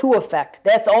Creepshow 2 effect.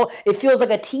 That's all. It feels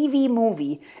like a TV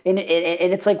movie, and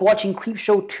it's like watching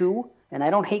Creepshow 2. And I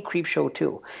don't hate Creepshow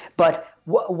 2, but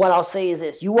what I'll say is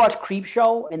this: you watch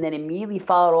Creepshow and then immediately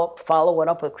follow it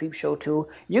up with Creepshow 2.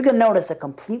 You're gonna notice a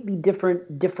completely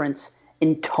difference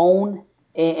in tone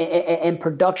and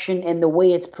production and the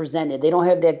way it's presented. They don't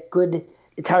have that good.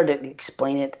 It's hard to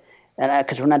explain it,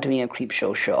 because we're not doing a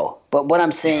Creepshow show. But what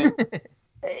I'm saying.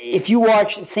 If you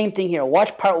watch the same thing here,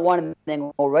 watch part one and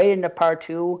then go right into part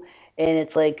two, and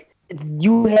it's like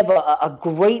you have a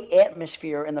great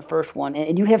atmosphere in the first one,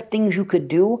 and you have things you could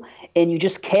do, and you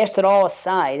just cast it all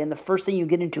aside, and the first thing you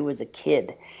get into is a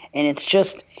kid, and it's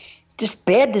just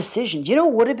bad decisions. You know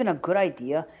what would have been a good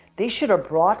idea? They should have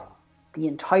brought the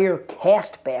entire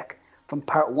cast back from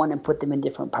part one and put them in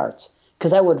different parts,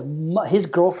 because his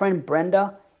girlfriend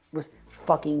Brenda was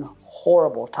fucking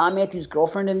horrible. Tom Matthews'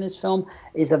 girlfriend in this film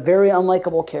is a very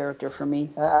unlikable character for me.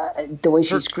 The way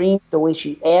she screams, the way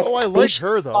she acts. Oh, I like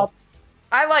her though.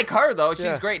 I like her though.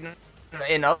 She's great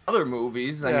in other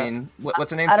movies. I mean,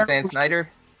 what's her name? Suzanne Snyder.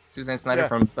 Suzanne Snyder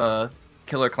from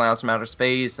Killer Clowns from Outer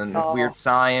Space and Weird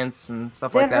Science and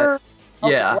stuff like that. Her?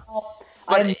 Yeah. Well,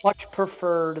 I much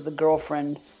preferred the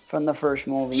girlfriend from the first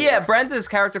movie. Yeah, Brenda's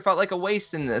character felt like a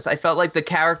waste in this. I felt like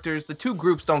the two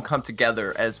groups don't come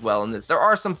together as well in this. There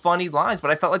are some funny lines,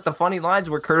 but I felt like the funny lines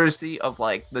were courtesy of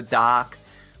like the doc,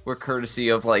 were courtesy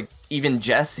of like even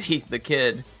Jesse, the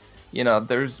kid.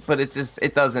 But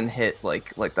it doesn't hit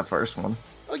like the first one.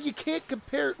 Oh, you can't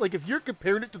compare. Like if you're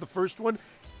comparing it to the first one,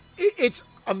 it's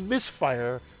a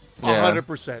misfire,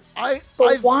 100%.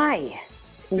 But why?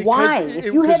 Why? If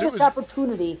you had this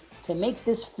opportunity to make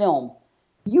this film.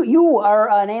 You are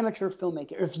an amateur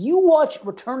filmmaker. If you watch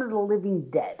Return of the Living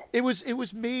Dead, it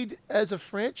was made as a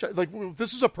franchise. Like,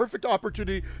 this is a perfect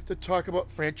opportunity to talk about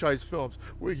franchise films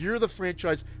where you're the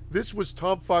franchise. This was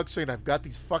Tom Fox saying, "I've got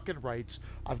these fucking rights.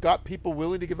 I've got people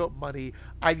willing to give out money.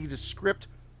 I need a script.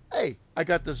 Hey, I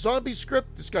got the zombie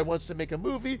script. This guy wants to make a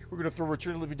movie. We're gonna throw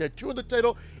Return of the Living Dead 2 in the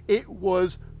title." It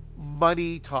was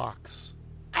money talks.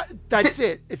 That's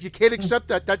it. If you can't accept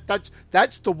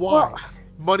that's the why.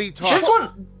 Money talks.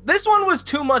 This one was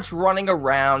too much running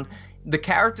around. The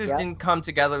characters didn't come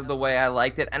together the way I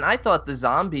liked it, and I thought the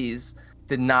zombies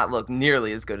did not look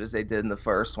nearly as good as they did in the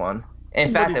first one.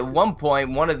 In fact, at one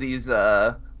point, one of these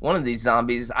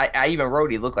zombies, I even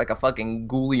wrote he looked like a fucking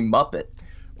ghouly Muppet.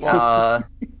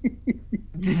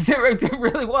 There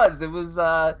really was. It was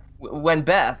when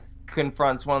Beth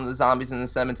confronts one of the zombies in the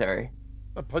cemetery.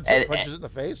 Punches it in the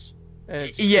face?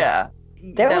 That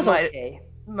was okay.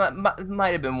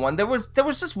 Might have been one. There was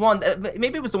just one.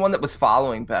 Maybe it was the one that was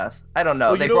following Beth. I don't know.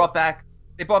 Well, they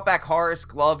brought back Horace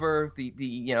Glover,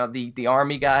 the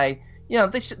army guy.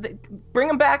 They should bring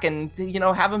him back and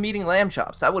have him eating lamb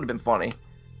chops. That would have been funny.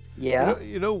 Yeah.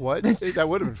 You know what? That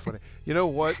would have been funny. You know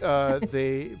what?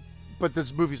 But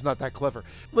this movie's not that clever.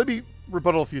 Let me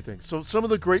rebuttal a few things. So some of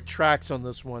the great tracks on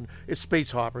this one is Space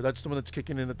Hopper. That's the one that's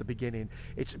kicking in at the beginning.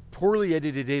 It's poorly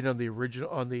edited in on the original,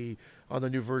 on the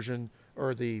new version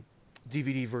or the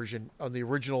DVD version. On the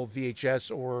original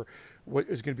VHS or what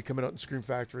is going to be coming out in Scream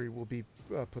Factory will be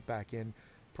put back in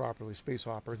properly. Space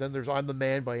Hopper. Then there's I'm the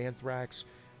Man by Anthrax.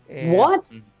 And, what?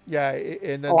 Yeah,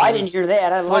 and then I didn't hear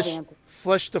that. I love Anthrax.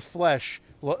 Flesh to Flesh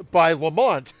by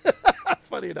Lamont.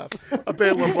 Funny enough, a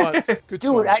band Lamont. Good Dude,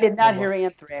 song. I did not hear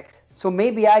Anthrax. So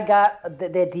maybe I got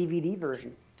that DVD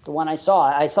version, the one I saw.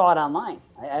 I saw it online.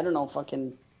 I don't know,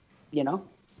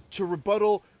 To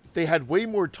rebuttal, they had way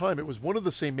more time. It was one of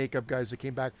the same makeup guys that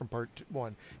came back from part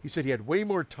 1. He said he had way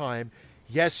more time.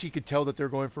 Yes, he could tell that they're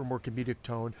going for a more comedic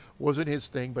tone. Wasn't his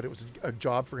thing, but it was a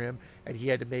job for him, and he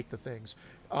had to make the things.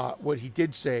 What he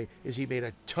did say is he made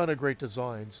a ton of great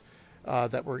designs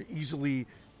that were easily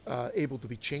able to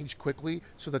be changed quickly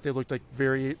so that they looked like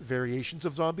variations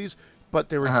of zombies, but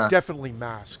they were definitely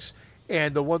masks.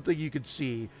 And the one thing you could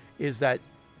see is that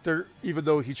even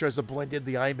though he tries to blend in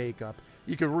the eye makeup,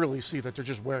 you can really see that they're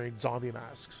just wearing zombie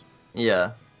masks.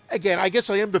 Yeah. Again, I guess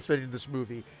I am defending this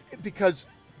movie because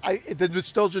the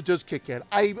nostalgia does kick in.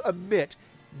 I admit,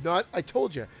 I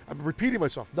told you, I'm repeating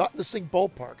myself, not in the same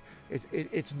ballpark.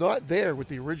 It's not there with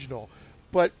the original,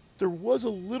 but there was a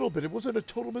little bit. It wasn't a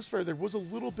total misfire. There was a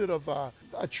little bit of a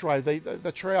try. The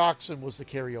trioxin was the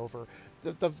carryover.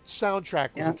 The soundtrack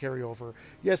was a carryover.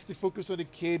 Yes, they focused on a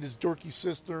kid, his dorky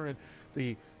sister, and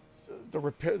the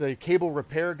cable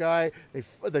repair guy.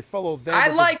 They follow them. I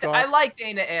liked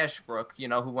Dana Ashbrook,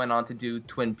 who went on to do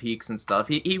Twin Peaks and stuff.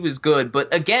 He was good,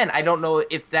 but again, I don't know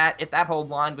if that whole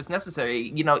line was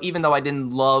necessary. Even though I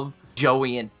didn't love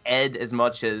Joey and Ed as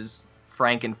much as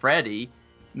Frank and Freddie.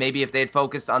 Maybe if they had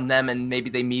focused on them and maybe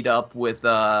they meet up with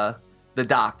the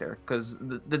doctor because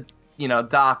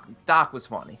Doc was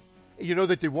funny. You know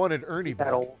that they wanted Ernie back.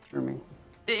 That old for me.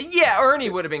 Yeah, Ernie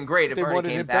would have been great if Ernie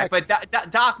came back. But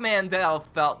Doc Mandel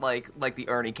felt like the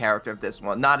Ernie character of this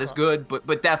one. Not as good,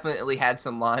 but definitely had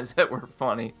some lines that were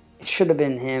funny. It should have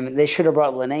been him. They should have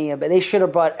brought Linnea, but they should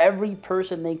have brought every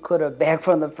person they could have back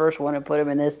from the first one and put him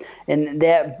in this, and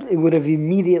that it would have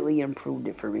immediately improved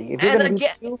it for me. If you're going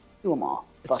to do them all.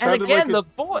 And again, the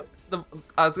voice.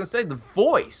 I was going to say the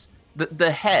voice, the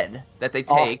head that they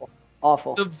take.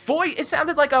 Awful. The voice. It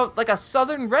sounded like a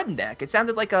southern redneck. It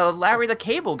sounded like a Larry the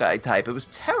Cable Guy type. It was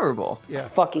terrible. Yeah.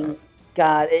 Fucking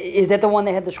God. Is that the one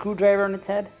that had the screwdriver on its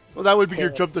head? Well, that would be your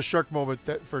jump the shark moment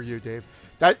for you, Dave.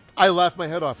 That I laughed my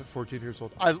head off at 14 years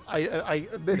old. I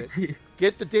admit it.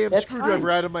 Get the damn screwdriver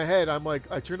out of my head. I'm like,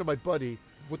 I turned to my buddy.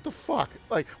 What the fuck?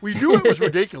 Like, we knew it was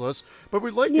ridiculous, but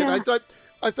we liked it.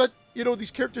 I thought,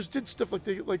 these characters did stuff like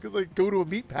they like go to a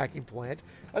meat packing plant.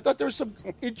 I thought there were some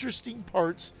interesting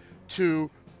parts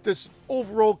to this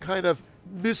overall kind of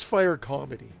misfire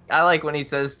comedy. I like when he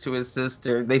says to his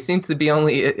sister, they seem to be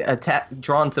only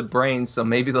drawn to brains, so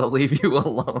maybe they'll leave you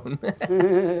alone.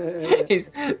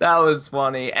 That was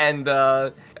funny. And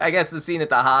I guess the scene at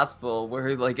the hospital where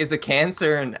he's like, is it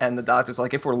cancer? And the doctor's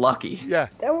like, if we're lucky. Yeah.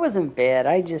 That wasn't bad.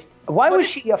 Why was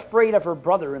she afraid of her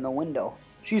brother in the window?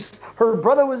 Her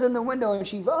brother was in the window and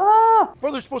she,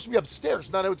 Brother's supposed to be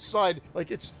upstairs, not outside. Like,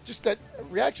 it's just that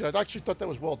reaction. I actually thought that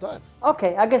was well done.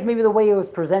 Okay, I guess maybe the way it was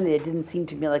presented, it didn't seem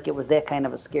to me like it was that kind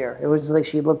of a scare. It was like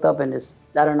she looked up and just,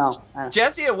 I don't know.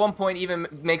 Jesse at one point even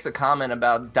makes a comment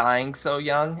about dying so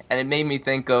young, and it made me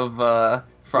think of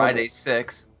Friday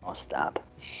 6. Oh, stop.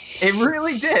 It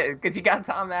really did, because you got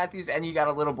Tom Matthews and you got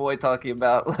a little boy talking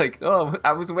about, like, oh,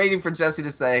 I was waiting for Jesse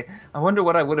to say, I wonder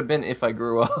what I would have been if I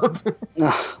grew up.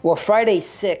 Well, Friday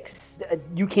 6,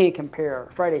 you can't compare.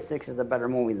 Friday 6 is a better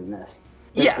movie than this.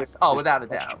 Yes. Oh, without a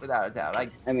doubt.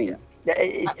 I mean,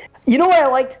 you know what I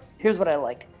liked? Here's what I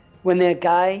liked. When that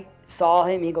guy saw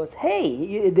him. He goes,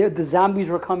 "Hey, the zombies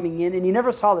were coming in," and you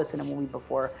never saw this in a movie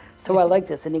before. So I like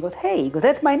this. And he goes, "Hey," he goes,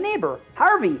 "That's my neighbor,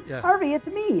 Harvey. Yeah. Harvey, it's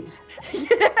me."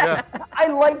 Yeah. I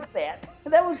liked that.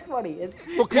 That was funny.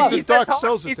 Well, because the doc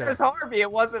sells He it there. says, Harvey,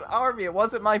 it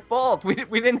wasn't my fault. We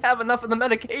didn't have enough of the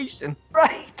medication.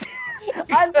 Right.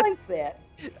 I like that.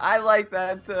 I like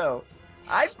that too.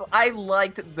 I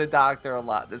liked the Doctor a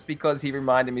lot. That's because he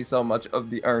reminded me so much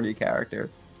of the Ernie character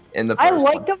in the first I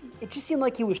liked one. him. It just seemed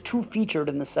like he was too featured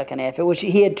in the second half.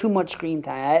 He had too much screen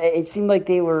time. It seemed like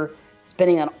they were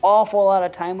spending an awful lot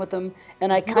of time with him,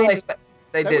 and I kind of.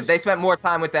 They spent more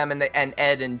time with them, and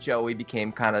Ed and Joey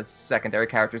became kind of secondary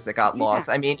characters that got lost.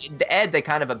 I mean, Ed they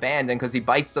kind of abandoned because he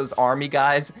bites those army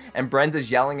guys, and Brenda's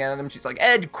yelling at him. She's like,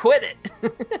 "Ed, quit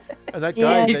it!" And that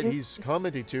guy that he's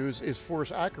commenting to is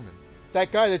Forrest Ackerman.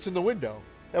 That guy that's in the window.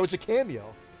 That was a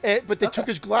cameo. But they took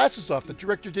his glasses off. The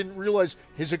director didn't realize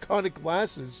his iconic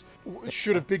glasses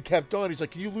should have been kept on. He's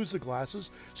like, "Can you lose the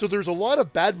glasses?" So there's a lot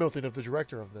of bad-mouthing of the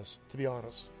director of this, to be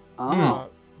honest. That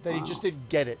he just didn't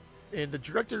get it. And the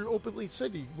director openly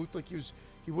said he looked like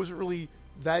he wasn't really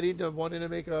that into wanting to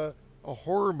make a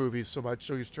horror movie so much,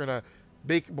 so he's trying to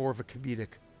make more of a comedic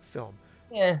film.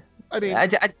 Yeah. I mean,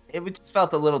 it just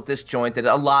felt a little disjointed.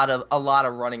 A lot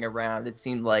of running around. It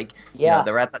seemed like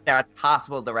they're at the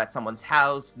hospital, they're at someone's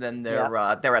house, then they're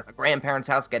at the grandparents'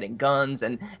 house getting guns,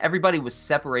 and everybody was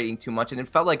separating too much, and it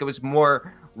felt like it was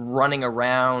more running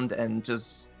around and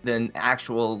just than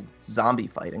actual zombie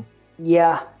fighting.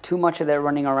 Yeah, too much of that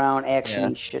running around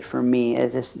action shit for me.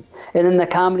 It's just, and then the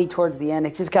comedy towards the end,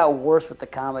 it just got worse with the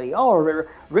comedy. Oh,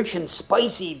 rich and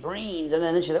spicy brains, and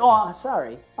then she's like, "Oh,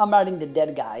 sorry, I'm not into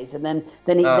dead guys." And then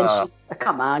she,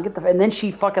 come on, and then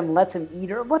she fucking lets him eat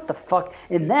her. What the fuck?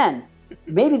 And then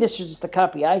maybe this was just the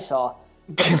copy I saw.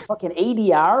 But the fucking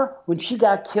ADR, when she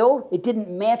got killed, it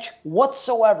didn't match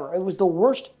whatsoever. It was the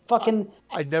worst fucking.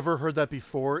 I never heard that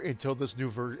before until this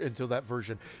new until that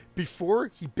version.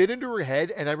 Before he bit into her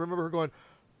head, and I remember her going,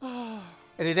 "Ah,"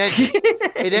 and it ended.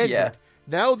 It ended. Yeah.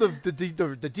 Now the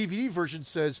DVD version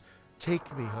says,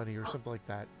 "Take me, honey," or something like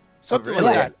that. Something really?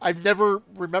 like that. I've never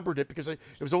remembered it because it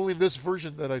was only this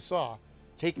version that I saw.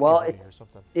 Take me, honey, or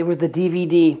something. It was the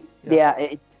DVD.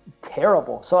 Yeah,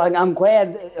 terrible. So I'm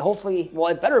glad. Hopefully,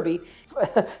 well, it better be.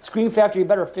 Scream Factory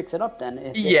better fix it up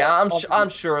then. I'm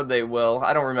sure they will.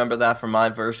 I don't remember that from my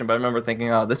version, but I remember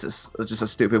thinking, "Oh, this is just a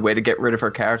stupid way to get rid of her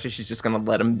character. She's just gonna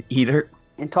let him eat her."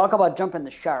 And talk about jumping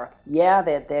the shark. Yeah,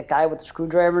 that guy with the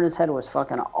screwdriver in his head was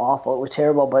fucking awful. It was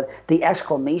terrible. But the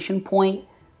exclamation point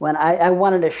when I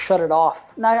wanted to shut it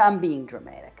off. Now I'm being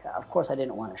dramatic. Of course, I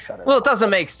didn't want to shut it off. Well, it doesn't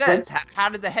make sense. How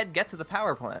did the head get to the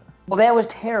power plant? Well, that was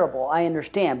terrible. I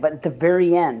understand. But at the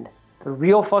very end, the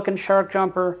real fucking shark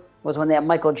jumper was when that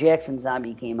Michael Jackson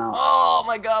zombie came out. Oh,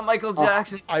 my God, Michael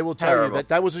Jackson. I will tell you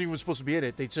that wasn't even supposed to be in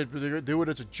it. They said they're going to do it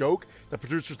as a joke. The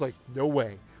producer's like, "No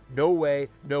way. No way,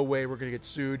 no way, we're going to get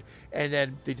sued." And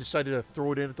then they decided to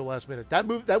throw it in at the last minute.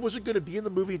 That wasn't going to be in the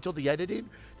movie until the editing.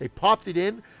 They popped it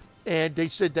in, and they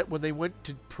said that when they went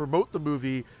to promote the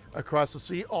movie across the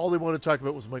sea, all they wanted to talk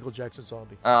about was Michael Jackson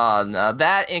zombie. Oh, no.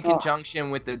 That in conjunction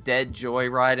with the dead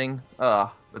joyriding,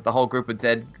 with the whole group of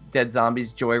dead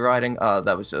zombies joyriding,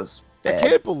 that was just bad. I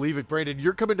can't believe it, Brandon.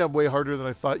 You're coming down way harder than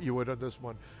I thought you would on this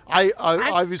one. I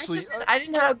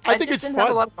think it's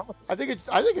fun. I think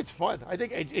it's fun. I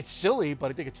think it's silly,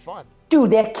 but I think it's fun.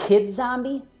 Dude, that kid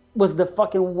zombie was the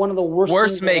fucking one of the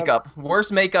worst makeup.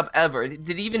 Worst makeup ever.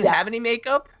 Did he even have any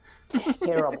makeup?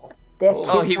 Terrible.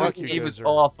 He was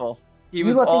awful. He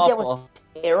was awful. Think that was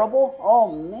terrible?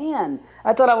 Oh man,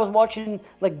 I thought I was watching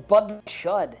like Bud the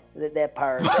Chud. That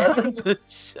part.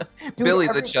 Billy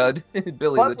the Chud.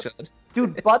 Billy the Chud.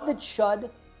 Dude, Bud the Chud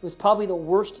was probably the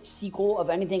worst sequel of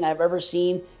anything I've ever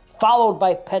seen, followed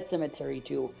by Pet Sematary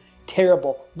 2.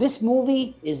 Terrible. This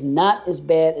movie is not as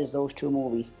bad as those two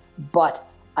movies, but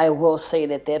I will say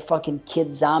that fucking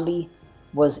kid zombie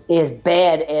was as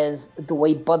bad as the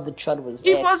way Bud the Chud was.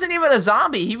 He wasn't even a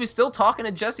zombie. He was still talking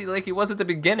to Jesse like he was at the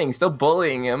beginning, still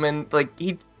bullying him, and like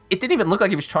it didn't even look like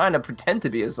he was trying to pretend to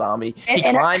be a zombie. He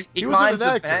climbs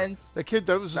the fence. The kid,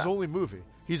 that was his only movie.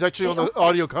 He's actually on the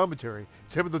audio commentary.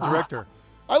 It's him and the director.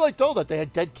 I liked all that. They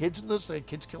had dead kids in this. They had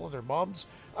kids killing their moms.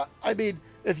 I mean,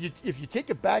 if you take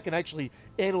it back and actually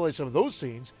analyze some of those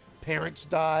scenes, parents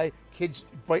die, kids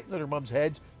biting their mom's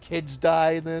heads, kids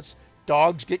die in this,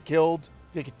 dogs get killed.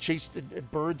 They get chased in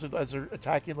birds as they're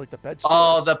attacking like the pet store.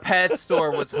 Oh, the pet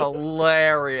store was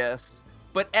hilarious.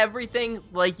 But everything,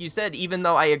 like you said, even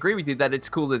though I agree with you that it's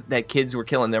cool that kids were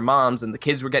killing their moms and the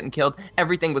kids were getting killed,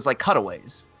 everything was like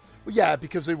cutaways. Well, yeah,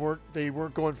 because they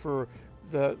weren't going for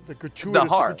the gratuitous. The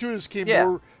gratuitous came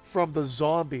more from the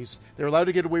zombies. They're allowed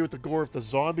to get away with the gore if the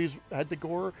zombies had the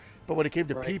gore, but when it came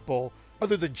to people,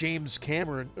 other than James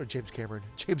Karen. God in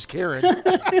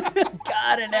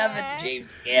heaven,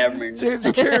 James Cameron.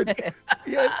 James Karen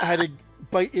had to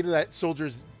bite into that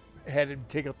soldier's head and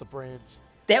take out the brains.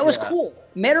 That was cool.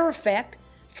 Matter of fact,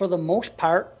 for the most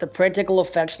part, the practical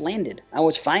effects landed. I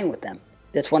was fine with them.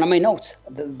 That's one of my notes.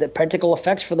 The practical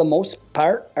effects, for the most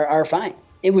part, are fine.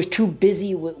 It was too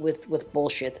busy with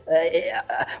bullshit.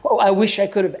 I wish I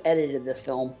could have edited the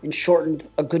film and shortened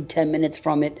a good 10 minutes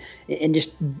from it and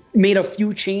just made a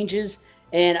few changes,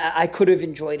 and I could have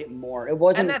enjoyed it more. It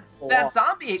wasn't. And that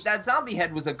zombie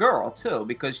head was a girl too,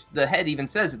 because the head even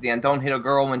says at the end, "Don't hit a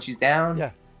girl when she's down."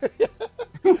 Yeah.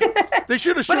 They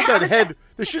should have showed that head.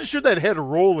 They should have showed that head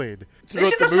rolling. They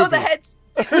should have showed the head.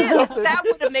 Yeah, that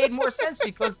would have made more sense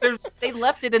because they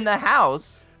left it in the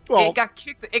house. Well, it got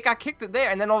kicked in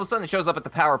there, and then all of a sudden it shows up at the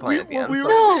power plant at the end.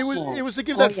 It was to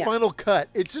give that final cut.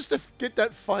 It's just to get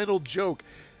that final joke.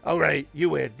 All right,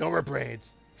 you win. No more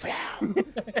brains.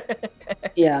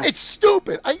 Yeah, it's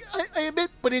stupid. I admit,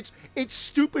 but it's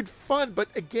stupid fun. But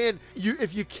again,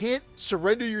 if you can't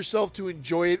surrender yourself to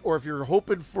enjoy it, or if you're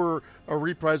hoping for a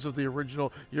reprise of the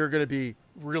original, you're going to be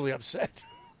really upset.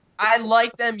 I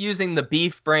like them using the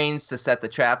beef brains to set the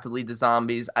trap to lead the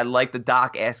zombies. I like the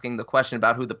Doc asking the question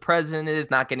about who the president is,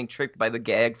 not getting tricked by the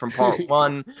gag from part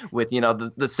 1 with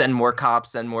the send more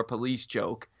cops, send more police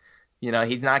joke.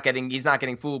 He's not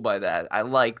getting fooled by that. I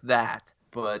like that.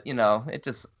 But it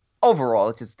just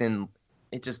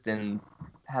didn't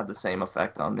have the same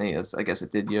effect on me as I guess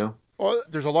it did you. Well,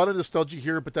 there's a lot of nostalgia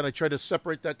here, but then I tried to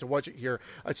separate that to watch it here.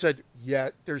 I said,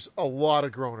 there's a lot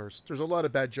of groaners. There's a lot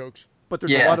of bad jokes, but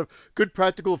there's a lot of good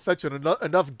practical effects and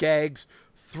enough gags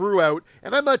throughout.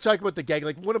 And I'm not talking about the gag.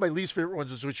 Like, one of my least favorite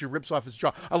ones is when she rips off his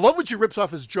jaw. I love when she rips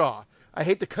off his jaw. I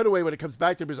hate the cutaway when it comes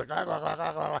back to him. He's like,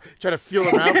 trying to feel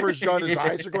around for his jaw, and his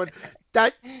eyes are going.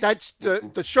 That's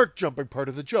the shark jumping part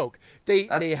of the joke. They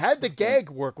had the gag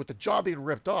work with the jaw being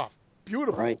ripped off.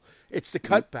 Beautiful. Right. It's the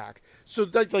cutback. So,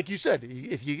 like you said,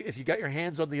 if you got your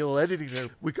hands on the little editing there,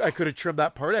 I could have trimmed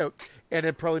that part out, and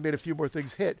it probably made a few more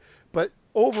things hit. But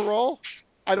overall,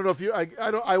 I don't know if you.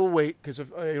 I will wait because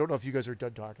I don't know if you guys are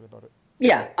done talking about it.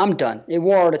 Yeah, I'm done. It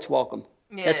wore its welcome.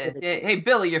 Yeah. Hey,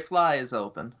 Billy, your fly is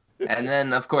open. And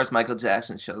then, of course, Michael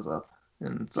Jackson shows up.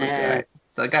 And it's like, all right.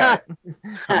 It's like, all right.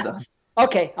 I'm done.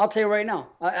 Okay, I'll tell you right now.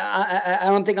 I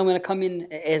don't think I'm going to come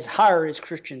in as hard as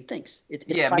Christian thinks. It's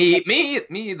me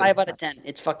either. 5 out of 10.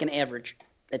 It's fucking average.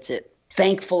 That's it.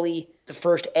 Thankfully, the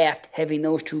first act, having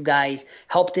those two guys,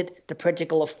 helped it. The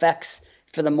practical effects,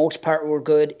 for the most part, were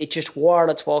good. It just wore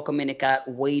its welcome, and it got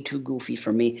way too goofy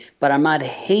for me. But I'm not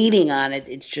hating on it.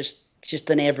 It's just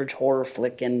an average horror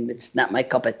flick, and it's not my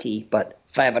cup of tea, but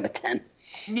 5 out of 10.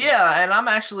 Yeah, and I'm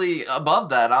actually above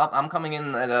that. I'm coming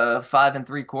in at a 5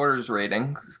 3/4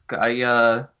 rating.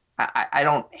 I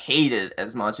don't hate it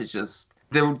as much. It's just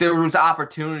there was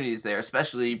opportunities there,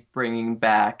 especially bringing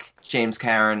back James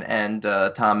Karen and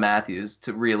Tom Matthews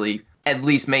to really at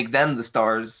least make them the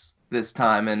stars this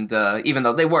time. And even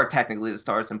though they were technically the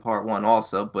stars in part 1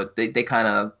 also, but they kind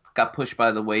of got pushed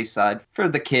by the wayside for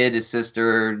the kid, his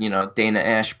sister, Dana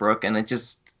Ashbrook, and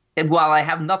while I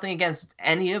have nothing against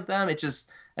any of them, I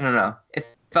don't know. It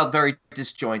felt very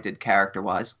disjointed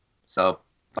character-wise. So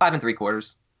 5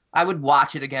 3/4. I would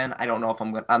watch it again. I don't know if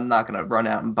I'm not gonna run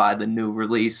out and buy the new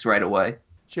release right away.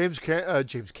 James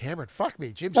Cameron. Fuck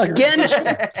me, James Cameron. Again. I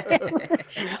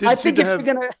think if you're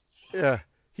gonna. Yeah.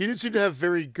 He didn't seem to have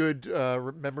very good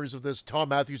memories of this. Tom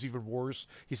Matthews even worse.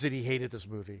 He said he hated this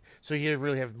movie, so he didn't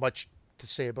really have much to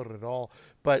say about it at all.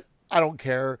 But I don't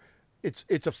care.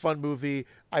 It's a fun movie.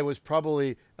 I was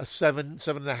probably a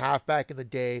 7.5 back in the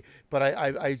day, but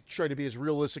I try to be as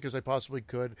realistic as I possibly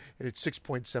could, and it's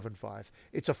 6.75.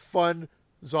 It's a fun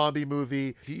zombie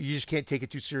movie. You just can't take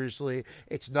it too seriously.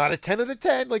 It's not a 10 out of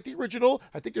 10 like the original.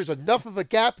 I think there's enough of a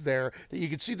gap there that you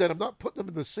can see that I'm not putting them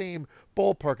in the same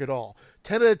ballpark at all.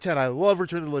 10 out of 10. I love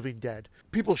Return of the Living Dead.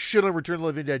 People shit on Return of the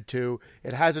Living Dead too.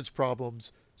 It has its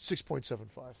problems.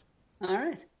 6.75. All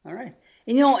right.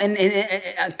 And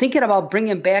and thinking about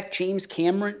bringing back James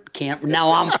Cameron.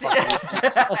 Now I'm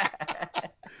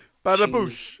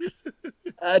Badaboosh.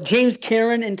 James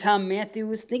Karen and Tom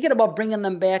Matthews. Thinking about bringing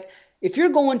them back. If you're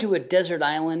going to a desert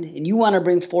island and you want to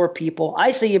bring 4 people, I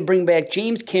say you bring back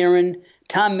James Karen,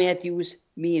 Tom Matthews,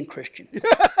 me, and Christian.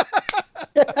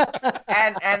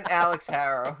 and Alex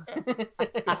Harrow.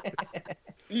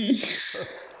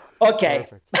 Okay.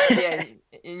 Yeah,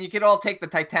 and you could all take the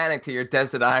Titanic to your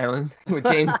desert island with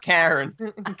James Cameron.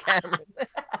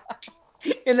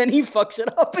 And then he fucks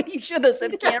it up. He should have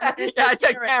said Cameron. Yeah, I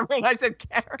said Cameron. I said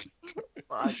Karen.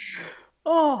 Fuck.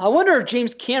 Oh, I wonder if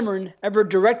James Cameron ever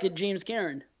directed James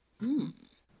Cameron.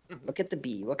 Look at the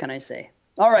B. What can I say?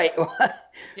 All right.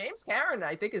 James Cameron,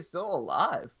 I think, is still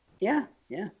alive. Yeah.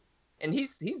 And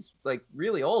he's like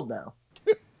really old now.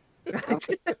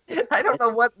 I don't know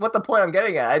what the point I'm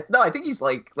getting at. I think he's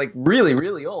like really,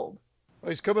 really old. Oh,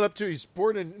 he's coming up to. He's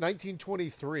born in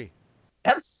 1923.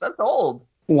 That's old.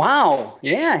 Wow.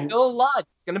 Yeah. He's still alive.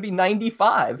 He's gonna be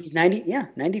 95. He's 90. Yeah,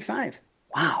 95.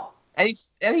 Wow. And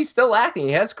he's still acting.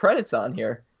 He has credits on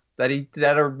here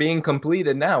that are being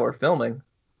completed now or filming.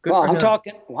 Good Well, for I'm him.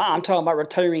 talking about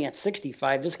retiring at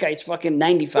 65. This guy's fucking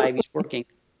 95. He's working.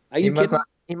 Are you kidding?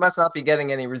 He must not be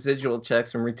getting any residual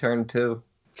checks from Return 2.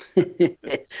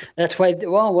 That's why.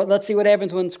 Well, let's see what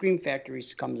happens when Scream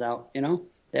Factories comes out. You know,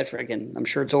 that friggin'. I'm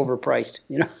sure it's overpriced.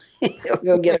 You know,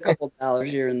 you'll get a couple dollars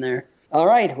here and there. All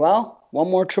right. Well, one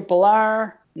more Triple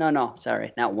R. No,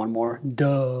 sorry, not one more.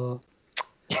 Duh.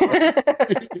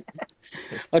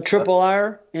 A Triple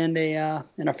R and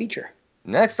a feature.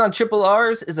 Next on Triple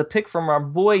R's is a pick from our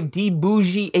boy D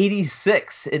Bougie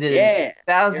 86. It is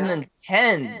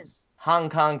 2010's Hong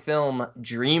Kong film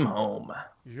Dream Home.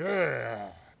 Yeah.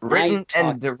 Written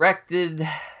and directed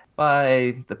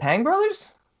by the Pang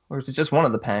brothers? Or is it just one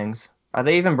of the Pangs? Are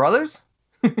they even brothers?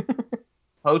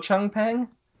 Ho Chung Pang?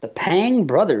 The Pang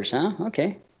brothers, huh?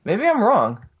 Okay. Maybe I'm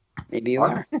wrong. Maybe you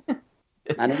are.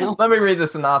 I don't know. Let me read the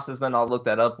synopsis, then I'll look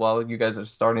that up while you guys are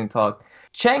starting to talk.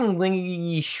 Cheng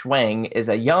Li Shuang is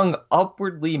a young,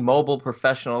 upwardly mobile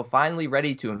professional finally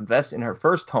ready to invest in her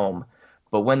first home.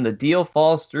 But when the deal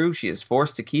falls through, she is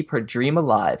forced to keep her dream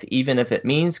alive, even if it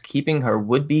means keeping her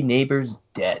would-be neighbors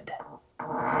dead.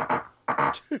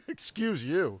 Excuse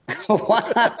you.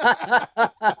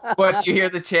 What, you hear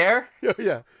the chair?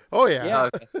 Oh, yeah. Yeah.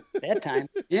 Okay. That time.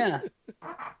 Yeah.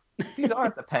 These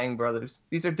aren't the Pang brothers.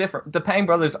 These are different. The Pang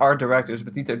brothers are directors,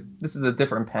 but this is a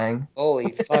different Pang.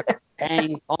 Holy fuck.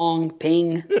 Pang, pong,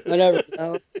 ping,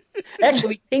 whatever.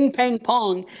 Actually, Ping Pang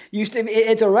Pong used to be,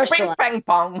 it's a Ping restaurant. Pang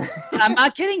Pong. I'm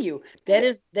not kidding you. That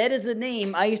is the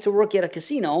name. I used to work at a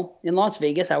casino in Las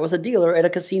Vegas. I was a dealer at a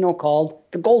casino called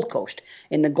the Gold Coast.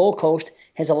 And the Gold Coast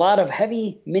has a lot of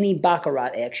heavy mini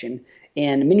baccarat action.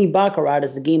 And mini baccarat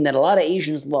is the game that a lot of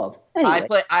Asians love.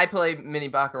 Anyway, I play mini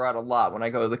baccarat a lot when I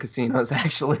go to the casinos,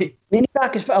 actually. mini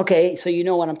baccarat is okay. So you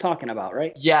know what I'm talking about,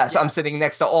 right? Yes, I'm sitting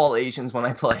next to all Asians when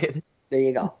I play it. There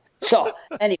you go. So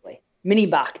anyway, mini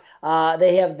bac.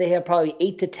 They have probably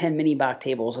 8 to 10 mini bac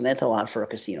tables, and that's a lot for a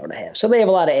casino to have. So they have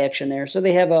a lot of action there. So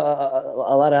they have a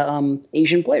lot of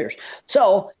Asian players.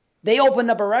 So they opened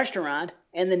up a restaurant,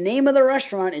 and the name of the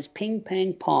restaurant is Ping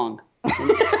Pang Pong.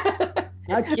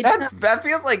 That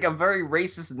feels like a very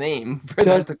racist name for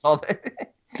them to call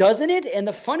it. Doesn't it? And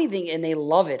the funny thing, and they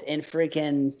love it, and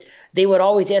freaking, they would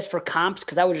always ask for comps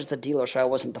because I was just a dealer, so I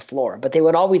wasn't the floor. But they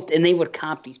would always, and they would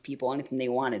comp these people anything they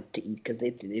wanted to eat because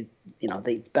they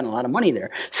spent a lot of money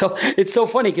there. So it's so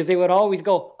funny because they would always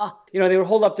go, they would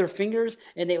hold up their fingers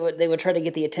and they would try to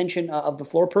get the attention of the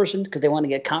floor person because they wanted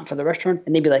to get comp for the restaurant,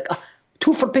 and they'd be like,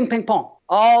 2 for Ping Pang Pong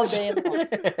all day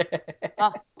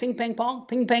long. Ping Pang Pong,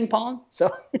 Ping Pang Pong. So.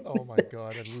 Oh my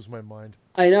God, I'd lose my mind.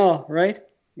 I know, right?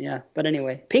 Yeah, but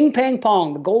anyway, Ping Pang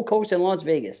Pong, the Gold Coast in Las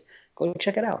Vegas. Go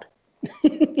check it out.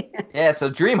 Yeah, so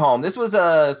Dream Home. This was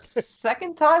a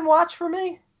second time watch for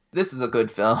me. This is a good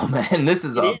film, and this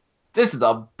is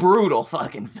a brutal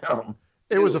fucking film.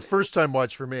 It was a first time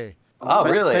watch for me. Oh,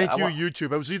 really? Thank you,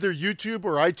 YouTube. It was either YouTube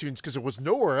or iTunes because it was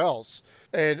nowhere else.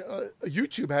 And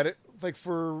YouTube had it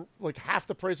for half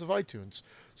the price of iTunes.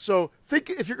 So think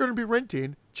if you're going to be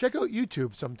renting, check out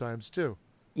YouTube sometimes too.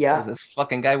 Yeah. Does this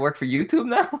fucking guy work for YouTube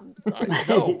now? I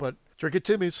know, but drink at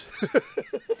Timmy's.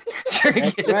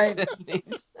 Drink That's right.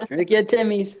 Drink at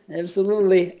Timmy's.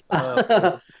 Absolutely.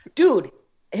 Dude,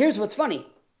 here's what's funny.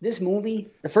 This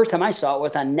movie, the first time I saw it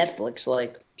was on Netflix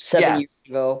 7 years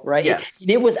ago, right? Yes.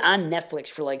 It was on Netflix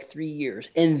for 3 years.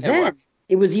 And then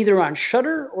it was either on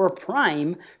Shudder or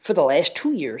Prime for the last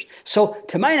 2 years. So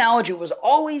to my knowledge, it was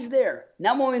always there.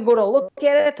 Now when we go to look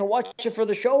at it, to watch it for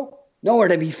the show, nowhere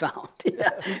to be found.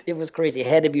 It was crazy. It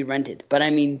had to be rented. But I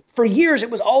mean, for years,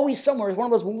 it was always somewhere. It's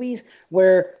one of those movies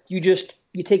where you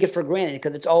take it for granted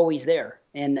because it's always there.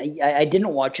 And I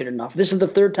didn't watch it enough. This is the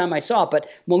third time I saw it. But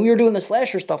when we were doing the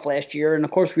slasher stuff last year, and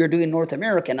of course we were doing North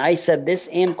American, I said this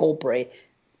and Cold Prey.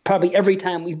 Probably every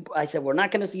time I said, we're not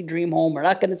going to see Dream Home. We're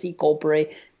not going to see Cold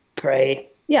Prey. Prey.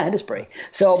 Yeah, it is Prey.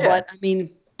 So, yeah. But I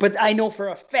mean... But I know for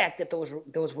a fact that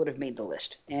those would have made the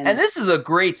list. And this is a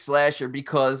great slasher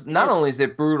because not only is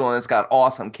it brutal and it's got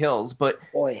awesome kills, but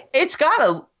it's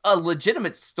got a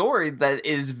legitimate story that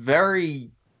is very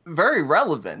very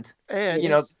relevant. And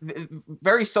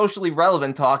Very socially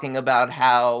relevant, talking about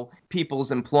how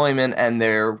people's employment and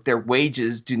their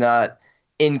wages do not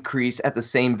increase at the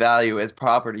same value as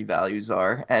property values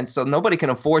are, and so nobody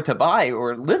can afford to buy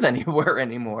or live anywhere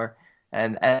anymore.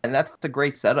 And that's a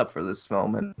great setup for this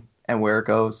film and where it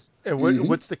goes. And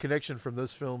what's the connection from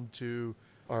this film to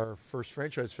our first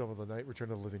franchise film of the night,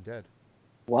 Return of the Living Dead?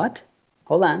 What?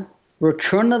 Hold on.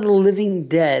 Return of the Living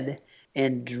Dead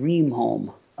and Dream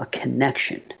Home, a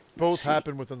connection. Both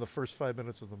happen within the first 5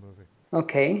 minutes of the movie.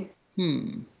 Okay.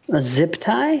 A zip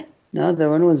tie? No, there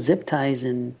were no zip ties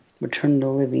in Return of the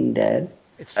Living Dead.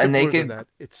 It's simpler than that.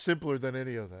 It's simpler than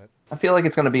any of that. I feel like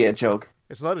it's going to be a joke.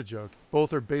 It's not a joke.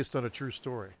 Both are based on a true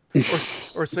story.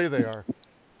 Or say they are.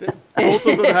 Both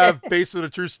of them have based on a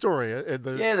true story.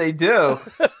 Yeah, they do.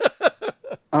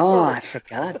 Oh, I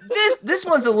forgot. This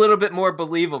one's a little bit more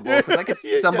believable because I could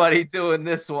see somebody doing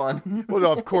this one. Well,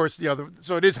 no, of course, the other.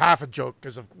 So it is half a joke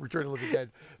because of Return of the Living Dead.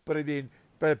 But I mean,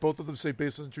 both of them say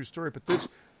based on a true story. But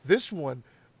this one,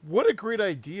 what a great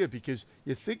idea, because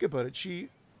you think about it.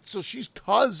 She's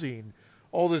causing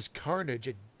all this carnage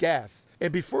and death.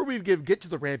 And before we get to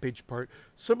the rampage part,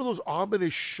 some of those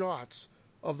ominous shots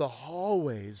of the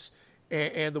hallways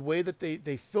and the way that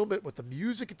they film it with the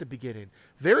music at the beginning,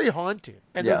 very haunting.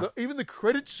 And then even the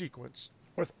credit sequence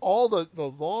with all the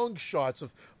long shots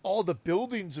of all the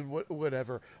buildings and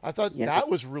whatever, I thought that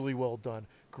was really well done.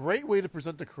 Great way to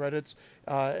present the credits.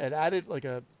 It added like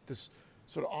this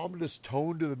sort of ominous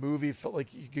tone to the movie. It felt like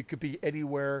it could be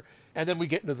anywhere. And then we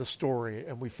get into the story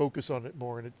and we focus on it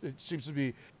more. And it seems to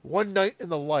be one night in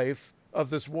the life of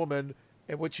this woman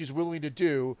and what she's willing to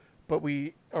do, but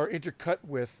we are intercut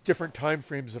with different time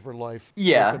frames of her life.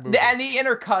 Yeah, and the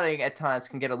intercutting at times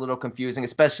can get a little confusing,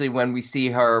 especially when we see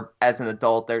her as an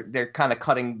adult. They're kind of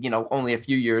cutting, only a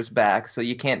few years back, so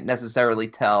you can't necessarily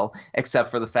tell,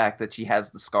 except for the fact that she has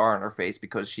the scar on her face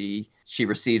because she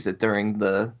receives it during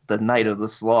the night of the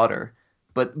slaughter.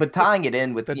 But tying it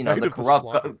in with the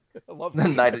corrupt the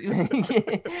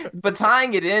night, but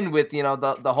tying it in with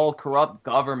the whole corrupt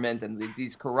government and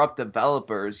these corrupt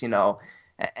developers,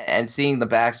 and seeing the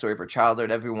backstory of her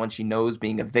childhood, everyone she knows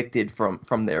being evicted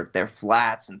from their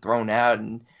flats and thrown out,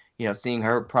 and seeing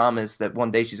her promise that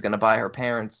one day she's going to buy her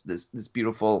parents this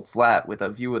beautiful flat with a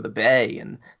view of the bay,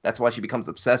 and that's why she becomes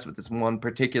obsessed with this one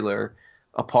particular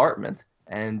apartment.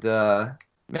 And man,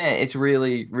 it's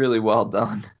really, really well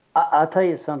done. I'll tell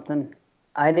you something.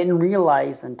 I didn't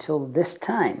realize until this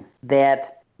time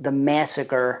that the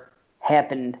massacre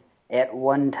happened at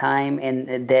one time and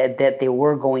that they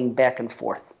were going back and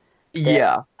forth.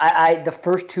 Yeah. I the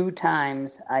first two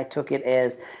times I took it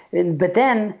as, but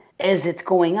then as it's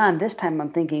going on, this time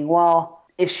I'm thinking, well,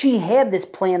 if she had this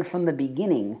plan from the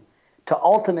beginning to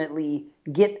ultimately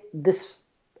get this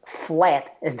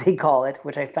flat, as they call it,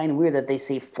 which I find weird that they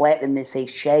say flat and they say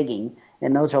shagging,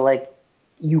 and those are like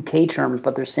UK terms,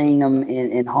 but they're saying them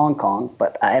in Hong Kong,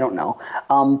 but I don't know.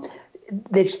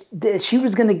 That she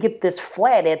was going to get this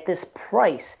flat at this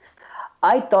price.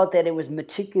 I thought that it was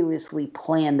meticulously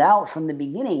planned out from the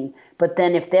beginning, but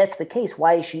then if that's the case,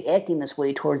 why is she acting this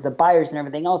way towards the buyers and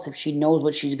everything else if she knows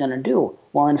what she's going to do?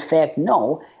 Well, in fact,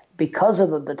 no. Because of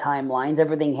the timelines,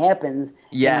 everything happens.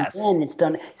 Yes. And then it's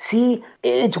done. See,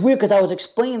 it's weird because I was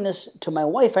explaining this to my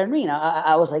wife, Irene.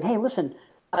 I was like, hey, listen,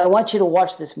 I want you to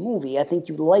watch this movie. I think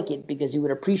you'd like it because you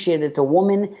would appreciate it's a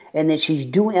woman and that she's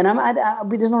doing, and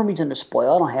there's no reason to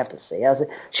spoil. I don't have to say. I was like,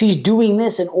 she's doing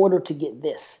this in order to get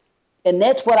this. And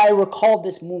that's what I recalled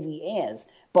this movie as.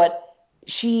 But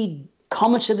she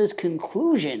comes to this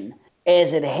conclusion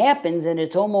as it happens, and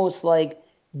it's almost like,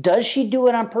 does she do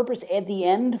it on purpose at the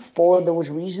end for those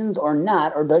reasons or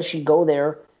not? Or does she go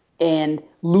there and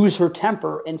lose her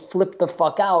temper and flip the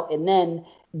fuck out? And then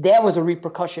that was a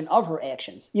repercussion of her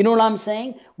actions. You know what I'm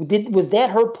saying? Was that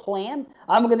her plan?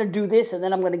 I'm going to do this and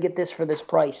then I'm going to get this for this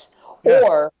price. Yeah,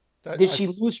 or did she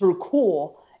lose her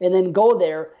cool and then go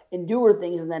there and do her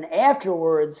things and then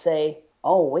afterwards say,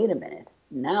 oh, wait a minute.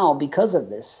 Now, because of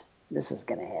this is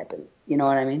going to happen. You know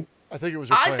what I mean? I think it was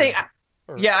her plan.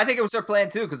 I think it was her plan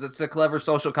too, because it's a clever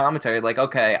social commentary. Like,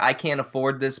 okay, I can't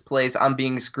afford this place. I'm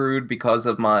being screwed because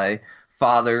of my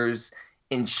father's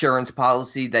insurance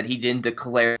policy that he didn't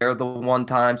declare the one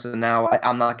time. So now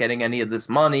I'm not getting any of this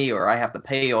money, or I have to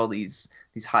pay all these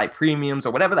high premiums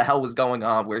or whatever the hell was going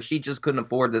on, where she just couldn't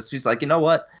afford this. She's like, you know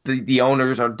what? The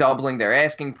owners are doubling their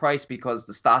asking price because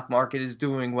the stock market is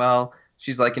doing well.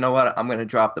 She's like, you know what? I'm going to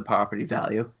drop the property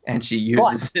value. And she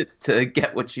uses it to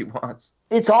get what she wants.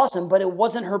 It's awesome, but it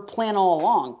wasn't her plan all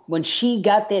along. When she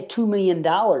got that $2 million,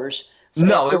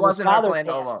 no, it wasn't her plan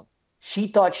all along. She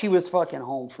thought she was fucking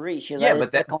home free. She Yeah,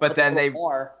 let us but then they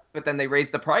more. But then they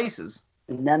raised the prices.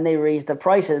 And then they raised the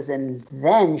prices, and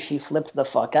then she flipped the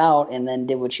fuck out and then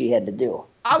did what she had to do.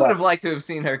 I would have liked to have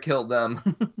seen her kill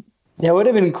them. That would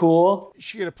have been cool.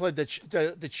 She had a plan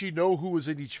that she know who was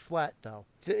in each flat, though.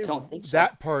 I don't think so.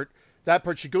 That part,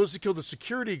 she goes to kill the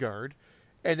security guard,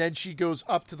 and then she goes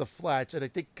up to the flats. And I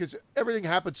think because everything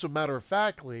happens so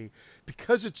matter-of-factly,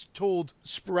 because it's told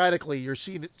sporadically, you're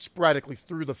seeing it sporadically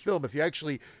through the film. If you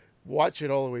actually watch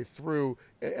it all the way through,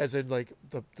 as in like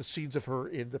the scenes of her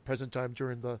in the present time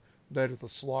during the night of the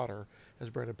slaughter, as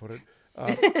Brandon put it,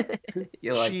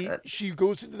 she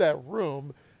goes into that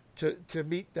room to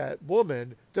meet that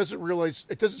woman, doesn't realize,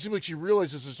 it doesn't seem like she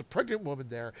realizes there's a pregnant woman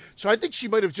there. So I think she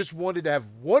might have just wanted to have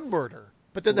one murder,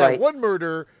 but then that one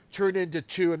murder turned into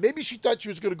two, and maybe she thought she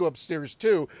was going to go upstairs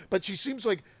too, but she seems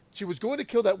like she was going to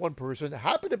kill that one person. There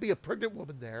happened to be a pregnant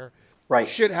woman there. Right.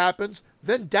 Shit happens.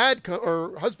 Then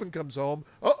or husband comes home.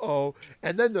 Uh-oh.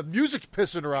 And then the music's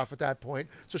pissing her off at that point,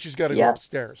 so she's got to go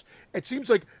upstairs. It seems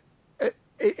like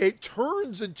it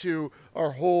turns into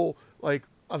our whole, like,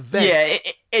 event. Yeah,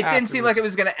 it didn't seem like it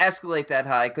was going to escalate that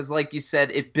high because, like you said,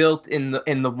 it built in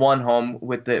the one home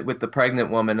with the pregnant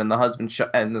woman and the husband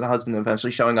and the husband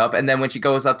eventually showing up, and then when she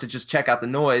goes up to just check out the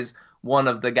noise, one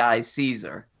of the guys sees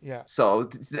her. Yeah. So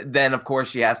then, of course,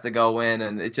 she has to go in,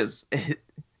 and it's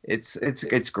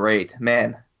great,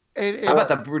 man. And how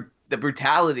about the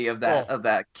brutality of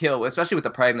that kill, especially with the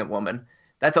pregnant woman?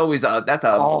 That's always that's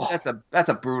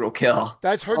a brutal kill.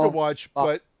 That's hard to watch,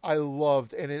 but I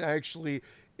loved, and it actually.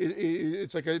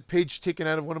 It's like a page taken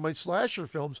out of one of my slasher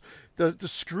films. The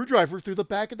screwdriver through the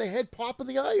back of the head, popping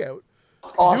the eye out.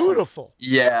 Awesome. Beautiful.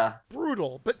 Yeah.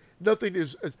 Brutal, but nothing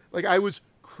is like I was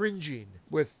cringing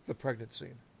with the pregnant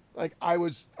scene. Like I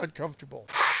was uncomfortable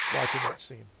watching that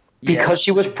scene. Because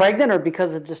she was pregnant, or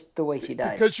because of just the way she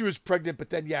died? Because she was pregnant, but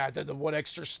then then the one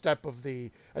extra step of I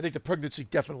think the pregnancy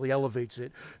definitely elevates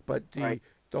it, but the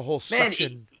whole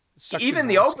suction. Even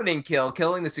the opening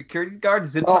killing the security guard,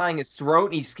 zip tying his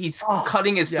throat, and he's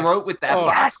cutting his throat with that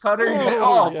box cutter.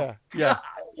 Yeah.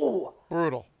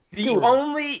 Brutal.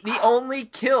 The only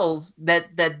kills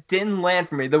that didn't land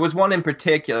for me, there was one in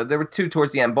particular. There were two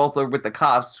towards the end, both are with the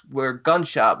cops, were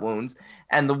gunshot wounds.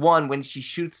 And the one when she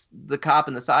shoots the cop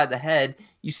in the side of the head,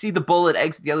 you see the bullet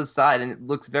exit the other side, and it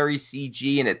looks very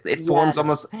CG, and it forms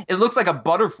almost. It looks like a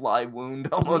butterfly wound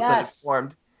almost that it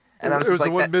formed. And it was the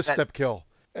one misstep kill.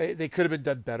 They could have been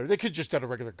done better. They could have just done a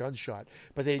regular gunshot,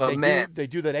 but they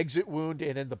do that exit wound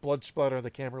and then the blood splatter on the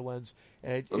camera lens,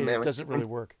 and it doesn't really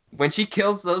work. When she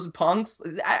kills those punks,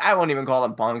 I won't even call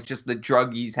them punks, just the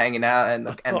druggies hanging out and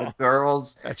the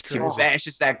girls. That's crazy. She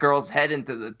bashes that girl's head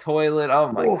into the toilet.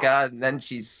 Oh my god! And then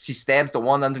she stabs the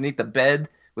one underneath the bed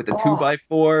with a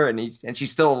 2x4, and she's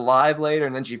still alive later,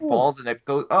 and then she falls, and it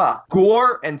goes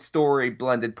gore and story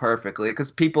blended perfectly,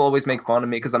 because people always make fun of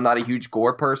me because I'm not a huge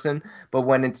gore person, but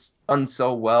when it's done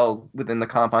so well within the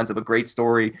confines of a great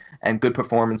story and good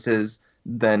performances,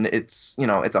 then it's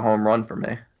it's a home run for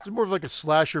me. It's more of like a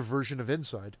slasher version of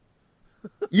Inside.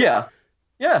 Yeah.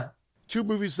 Two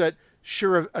movies that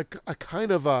share a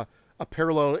kind of a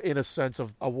parallel in a sense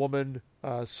of a woman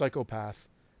psychopath.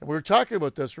 And we were talking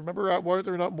about this. Remember, why are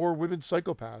there not more women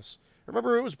psychopaths?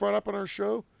 Remember it was brought up on our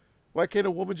show? Why can't a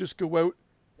woman just go out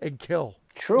and kill?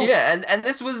 True. Yeah, and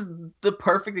this was the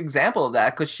perfect example of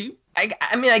that, because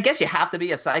I mean, I guess you have to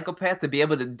be a psychopath to be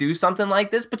able to do something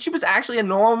like this, but she was actually a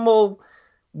normal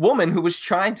woman who was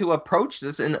trying to approach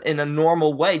this in a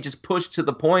normal way, just pushed to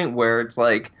the point where it's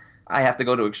like, I have to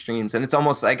go to extremes. And it's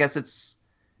almost, I guess is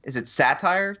it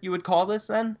satire you would call this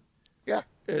then? Yeah.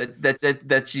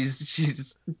 That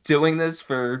she's doing this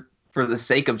for the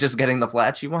sake of just getting the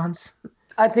flat she wants.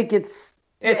 I think it's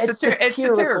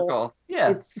satirical. Yeah,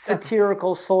 it's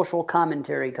satirical social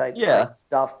commentary type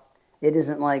stuff. It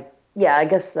isn't like I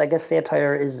guess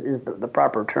satire is the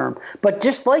proper term. But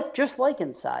just like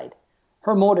Inside,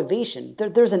 her motivation,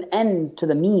 there's an end to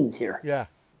the means here. Yeah.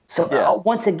 So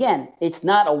once again, it's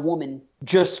not a woman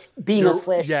just being a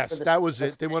slasher. Yes, that was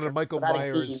it. They wanted Michael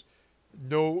Myers.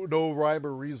 No rhyme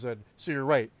or reason. So you're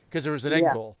right, because there was an end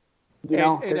goal,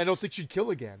 and I don't think she'd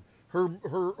kill again. Her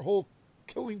whole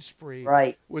killing spree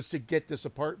was to get this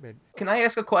apartment. Can I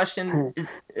ask a question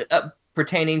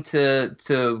pertaining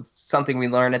to something we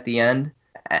learn at the end?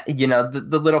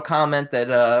 The little comment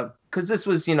that because this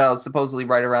was supposedly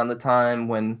right around the time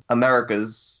when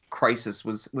America's crisis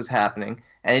was happening,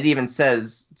 and it even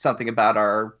says something about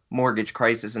our mortgage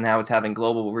crisis and how it's having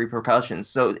global repercussions.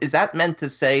 So is that meant to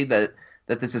say that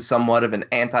that this is somewhat of an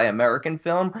anti-American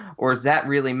film, or is that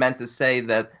really meant to say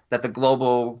that the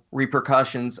global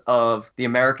repercussions of the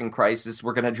American crisis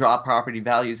were going to drop property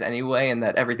values anyway, and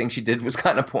that everything she did was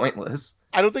kind of pointless?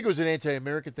 I don't think it was an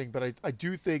anti-American thing, but I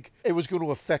do think it was going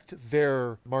to affect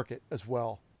their market as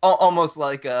well. Almost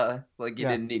like you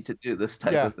didn't need to do this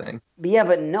type of thing. Yeah,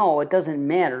 but no, it doesn't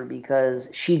matter because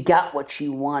she got what she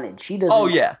wanted. She doesn't. Oh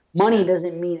yeah. Money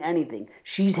doesn't mean anything.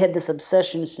 She's had this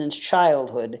obsession since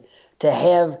childhood to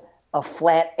have a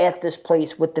flat at this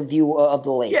place with the view of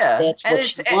the lake. Yeah, that's what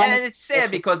she wanted. And it's sad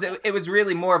because it was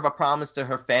really more of a promise to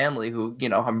her family, who, you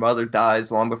know, her mother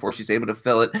dies long before she's able to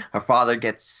fill it. Her father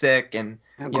gets sick, and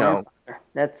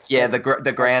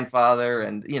the grandfather,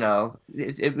 and you know,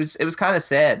 it was kind of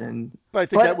sad. And but I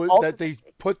think that they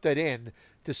put that in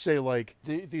to say like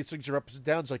these things are ups and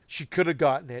downs. Like she could have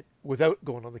gotten it without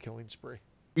going on the killing spree.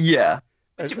 Yeah.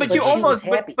 But you almost,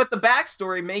 but the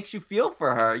backstory makes you feel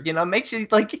for her, you know, makes you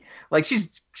like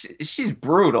she's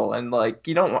brutal, and like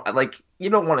you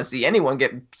don't want to see anyone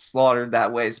get slaughtered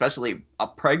that way, especially a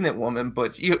pregnant woman.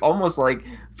 But you almost like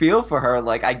feel for her.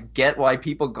 Like I get why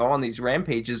people go on these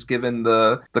rampages given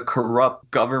the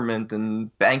corrupt government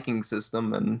and banking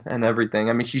system and everything.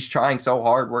 I mean, she's trying so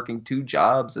hard, working 2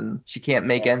 jobs, and she can't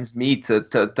make ends meet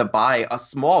to buy a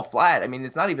small flat. I mean,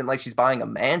 it's not even like she's buying a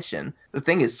mansion. The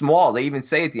thing is small. They even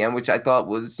say at the end, which I thought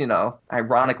was, you know,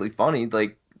 ironically funny,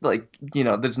 like you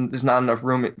know, there's not enough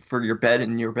room for your bed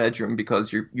in your bedroom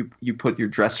because you put your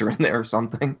dresser in there or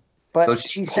something. But so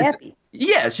she's happy.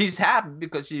 Yeah, she's happy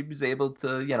because she was able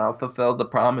to, you know, fulfill the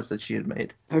promise that she had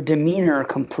made. Her demeanor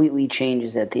completely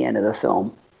changes at the end of the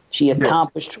film. She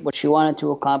accomplished what she wanted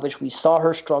to accomplish. We saw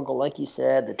her struggle, like you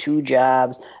said, the 2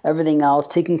 jobs, everything else,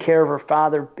 taking care of her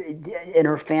father and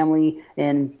her family.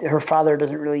 And her father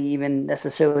doesn't really even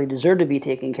necessarily deserve to be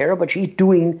taken care of, but she's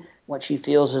doing what she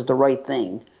feels is the right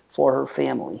thing for her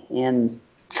family. And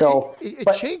so it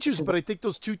changes, but I think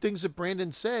those 2 things that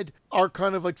Brandon said are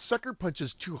kind of like sucker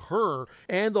punches to her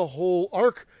and the whole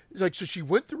arc. Like, so she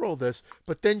went through all this,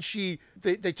 but then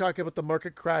they talk about the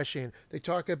market crashing. They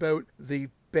talk about the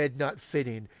bed not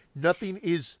fitting. Nothing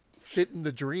is fitting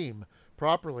the dream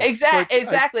properly.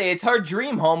 Exactly. It's her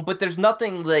dream home, but there's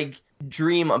nothing like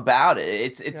dream about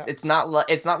it. It's not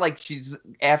like she's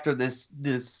after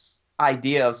this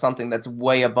idea of something that's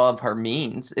way above her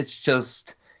means. It's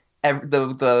just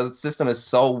the system is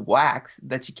so whacked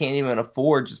that she can't even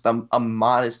afford just a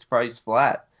modest price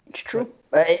flat. It's true.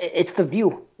 It's the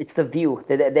view. It's the view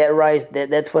that rise.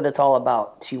 That's what it's all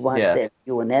about. She wants that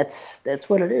view, and that's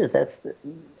what it is. That's the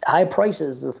high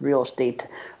prices with real estate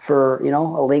for, you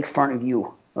know, a lakefront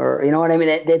view, or you know what I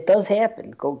mean. That does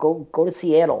happen. Go to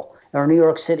Seattle or New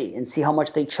York City and see how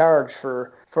much they charge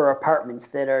for apartments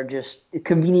that are just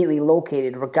conveniently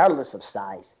located, regardless of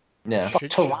size. Yeah. Fuck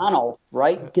Toronto,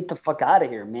 right? Get the fuck out of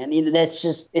here, man. You know, that's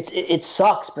just it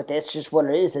sucks, but that's just what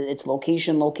it is. It's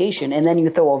location, and then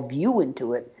you throw a view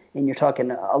into it, and you're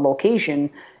talking a location,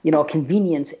 you know,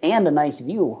 convenience and a nice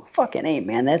view. Fucking A,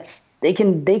 man. That's they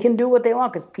can do what they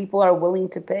want because people are willing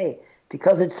to pay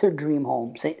because it's their dream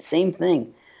home. Same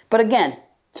thing. But again,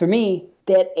 for me,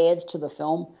 that adds to the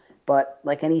film. But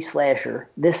like any slasher,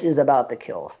 this is about the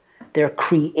kills. They're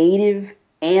creative,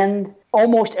 and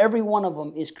almost every one of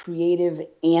them is creative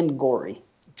and gory.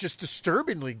 Just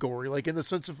disturbingly gory, like in the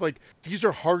sense of like these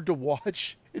are hard to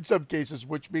watch in some cases,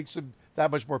 which makes them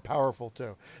that much more powerful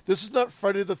too. This is not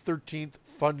Friday the 13th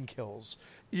fun kills.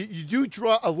 You do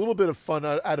draw a little bit of fun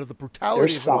out of the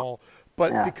brutality of it all,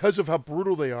 but because of how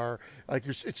brutal they are, like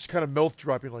it's kind of mouth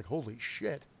dropping. Like holy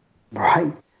shit!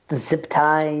 Right, the zip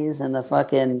ties and the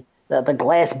fucking the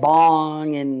glass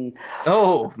bong and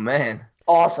oh man.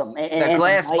 Awesome. That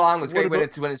glass bong was great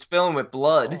when it's filling with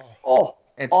blood. Oh,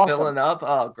 it's awesome. filling up.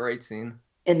 Oh, great scene.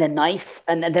 And the knife,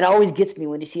 and that always gets me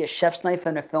when you see a chef's knife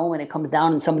in a film and it comes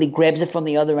down and somebody grabs it from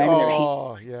the other end.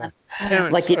 Oh, yeah.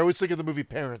 Parents. I always think of the movie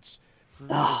Parents.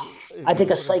 Oh, I think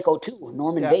of Psycho too.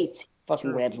 Norman Bates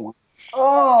fucking grabs one.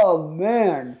 Oh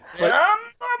man.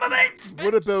 Norman Bates.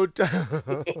 What about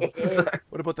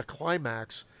the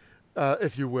climax,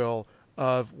 if you will?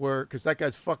 Of where, because that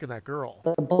guy's fucking that girl,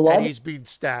 the blood? And he's being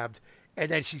stabbed, and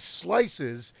then she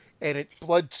slices, and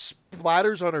blood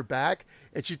splatters on her back,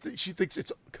 and she thinks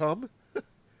it's cum.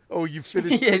 Oh, you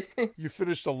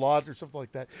finished a lot or something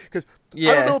like that. Because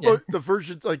I don't know about the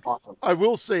versions. Like awesome. I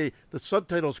will say the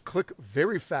subtitles click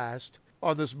very fast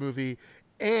on this movie,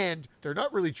 and they're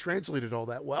not really translated all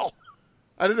that well.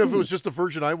 I don't know if it was just the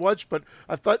version I watched, but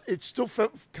I thought it still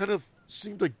kind of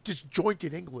seemed like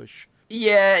disjointed English.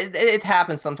 Yeah, it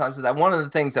happens sometimes with that. One of the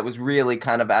things that was really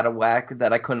kind of out of whack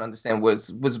that I couldn't understand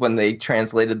was when they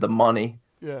translated the money.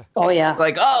 Yeah. Oh yeah.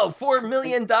 Like, oh, $4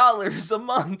 million a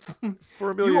month.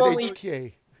 4 million You only-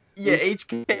 HK. Yeah,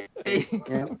 HK.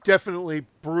 Yeah. Definitely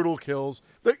brutal kills.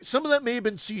 Some of that may have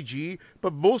been CG,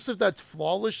 but most of that's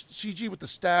flawless CG with the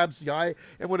stabs, the eye,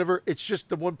 and whatever. It's just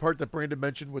the one part that Brandon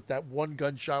mentioned with that one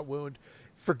gunshot wound.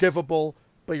 Forgivable,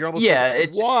 but you're almost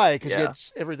like, why?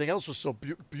 Because everything else was so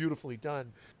beautifully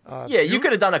done. You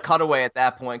could have done a cutaway at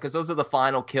that point, because those are the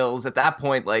final kills. At that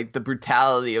point, like, the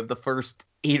brutality of the first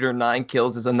 8 or 9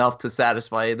 kills is enough to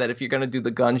satisfy you that if you're going to do the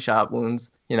gunshot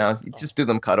wounds, you just do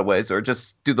them cutaways or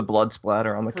just do the blood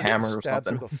splatter on the camera or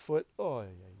something. Through the foot. Oh,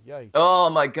 yeah. Oh,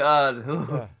 my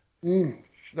God. Yeah.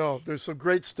 No, there's some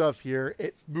great stuff here.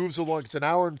 It moves along. It's an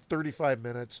hour and 35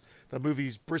 minutes. The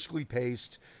movie's briskly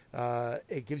paced.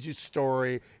 It gives you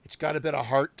story. It's got a bit of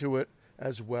heart to it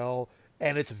as well.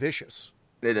 And it's vicious.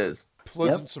 It is.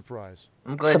 Pleasant surprise.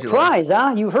 I'm glad surprise,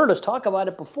 huh? You've heard us talk about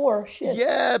it before. Shit.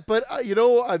 Yeah, but I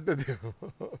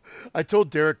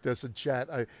told Derek this in chat.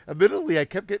 Admittedly, I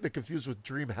kept getting it confused with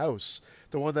Dream House,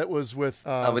 the one that was with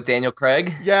Daniel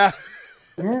Craig. Yeah.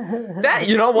 That,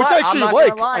 you know what? Which I actually I'm not like.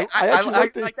 gonna lie. I actually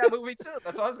like that movie too.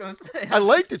 That's what I was gonna say. I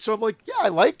liked it, so I'm like, yeah, I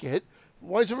like it.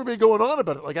 Why is everybody going on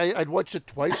about it? Like, I'd watched it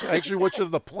twice. I actually watched it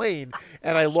on the plane,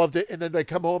 and I loved it. And then I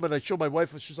come home and I show my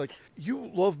wife, and she's like,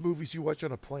 "You love movies you watch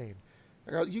on a plane.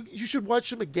 I go, you should watch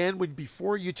them again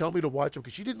before you tell me to watch them,"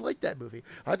 because she didn't like that movie.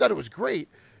 I thought it was great,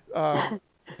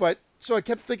 but so I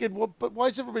kept thinking, well, but why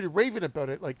is everybody raving about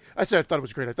it? Like I said, I thought it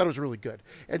was great. I thought it was really good,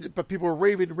 but people were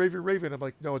raving. I'm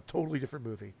like, no, a totally different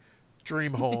movie.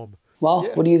 Dream Home. Well,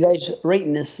 what are you guys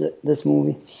rating this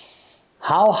movie?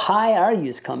 How high are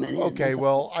you coming in? Okay,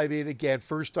 well, I mean, again,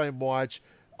 first time watch.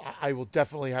 I will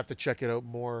definitely have to check it out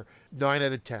more. 9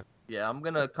 out of 10. Yeah, I'm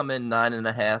gonna come in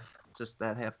 9.5, just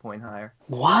that half point higher.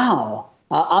 Wow,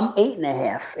 I'm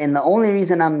 8.5, and the only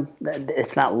reason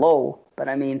it's not low, but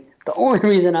I mean, the only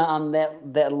reason I'm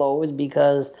that low is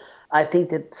because I think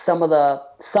that some of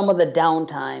the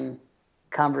downtime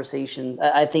conversations,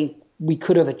 I think we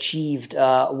could have achieved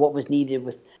what was needed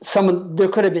with there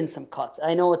could have been some cuts.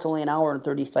 I know it's only an hour and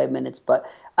 35 minutes,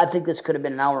 but I think this could have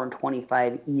been an hour and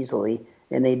 25 easily,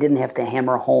 and they didn't have to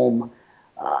hammer home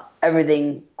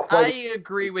everything. I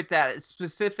agree with that.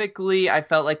 Specifically, I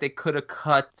felt like they could have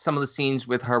cut some of the scenes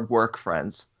with her work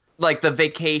friends, like the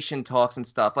vacation talks and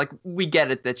stuff. Like, we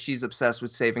get it that she's obsessed with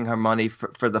saving her money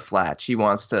for the flat.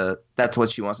 That's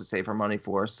what she wants to save her money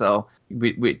for. So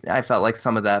I felt like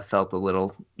some of that felt a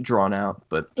little drawn out,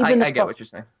 but I get what you're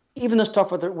saying. Even the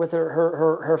stuff with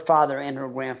her father and her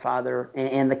grandfather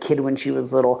and the kid when she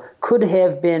was little could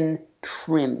have been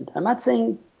trimmed. I'm not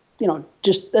saying,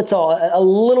 just that's all. A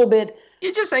little bit.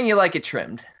 You're just saying you like it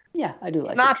trimmed. Yeah, I do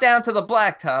like it. Not down to the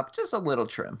blacktop, just a little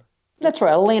trim. That's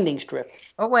right, a landing strip.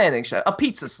 A landing strip. A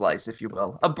pizza slice, if you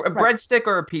will. A breadstick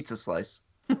or a pizza slice.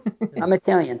 I'm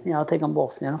Italian. I'll take them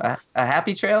both. A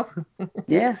happy trail?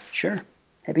 Yeah, sure.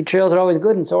 Happy trails are always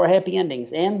good, and so are happy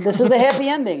endings. And this is a happy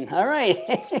ending. All right.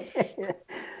 8.5,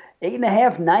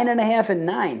 9.5, and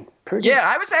 9. Yeah,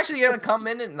 I was actually going to come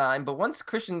in at 9, but once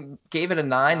Christian gave it a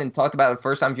 9 and talked about it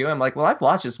first time viewing, I'm like, well, I've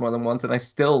watched this more than once, and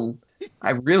I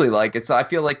really like it. So I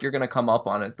feel like you're going to come up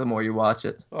on it the more you watch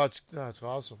it. Oh, that's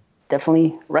awesome.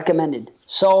 Definitely recommended.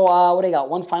 So what do you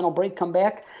got? One final break, come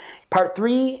back. Part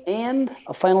 3 and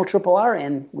a final triple R,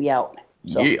 and we out.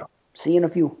 So, see you in a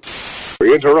few.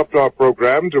 We interrupt our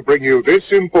program to bring you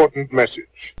this important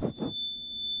message.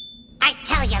 I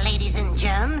tell you, ladies and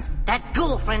germs, that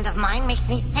girlfriend of mine makes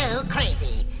me so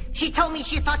crazy. She told me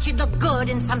she thought she'd look good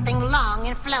in something long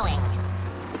and flowing.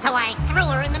 So I threw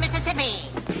her in the Mississippi.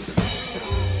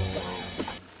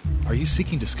 Are you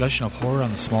seeking discussion of horror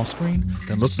on the small screen?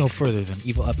 Then look no further than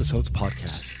Evil Episodes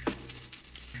Podcast.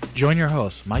 Join your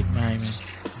hosts, Mike Nyman,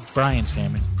 Brian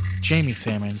Sammons, Jamie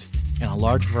Sammons, and a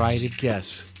large variety of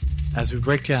guests as we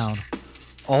break down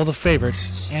all the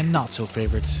favorites and not so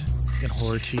favorites in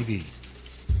horror TV.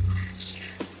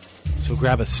 So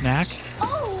grab a snack.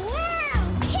 Oh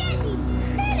wow! Candy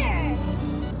critter!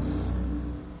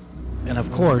 And of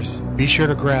course, be sure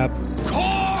to grab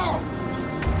Carl!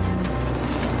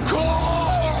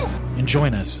 and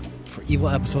join us for Evil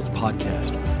Episodes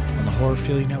Podcast on the Horror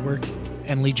Feeling Network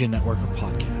and Legion Network of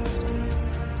Podcasts.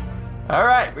 All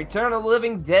right, Return of the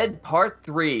Living Dead Part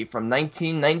 3 from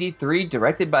 1993,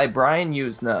 directed by Brian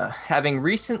Yuzna. Having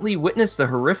recently witnessed the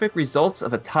horrific results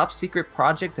of a top-secret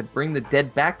project to bring the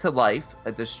dead back to life,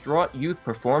 a distraught youth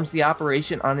performs the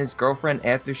operation on his girlfriend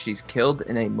after she's killed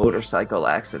in a motorcycle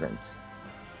accident.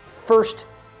 First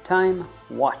time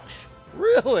watch.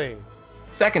 Really?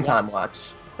 Second time watch.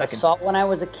 I saw it when I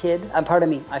was a kid.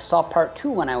 I saw Part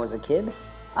 2 when I was a kid.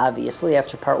 Obviously,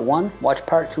 after Part 1, watched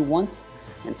Part 2 once.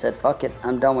 and said, "Fuck it,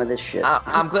 I'm done with this shit."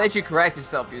 I'm glad you corrected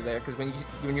yourself there, because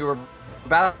when you were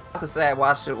about to say I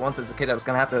watched it once as a kid, I was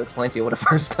gonna have to explain to you what a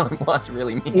first time watch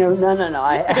really means. No.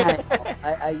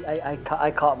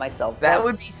 I caught myself. That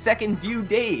would be second view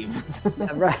Dave.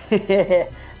 Right.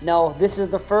 No, this is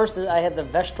the first that I had the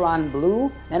Vestron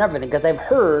Blue and everything, because I've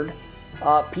heard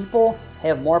people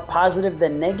have more positive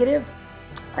than negative.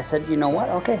 I said, you know what?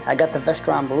 Okay, I got the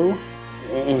Vestron Blue,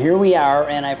 and here we are.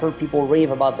 And I've heard people rave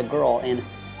about the girl, and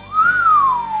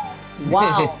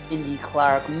wow, Indy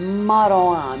Clark,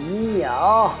 Madonna Mia,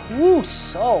 oh,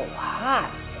 so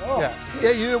hot. Oh.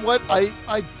 Yeah. You know what? I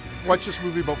watched this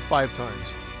movie about 5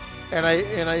 times, and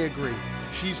I agree.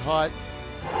 She's hot,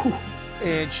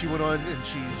 and she went on, and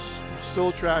she's still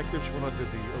attractive. She went on to the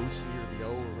OC or the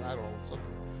O, or I don't know, something.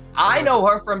 I know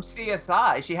her from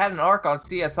CSI. She had an arc on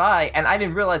CSI, and I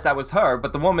didn't realize that was her.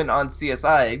 But the woman on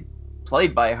CSI,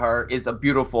 played by her, is a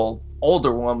beautiful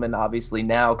older woman, obviously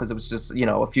now, because it was just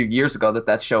a few years ago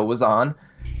that show was on,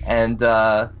 and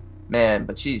man,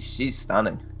 but she's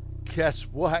stunning. Guess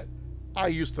what? I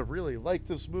used to really like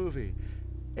this movie,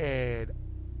 and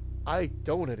I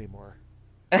don't anymore.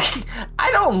 I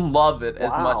don't love it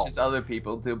as much as other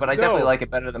people do, but I definitely like it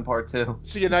better than part 2.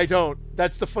 See, and I don't.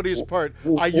 That's the funniest part.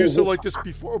 I used to like this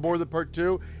before more than part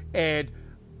 2, and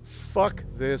fuck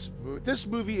this movie. This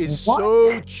movie is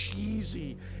so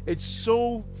cheesy. It's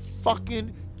so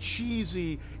fucking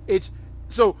cheesy. It's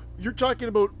so you're talking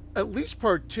about at least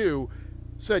part 2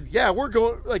 said, yeah, we're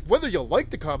going, like, whether you like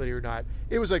the comedy or not,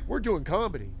 it was like, we're doing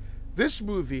comedy. This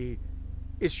movie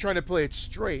is trying to play it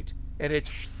straight, and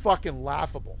it's fucking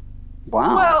laughable.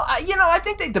 Wow. Well, I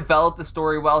think they developed the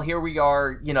story well. Here we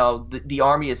are, the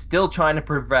army is still trying to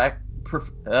perfect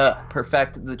the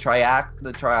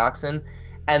trioxin,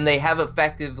 and they have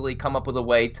effectively come up with a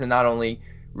way to not only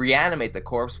reanimate the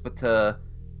corpse, but to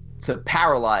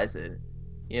paralyze it.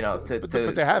 But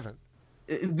they haven't.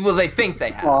 Well, they think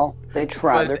they have. Well, they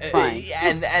try. They're trying.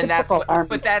 And that's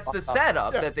but that's the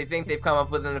setup, that they think they've come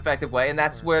up with an effective way, and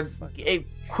that's where it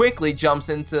quickly jumps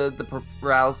into the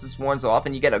paralysis wears off,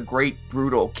 and you get a great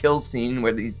brutal kill scene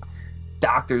where these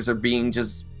doctors are being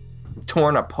just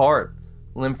torn apart,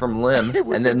 limb from limb,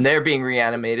 and then they're being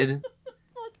reanimated.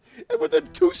 And within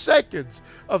 2 seconds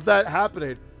of that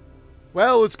happening,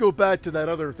 well, let's go back to that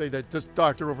other thing that this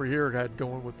doctor over here had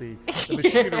going with the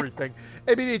machinery thing.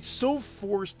 I mean, it's so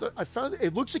forced. I found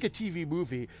it looks like a TV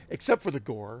movie, except for the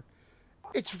gore.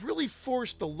 It's really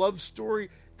forced, the love story.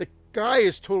 The guy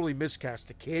is totally miscast,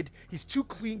 the kid. He's too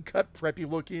clean-cut, preppy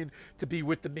looking to be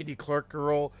with the Mindy Clark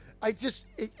girl.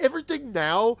 Everything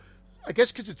now, I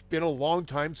guess because it's been a long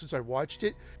time since I watched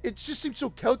it, it just seems so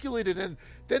calculated. And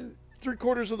then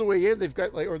 3/4 of the way in, they've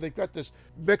got this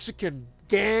Mexican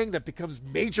gang that becomes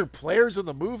major players in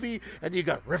the movie, and you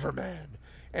got Riverman,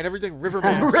 and everything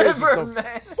Riverman says is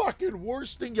the fucking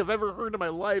worst thing you've ever heard in my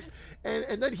life,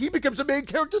 and then he becomes a main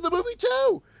character in the movie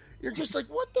too. You're just like,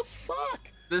 what the fuck?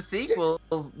 The sequels,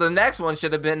 the next one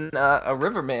should have been a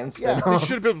Riverman spin-off. Yeah, it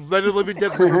should have been Night of the Living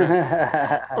Dead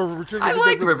Riverman. Or Return of the I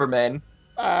liked Riverman.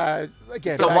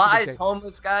 Again, the wise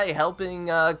homeless guy helping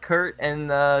Kurt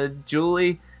and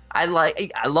Julie. I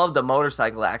love the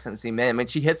motorcycle accident scene, man. I mean,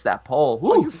 she hits that pole.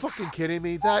 Woo. Are you fucking kidding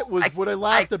me? That was what I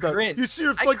laughed about. Cringed. You see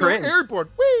her like going airborne.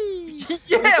 Whee!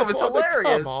 Yeah, it was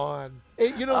hilarious. Come on.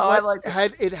 You know what?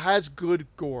 It has good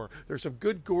gore. There's some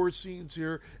good gore scenes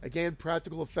here. Again,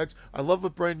 practical effects. I love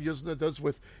what Brian Yuzna does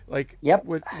with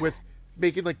with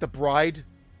making like the bride,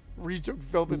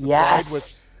 redeveloping the bride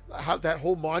with how that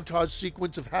whole montage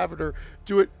sequence of having her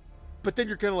do it. But then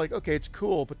you're kind of like, okay, it's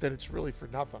cool, but then it's really for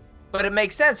nothing. But it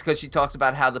makes sense because she talks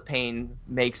about how the pain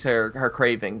makes her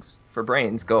cravings for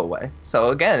brains go away.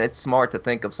 So again, it's smart to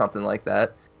think of something like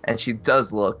that. And she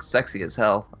does look sexy as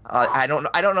hell. I don't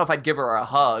know if I'd give her a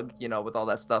hug, with all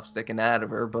that stuff sticking out of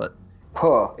her, but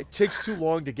it takes too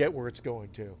long to get where it's going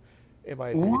to. In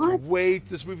my opinion,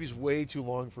 this movie's way too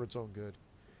long for its own good.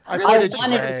 I find it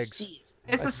drags.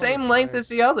 It's the same length as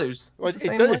the others. Well,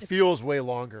 it feels way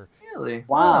longer. Really?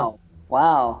 Wow.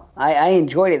 Wow, I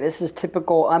enjoyed it. This is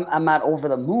typical. I'm not over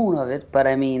the moon of it, but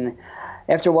I mean,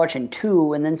 after watching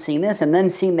 2 and then seeing this and then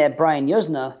seeing that Brian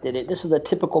Yuzna did it, this is a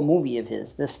typical movie of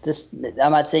his. This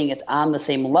I'm not saying it's on the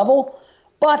same level,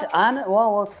 but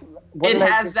it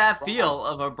has that feel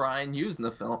of a Brian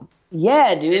Yuzna film.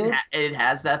 Yeah, dude. It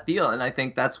has that feel, and I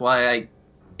think that's why I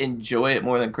enjoy it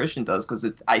more than Christian does, because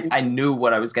I knew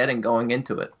what I was getting going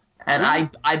into it, and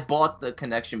I bought the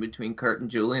connection between Kurt and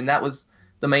Julie, and that was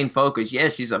the main focus. Yeah,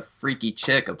 she's a freaky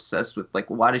chick obsessed with, like,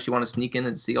 why does she want to sneak in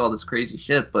and see all this crazy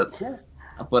shit? But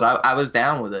but I was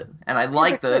down with it, and I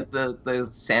like the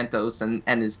Santos and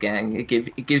his gang.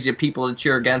 It gives you people to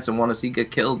cheer against and want to see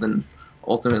get killed, and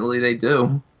ultimately they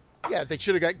do. Yeah, they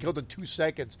should have got killed in 2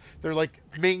 seconds. They're like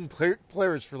main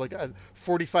players for like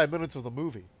 45 minutes of the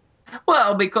movie.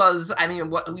 Well, because I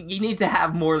mean, you need to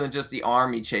have more than just the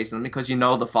army chasing them, because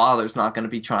the father's not going to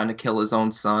be trying to kill his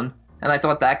own son. And I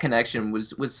thought that connection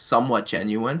was somewhat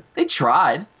genuine. They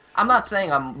tried. I'm not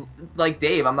saying I'm like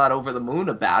Dave. I'm not over the moon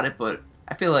about it, but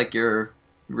I feel like you're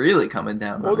really coming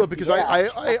down. Well, no, because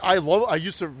I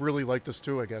used to really like this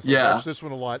too. I guess I watched this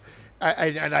one a lot,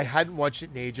 and I hadn't watched it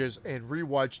in ages, and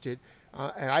rewatched it,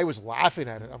 and I was laughing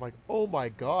at it. I'm like, oh my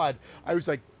god! I was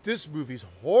like, this movie's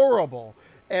horrible,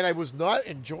 and I was not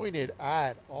enjoying it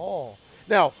at all.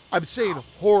 Now I'm saying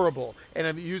horrible, and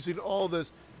I'm using all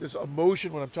this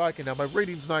emotion when I'm talking. Now my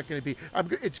rating's not going to be.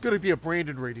 It's going to be a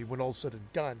Brandon rating when all's said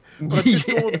and done. But I'm just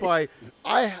going by.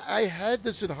 I had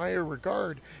this in higher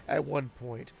regard at one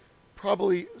point,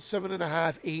 probably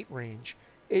 7.5, 8 range.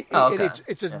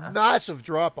 It's a massive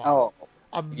drop off.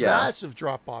 Massive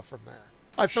drop off from there.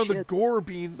 I found the gore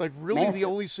being like really the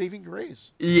only saving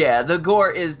grace. Yeah, the gore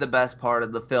is the best part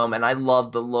of the film, and I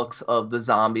love the looks of the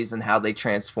zombies and how they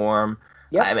transform.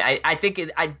 Yep. I mean,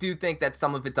 I do think that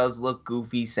some of it does look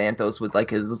goofy, Santos with like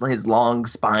his long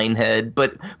spine head,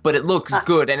 but it looks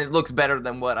good, and it looks better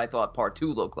than what I thought Part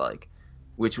 2 looked like,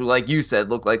 which, like you said,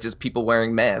 looked like just people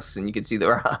wearing masks and you could see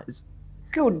their eyes.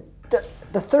 Dude,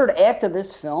 the third act of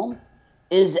this film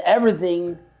is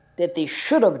everything that they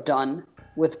should have done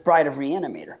with Bride of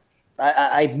Reanimator.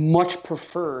 I much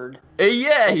preferred.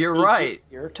 Yeah, you're right.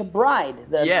 To Bride.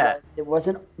 It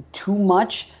wasn't too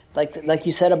much. Like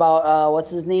you said about what's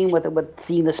his name with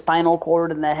seeing the spinal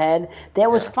cord in the head, that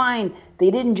was fine.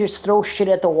 They didn't just throw shit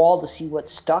at the wall to see what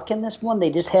stuck in this one. They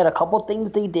just had a couple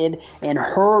things they did, and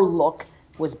her look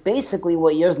was basically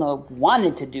what Yuzna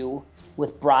wanted to do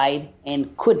with Bride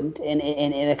and couldn't, and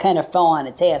it kind of fell on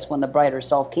its ass when the Bride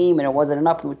herself came, and it wasn't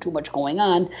enough. There was too much going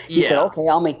on. He said, "Okay,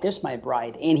 I'll make this my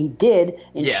bride," and he did,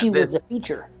 and she was the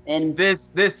feature. And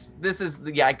this is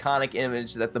the iconic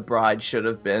image that the Bride should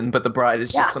have been, but the Bride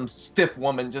is just some stiff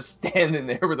woman just standing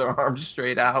there with her arms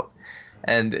straight out,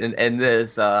 and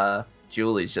this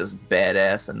Julie's just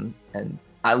badass, and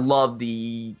I love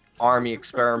the army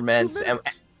experiments. And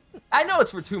I know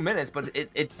it's for 2 minutes, but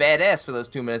it's badass for those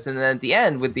 2 minutes. And then at the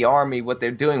end with the army, what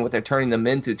they're doing, what they're turning them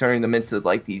into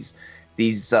like these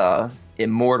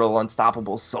immortal,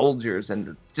 unstoppable soldiers,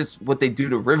 and just what they do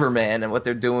to Riverman and what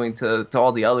they're doing to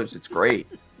all the others. It's great.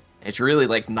 It's really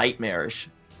like nightmarish.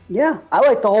 Yeah, I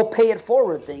like the whole pay it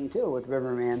forward thing too with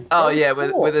Riverman. Oh yeah,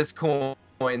 cool. with his coin.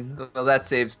 Well, that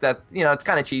saves that. It's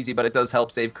kind of cheesy, but it does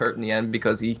help save Kurt in the end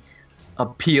because he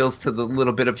appeals to the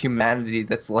little bit of humanity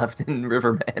that's left in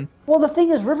Riverman. Well, the thing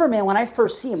is, Riverman, when I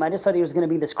first see him, I just thought he was going to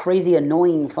be this crazy,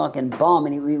 annoying fucking bum,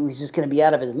 and he was just going to be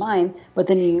out of his mind. But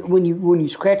then when you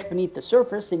scratch beneath the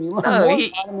surface and you learn more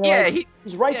about him,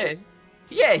 he's righteous.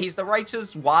 Yeah, he's the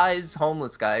righteous, wise,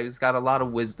 homeless guy who's got a lot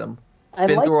of wisdom. I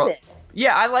liked it.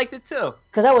 Yeah, I liked it too.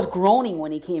 Because I was groaning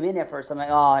when he came in at first. I'm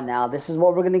like, oh, now this is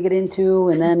what we're going to get into,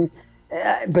 and then...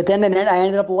 but then I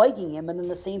ended up liking him, and then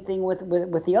the same thing with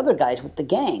the other guys, with the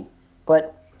gang.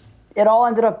 But it all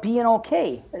ended up being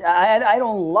okay. I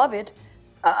don't love it.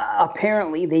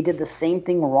 Apparently, they did the same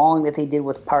thing wrong that they did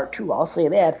with Part 2. I'll say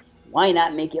that. Why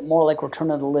not make it more like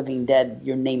Return of the Living Dead,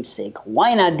 your namesake?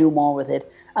 Why not do more with it?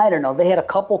 I don't know. They had a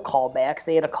couple callbacks.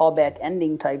 They had a callback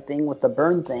ending type thing with the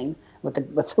burn thing.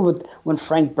 With when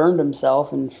Frank burned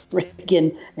himself, and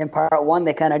freaking in Part 1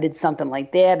 they kind of did something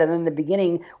like that, and then in the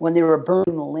beginning when they were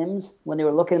burning the limbs, when they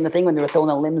were looking in the thing, when they were throwing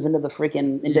the limbs into the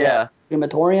the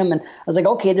crematorium, and I was like,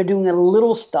 okay, they're doing a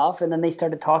little stuff, and then they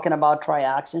started talking about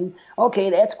trioxin.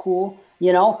 Okay, that's cool,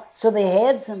 So they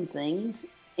had some things,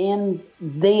 and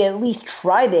they at least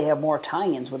tried to have more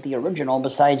tie-ins with the original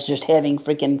besides just having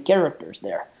freaking characters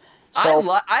there.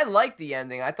 So, I liked the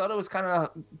ending. I thought it was kind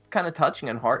of touching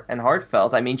and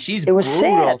heartfelt. I mean, she's brutal.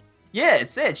 Sad. Yeah,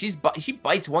 it's sad. She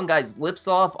bites one guy's lips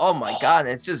off. Oh my god,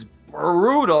 and it's just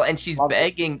brutal. And she's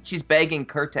begging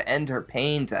Kurt to end her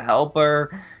pain, to help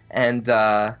her. And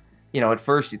at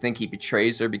first you think he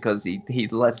betrays her because he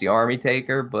lets the army take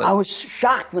her. But I was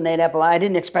shocked when that happened. I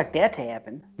didn't expect that to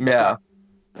happen. Yeah.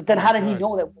 But then how did he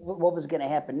know that what was going to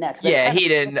happen next? He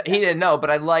didn't know, but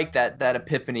I like that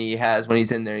epiphany he has when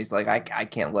he's in there. He's like, I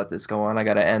can't let this go on. I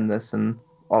got to end this, and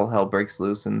all hell breaks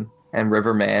loose, and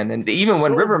Riverman, and even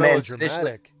when Riverman's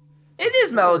initially, it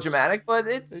is melodramatic, but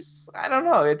it's, I don't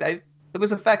know, it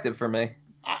was effective for me.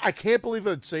 I can't believe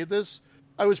I'd say this.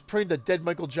 I was praying that dead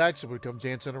Michael Jackson would come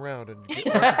dancing around and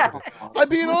I'm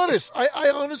being honest.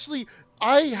 I honestly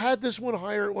had this one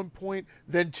higher at one point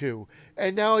than 2.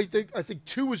 And now I think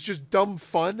 2 was just dumb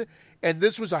fun, and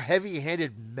this was a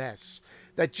heavy-handed mess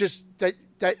that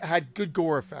had good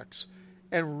gore effects.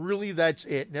 And really that's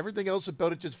it. And everything else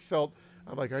about it just felt,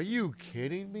 I'm like, are you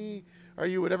kidding me? Are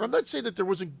you whatever? I'm not saying that there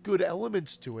wasn't good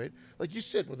elements to it. Like you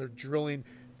said, when they're drilling,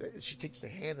 she takes the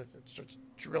hand and starts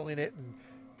drilling it and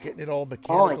getting it all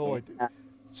mechanical. I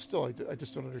just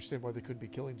don't understand why they couldn't be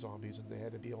killing zombies and they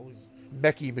had to be all these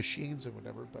mechy machines and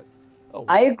whatever. But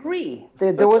I agree.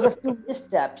 There was a few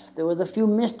missteps.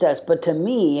 But to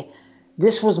me,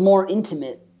 this was more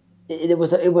intimate. It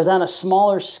was on a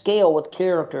smaller scale with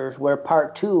characters, where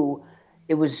part 2,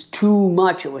 it was too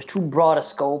much. It was too broad a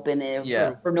scope, and it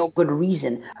was for no good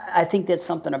reason. I think that's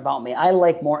something about me. I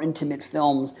like more intimate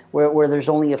films where there's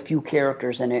only a few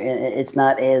characters and it's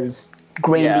not as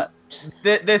grandiose.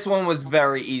 Yeah. This one was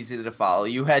very easy to follow.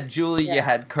 You had Julie, you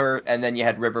had Kurt, and then you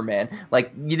had Riverman.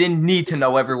 Like, you didn't need to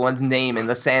know everyone's name in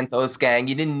the Santos gang.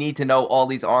 You didn't need to know all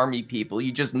these army people.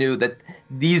 You just knew that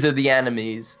these are the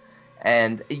enemies.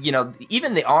 And, you know,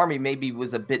 even the army maybe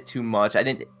was a bit too much. I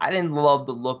didn't love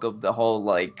the look of the whole,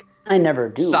 like, I never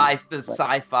do.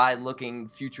 Sci-fi looking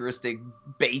futuristic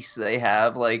base they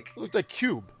have. Like, it looked like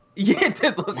Cube. Yeah, it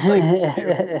did look like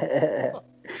Cube.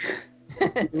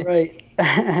 Right.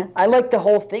 I like the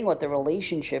whole thing with the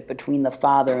relationship between the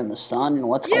father and the son and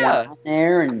what's going on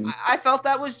there. And I felt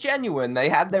that was genuine. They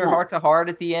had their heart to heart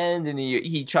at the end, and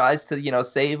he tries to, you know,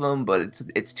 save him, but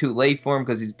it's too late for him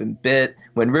because he's been bit.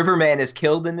 When Riverman is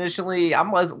killed initially, I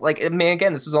was like, man,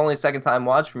 again, this was only a second time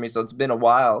watch for me, so it's been a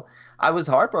while. I was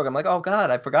heartbroken. I'm like, oh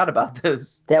God, I forgot about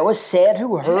this. That was sad.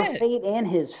 Her fate and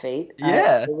his fate.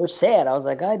 Yeah, they were sad. I was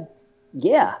like,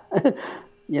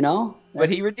 you know. But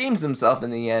he redeems himself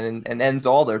in the end and ends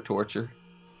all their torture.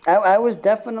 I was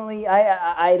definitely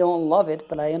I don't love it,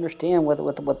 but I understand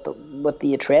what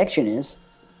the attraction is.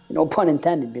 No pun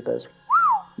intended, because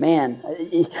man,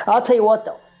 I'll tell you what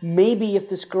though. Maybe if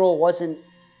this girl wasn't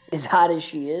as hot as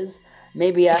she is,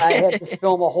 maybe I have this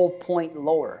film a whole point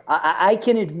lower. I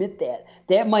can admit that.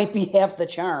 That might be half the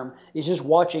charm, is just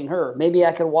watching her. Maybe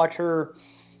I could watch her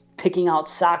picking out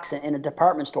socks in a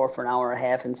department store for an hour and a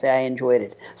half and say I enjoyed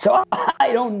it. So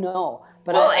I don't know.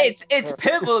 But it's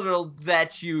pivotal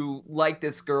that you like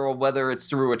this girl, whether it's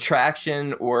through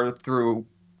attraction or through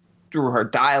her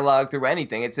dialogue, through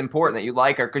anything. It's important that you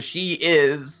like her because she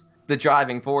is the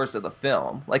driving force of the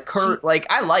film. Like Kurt,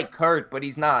 I like Kurt, but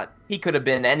he's not. He could have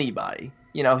been anybody.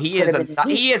 You know, he is.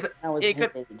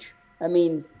 Age. I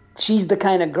mean, she's the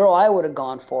kind of girl I would have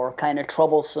gone for, kind of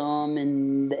troublesome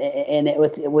and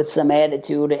with some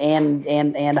attitude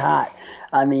and hot.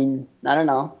 I mean, I don't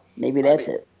know. Maybe that's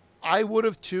it. I would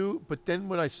have too, but then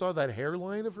when I saw that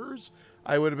hairline of hers,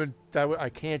 I would have been. I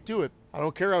can't do it. I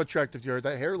don't care how attractive you are.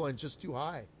 That hairline's just too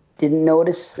high. Didn't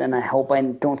notice, and I hope I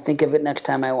don't think of it next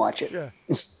time I watch it. Yeah.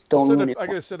 I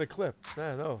gotta send a clip.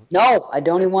 No, I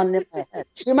don't even want it in my head.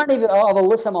 She reminded me of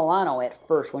Alyssa Milano at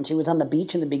first when she was on the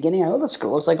beach in the beginning. This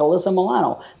girl looks like Alyssa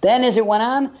Milano. Then as it went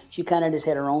on, she kind of just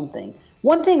had her own thing.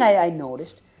 One thing I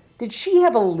noticed: did she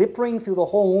have a lip ring through the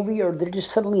whole movie, or did it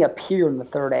just suddenly appear in the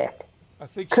third act? I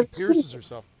think she pierces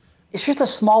herself. It's just a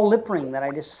small lip ring that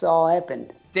I just saw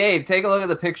happen. Dave, take a look at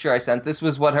the picture I sent. This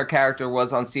was what her character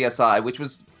was on CSI, which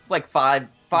was like 5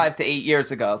 to 8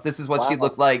 years ago. This is what she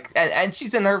looked like, and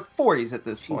she's in her 40s at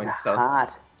this point. So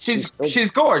hot. She's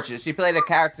gorgeous. She played a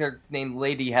character named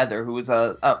Lady Heather, who was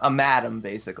a madam,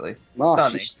 basically.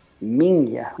 Stunning. She's mean,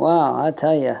 yeah. Wow, I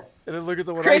tell you. And then look at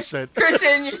the one I said.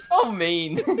 Christian, you're so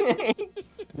mean.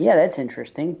 Yeah, that's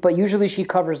interesting. But usually she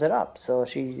covers it up. So if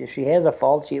she has a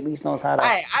fault, she at least knows how to.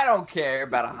 I don't care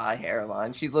about a high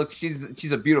hairline.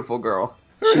 She's a beautiful girl.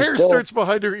 Her hair starts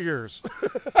behind her ears.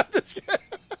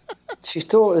 She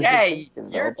still is. Hey,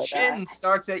 your chin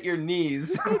starts at your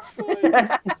knees. That's fine.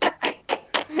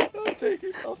 I'll take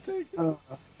it.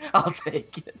 I'll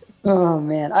take it. Oh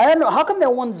man, I don't know. How come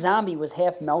that one zombie was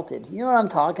half melted? You know what I'm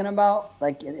talking about?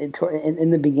 Like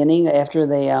in the beginning, after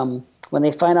they when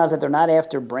they find out that they're not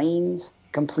after brains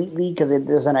completely because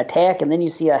there's an attack, and then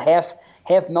you see a half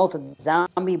melted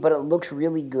zombie, but it looks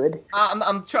really good.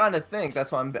 I'm trying to think.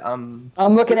 That's why I'm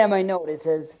looking at my note. It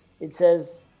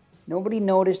says nobody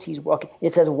noticed he's walking.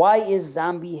 It says, why is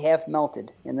zombie half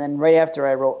melted? And then right after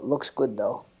I wrote, looks good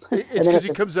though. It's because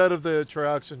he comes out of the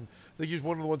trioxin. I think he's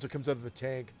one of the ones that comes out of the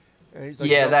tank. And he's like,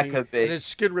 that could be. And his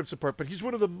skin rips apart, but he's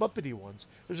one of the Muppety ones.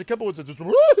 There's a couple ones that just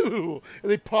woo, and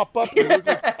they pop up. And they look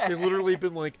like they've literally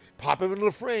been like popping into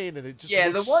the frame, and it just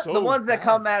the ones that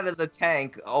come out of the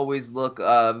tank always look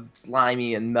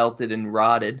slimy and melted and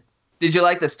rotted. Did you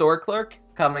like the store clerk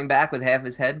coming back with half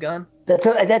his head gone?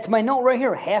 That's my note right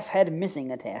here. Half head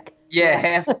missing attack.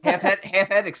 Yeah, half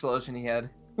head explosion he had.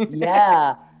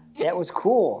 Yeah, that was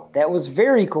cool. That was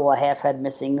very cool. A half head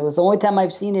missing. It was the only time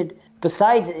I've seen it.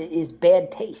 Besides, is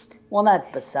bad taste. Well,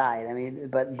 not beside. I mean,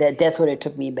 but that's what it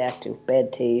took me back to.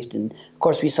 Bad taste, and of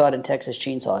course we saw it in Texas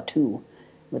Chainsaw 2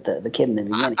 with the kid in the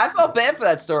beginning. I felt bad for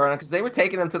that store owner because they were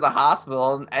taking him to the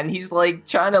hospital, and he's like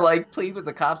trying to like plead with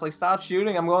the cops, like, stop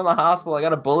shooting, I'm going to the hospital, I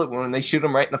got a bullet wound, and they shoot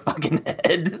him right in the fucking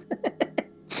head.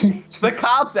 The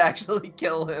cops actually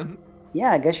kill him.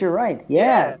 Yeah, I guess you're right.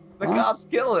 Yeah. The cops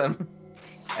kill him.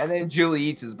 And then Julie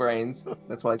eats his brains.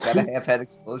 That's why he's got a half head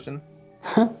explosion.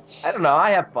 I don't know,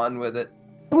 I have fun with it.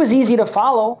 It was easy to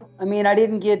follow. I mean, I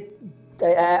didn't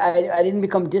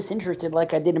become disinterested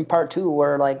like I did in part 2,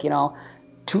 where, like, you know,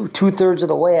 two-thirds of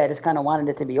the way I just kind of wanted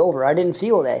it to be over. I didn't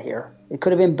feel that here. It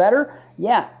could have been better,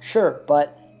 yeah, sure,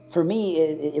 but for me,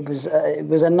 it was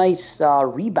a nice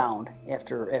rebound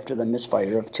after the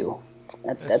misfire of 2.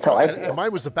 That's how I feel. And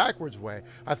mine was the backwards way.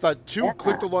 I thought 2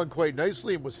 clicked along quite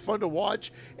nicely and was fun to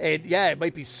watch. And yeah, it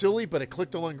might be silly, but it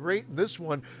clicked along great. And this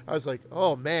one, I was like,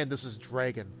 oh man, this is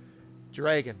dragging.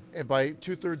 And by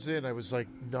 2/3 in, I was like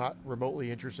not remotely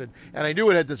interested. And I knew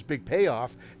it had this big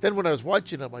payoff. Then when I was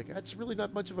watching, I'm like, that's really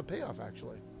not much of a payoff,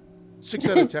 actually. 6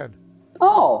 out of 10.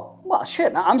 Oh, well,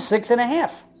 shit. I'm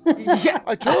 6.5. Yeah,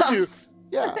 I told you.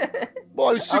 Yeah. Well,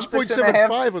 I was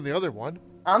 6.75 on the other one.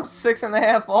 I'm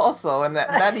 6.5 also, and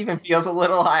that even feels a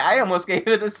little high. I almost gave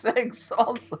it a 6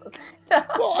 also.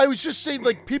 Well, I was just saying,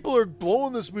 like, people are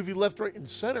blowing this movie left, right, and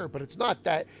center, but it's not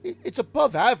that. It's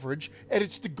above average, and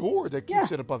it's the gore that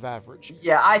keeps it above average.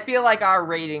 Yeah, I feel like our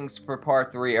ratings for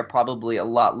part 3 are probably a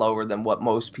lot lower than what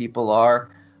most people are,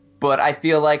 but I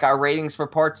feel like our ratings for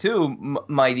part 2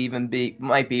 might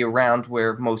be around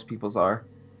where most people's are.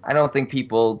 I don't think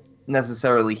people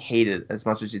necessarily hate it as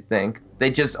much as you think. They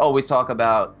just always talk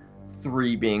about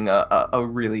 3 being a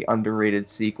really underrated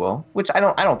sequel, which I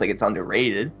don't think it's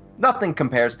underrated. Nothing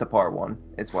compares to part 1,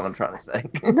 is what I'm trying to say.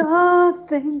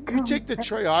 Nothing. You take the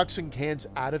trioxin cans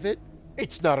out of it,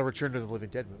 it's not a Return to the Living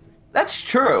Dead movie. That's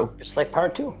true. Just like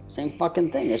part 2, same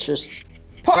fucking thing. It's just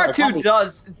part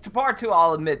 2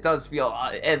 I'll admit does feel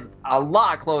a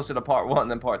lot closer to part 1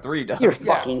 than part 3 does. You're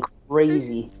fucking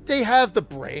crazy. They have the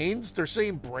brains. They're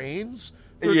saying brains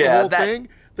for the whole thing.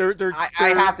 I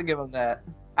have to give them that.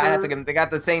 I have to give them. They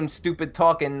got the same stupid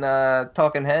talking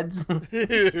heads.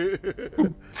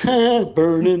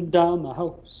 Burning down the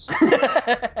house.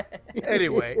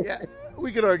 Anyway, yeah,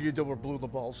 we could argue till we're blue in the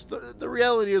balls. The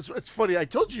reality is, it's funny. I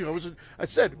told you I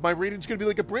said my rating's going to be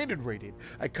like a Brandon rating.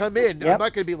 I come in, I'm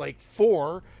not going to be like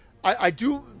 4. I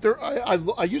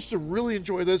used to really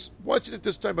enjoy this. Watching it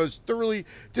this time, I was thoroughly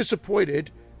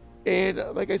disappointed. And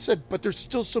like I said, but there's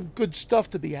still some good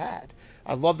stuff to be had.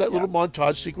 I love that little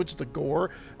montage sequence, the gore.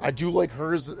 I do like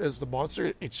her as the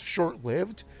monster. It's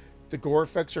short-lived. The gore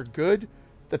effects are good.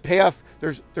 The payoff,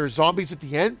 there's zombies at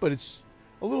the end, but it's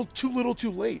a little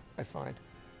too late, I find.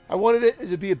 I wanted it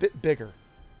to be a bit bigger.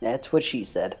 That's what she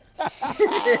said.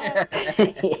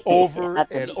 Over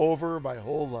and over my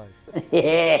whole life.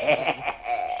 Yeah.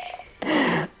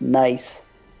 Nice.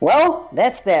 Well,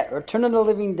 that's that. Return of the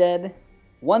Living Dead,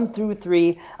 1 through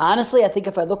 3. Honestly, I think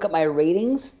if I look at my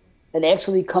ratings, it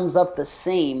actually comes up the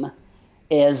same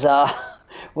as,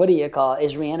 what do you call it,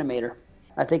 as Reanimator.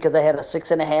 I think because I had a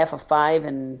 6.5, a 5,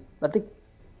 and I think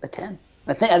a 10.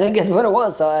 I think that's what it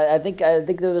was. So I think they're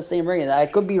the same rating. I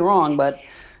could be wrong, but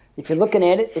if you're looking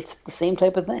at it, it's the same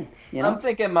type of thing. You know? I'm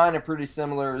thinking mine are pretty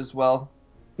similar as well.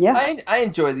 Yeah. I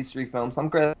enjoy these 3 films. I'm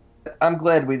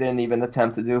glad we didn't even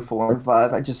attempt to do 4 and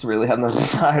 5. I just really have no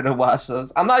desire to watch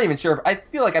those. I'm not even sure. I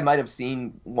feel like I might have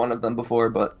seen one of them before,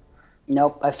 but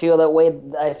nope. I feel the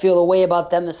way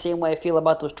about them the same way I feel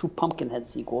about those 2 Pumpkinhead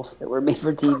sequels that were made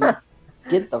for TV.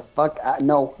 Get the fuck out.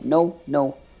 No,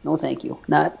 thank you.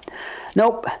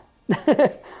 Nope.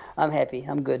 I'm happy.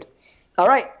 I'm good. All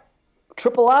right.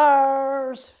 Triple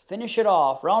R's. Finish it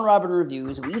off. Round robin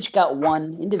reviews. We each got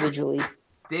one individually.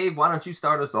 Dave, why don't you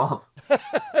start us off?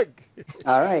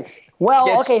 All right.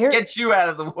 Well, here. Get you out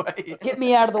of the way. Get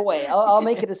me out of the way. I'll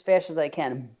make it as fast as I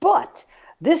can. But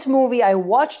this movie, I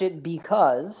watched it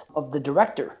because of the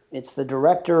director. It's the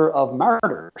director of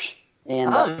Martyrs.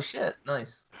 And, shit.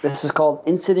 Nice. This is called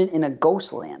Incident in a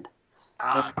Ghostland.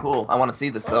 Ah, cool. I want to see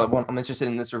this. I'm interested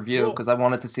in this review because I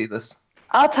wanted to see this.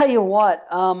 I'll tell you what.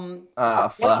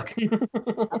 Fuck.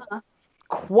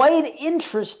 Quite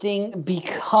interesting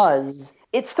because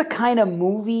it's the kind of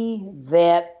movie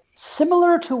that,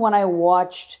 similar to when I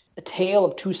watched A Tale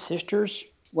of Two Sisters,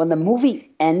 when the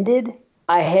movie ended,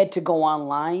 I had to go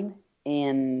online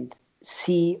and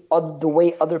see the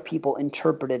way other people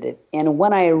interpreted it. And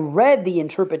when I read the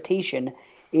interpretation,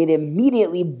 it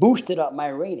immediately boosted up my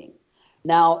rating.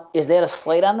 Now, is that a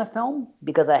slight on the film?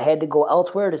 Because I had to go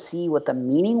elsewhere to see what the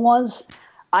meaning was?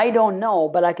 I don't know,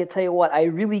 but I could tell you what, I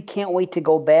really can't wait to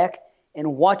go back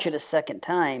and watch it a second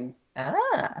time.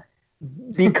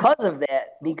 Because of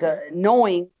that, because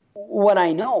knowing what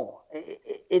I know,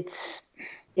 it's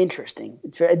interesting.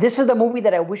 This is the movie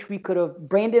that I wish we could have.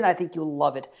 Brandon, I think you'll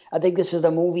love it. I think this is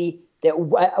the movie that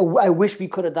I wish we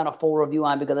could have done a full review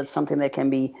on, because it's something that can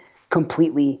be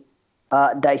completely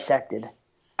dissected.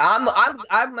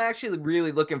 I'm actually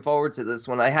really looking forward to this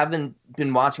one. I haven't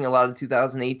been watching a lot of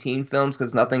 2018 films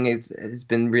because nothing has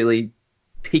been really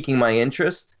piquing my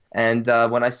interest. And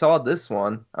when I saw this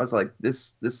one, I was like,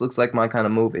 this looks like my kind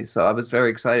of movie. So I was very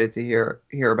excited to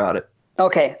hear about it.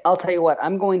 Okay, I'll tell you what.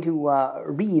 I'm going to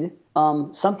read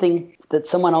something that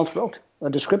someone else wrote, a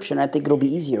description. I think it'll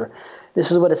be easier.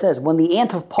 This is what it says. When the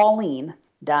aunt of Pauline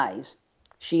dies,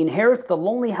 she inherits the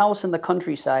lonely house in the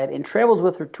countryside and travels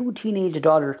with her 2 teenage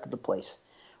daughters to the place.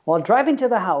 While driving to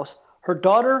the house, her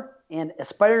daughter and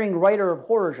aspiring writer of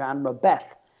horror genre,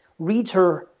 Beth, reads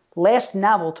her last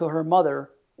novel to her mother,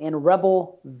 and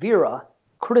rebel Vera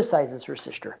criticizes her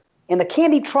sister. And a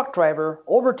candy truck driver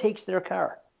overtakes their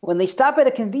car. When they stop at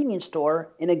a convenience store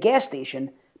and a gas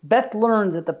station, Beth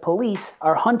learns that the police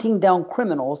are hunting down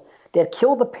criminals that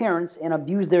kill the parents and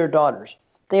abuse their daughters.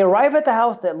 They arrive at the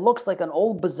house that looks like an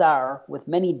old bazaar with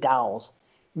many dolls.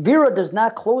 Vera does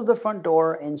not close the front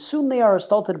door, and soon they are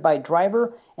assaulted by a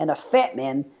driver and a fat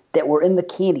man that were in the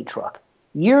candy truck.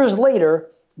 Years later,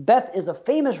 Beth is a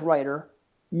famous writer,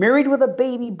 married with a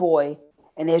baby boy,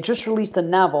 and has just released a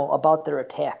novel about their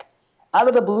attack. Out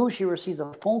of the blue, she receives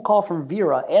a phone call from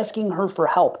Vera asking her for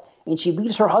help, and she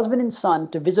leaves her husband and son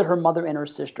to visit her mother and her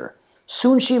sister.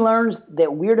 Soon she learns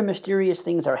that weird and mysterious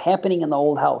things are happening in the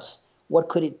old house. What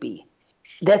could it be?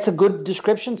 That's a good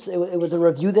description. It was a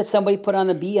review that somebody put on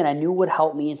the B, and I knew would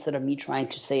help me instead of me trying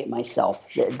to say it myself.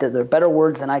 They're better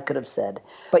words than I could have said.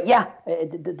 But yeah,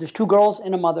 there's 2 girls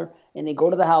and a mother, and they go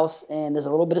to the house, and there's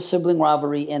a little bit of sibling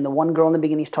rivalry. And the one girl in the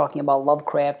beginning is talking about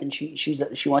Lovecraft, and she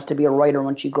wants to be a writer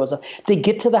when she grows up. They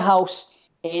get to the house,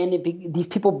 and these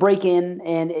people break in,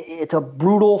 and it's a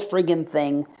brutal friggin'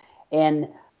 thing. And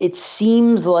it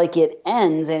seems like it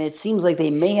ends, and it seems like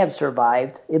they may have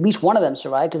survived. At least one of them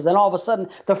survived, because then all of a sudden,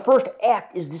 the first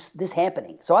act is this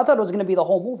happening. So I thought it was going to be the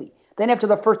whole movie. Then after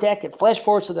the first act, it flash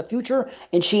forwards to the future,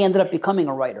 and she ended up becoming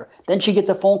a writer. Then she gets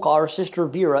a phone call. Her sister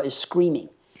Vera is screaming.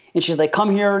 And she's like,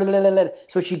 come here.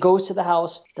 So she goes to the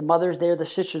house. The mother's there, the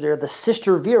sister's there. The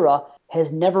sister Vera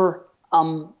has never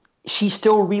she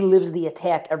still relives the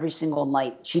attack every single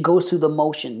night. She goes through the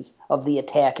motions of the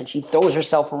attack, and she throws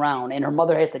herself around, and her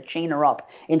mother has to chain her up,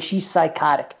 and she's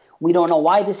psychotic. We don't know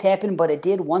why this happened, but it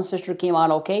did. One sister came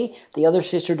out okay. The other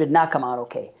sister did not come out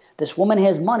okay. This woman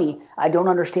has money. I don't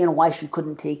understand why she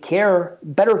couldn't take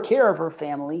better care of her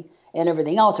family and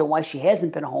everything else, and why she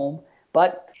hasn't been home.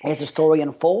 But as the story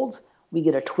unfolds, we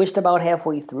get a twist about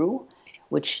halfway through,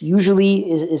 which usually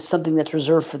is something that's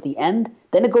reserved for the end.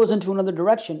 Then it goes into another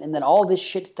direction, and then all this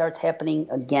shit starts happening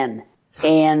again.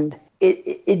 And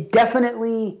it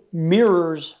definitely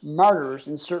mirrors Martyrs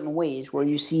in certain ways, where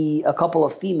you see a couple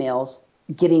of females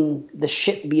getting the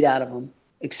shit beat out of them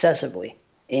excessively,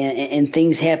 and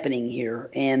things happening here.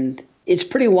 And it's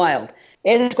pretty wild.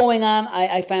 As it's going on,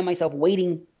 I find myself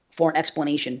waiting for an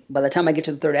explanation. By the time I get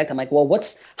to the third act, I'm like, well,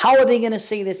 how are they going to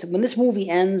say this? When this movie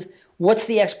ends, what's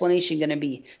the explanation going to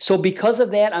be? So because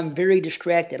of that, I'm very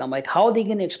distracted. I'm like, how are they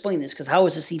going to explain this? Because how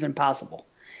is this even possible?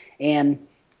 And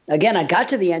again, I got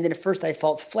to the end, and at first I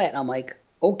felt flat. I'm like,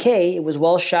 okay, it was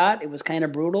well shot. It was kind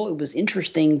of brutal. It was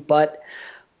interesting, but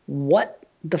what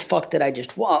the fuck did I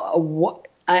just what?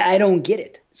 I don't get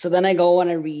it. So then I go and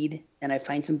I read, and I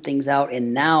find some things out,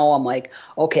 and now I'm like,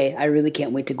 okay, I really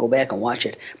can't wait to go back and watch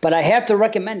it. But I have to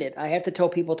recommend it. I have to tell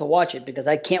people to watch it, because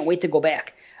I can't wait to go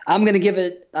back. I'm going to give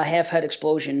it a half-head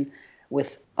explosion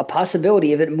with a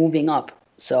possibility of it moving up.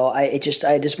 So I just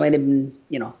might have been,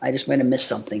 I just might have missed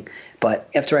something. But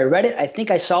after I read it, I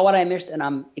think I saw what I missed, and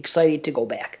I'm excited to go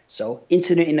back. So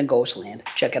Incident in a Ghostland.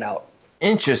 Check it out.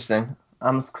 Interesting.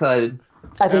 I'm excited.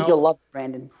 I think you'll love it,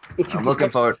 Brandon. If you I'm looking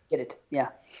forward. Get it. Yeah.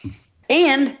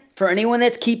 And for anyone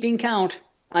that's keeping count,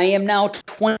 I am now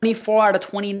 24 out of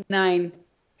 29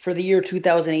 for the year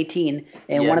 2018,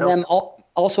 and one of them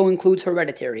also includes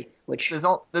Hereditary, which there's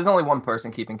only one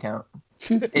person keeping count.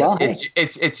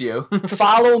 It's you.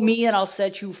 Follow me and I'll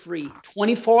set you free.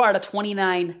 24 out of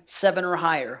 29, 7 or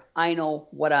higher. I know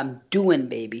what I'm doing,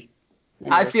 baby.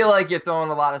 I feel like you're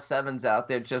throwing a lot of 7s out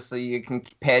there just so you can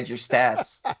pad your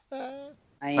stats.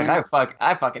 I Like am.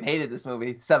 I fucking hated this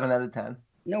movie. 7 out of 10.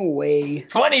 No way.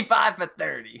 25 for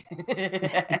 30.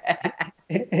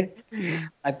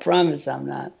 I promise I'm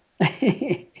not.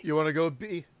 You want to go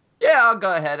B? Yeah, I'll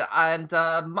go ahead. And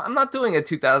I'm not doing a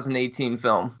 2018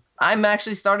 film. I'm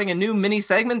actually starting a new mini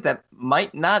segment that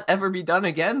might not ever be done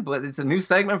again, but it's a new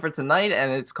segment for tonight,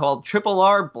 and it's called Triple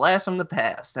R Blast from the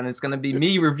Past. And it's going to be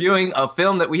me reviewing a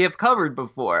film that we have covered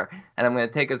before. And I'm going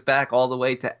to take us back all the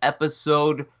way to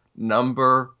episode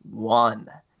number 1.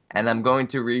 And I'm going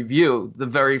to review the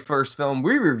very first film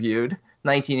we reviewed,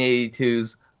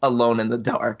 1982's Alone in the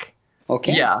Dark.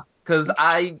 Okay. Yeah, because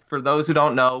for those who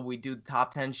don't know, we do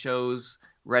top 10 shows,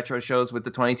 retro shows with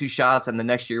the 22 shots, and the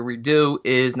next year we do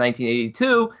is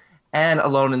 1982, and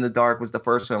Alone in the Dark was the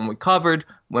first film we covered.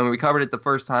 When we covered it the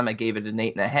first time, I gave it an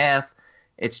 8.5.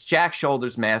 It's Jack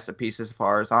Shoulder's masterpiece as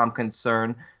far as I'm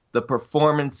concerned. The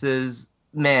performances,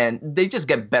 man, they just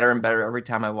get better and better every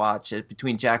time I watch it.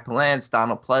 Between Jack Palance,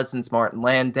 Donald Pleasance, Martin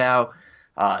Landau,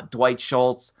 Dwight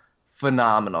Schultz,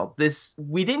 phenomenal.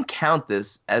 We didn't count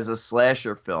this as a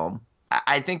slasher film.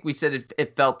 I think we said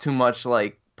it felt too much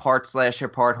like part slasher,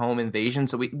 part home invasion.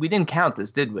 So we didn't count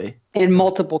this, did we? And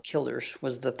multiple killers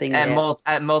was the thing. At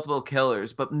multiple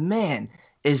killers. But man,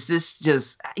 is this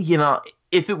just,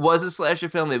 if it was a slasher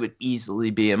film, it would easily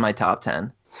be in my top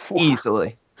 10. Wow.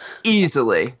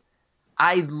 Easily.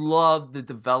 I love the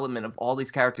development of all these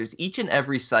characters. Each and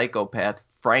every psychopath,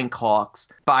 Frank Hawks,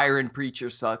 Byron Preacher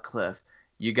Sutcliffe,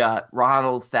 you got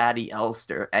Ronald Fatty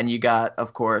Elster, and you got,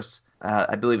 of course,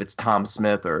 I believe it's Tom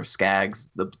Smith or Skaggs,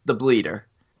 the Bleeder.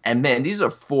 And man, these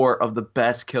are 4 of the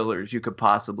best killers you could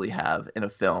possibly have in a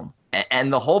film.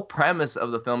 And the whole premise of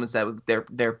the film is that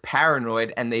they're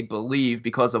paranoid, and they believe,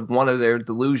 because of one of their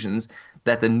delusions,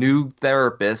 that the new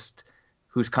therapist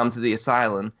who's come to the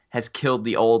asylum has killed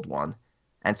the old one.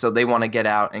 And so they want to get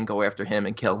out and go after him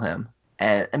and kill him.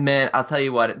 And man, I'll tell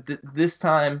you what, this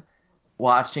time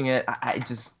watching it,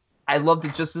 I loved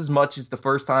it just as much as the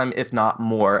first time, if not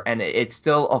more. And it's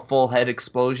still a full head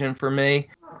explosion for me.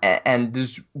 And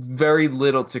there's very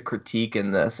little to critique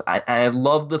in this. I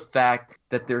love the fact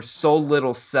that there's so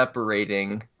little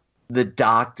separating the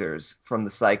doctors from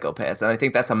the psychopaths. And I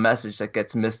think that's a message that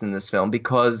gets missed in this film,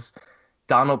 because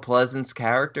Donald Pleasance's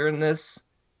character in this,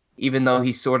 even though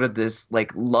he's sort of this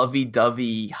like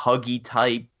lovey-dovey, huggy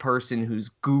type person who's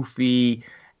goofy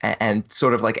and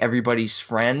sort of like everybody's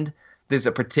friend, there's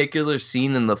a particular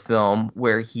scene in the film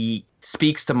where he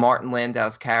speaks to Martin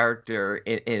Landau's character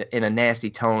in a nasty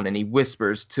tone, and he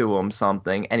whispers to him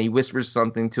something, and he whispers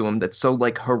something to him that's so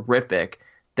like horrific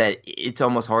that it's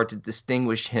almost hard to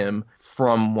distinguish him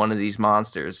from one of these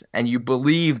monsters. And you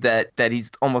believe that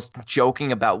he's almost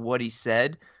joking about what he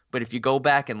said, but if you go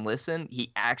back and listen,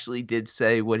 he actually did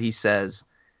say what he says.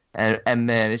 And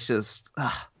man, it's just,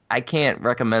 I can't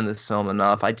recommend this film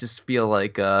enough. I just feel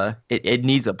like it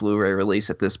needs a Blu-ray release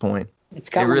at this point.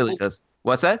 It really does.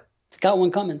 What's that? It's got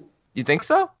one coming. You think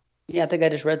so? Yeah, I think I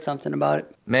just read something about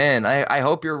it. Man, I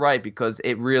hope you're right, because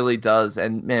it really does.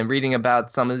 And man, reading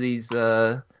about some of these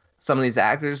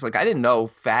actors, like I didn't know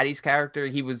Fatty's character.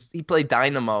 He played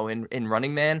Dynamo in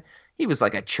Running Man. He was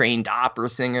like a trained opera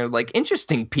singer, like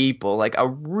interesting people, like a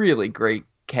really great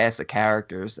cast of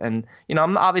characters. And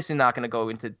I'm obviously not going to go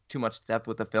into too much depth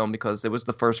with the film, because it was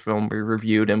the first film we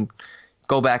reviewed, and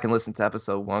go back and listen to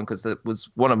episode 1, because it was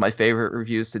one of my favorite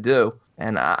reviews to do.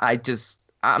 And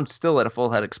I'm still at a full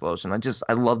head explosion.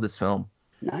 I love this film.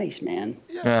 Nice, man.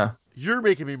 Yeah. You're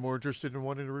making me more interested in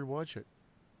wanting to rewatch it.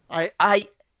 I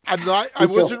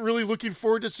wasn't really looking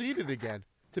forward to seeing it again,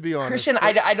 to be honest. Christian,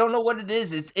 I don't know what it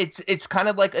is. It's kind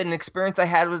of like an experience I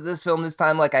had with this film this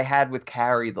time, like I had with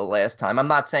Carrie the last time. I'm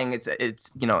not saying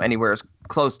it's anywhere as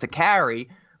close to Carrie,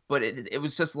 but it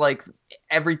was just like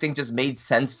everything just made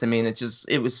sense to me, and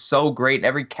it was so great.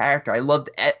 Every character, I loved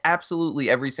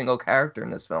absolutely every single character in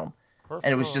this film. Perfect.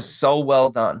 And it was just so well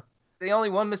done. The only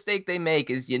one mistake they make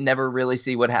is you never really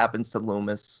see what happens to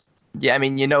Loomis. Yeah, I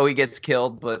mean, he gets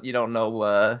killed, but you don't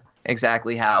know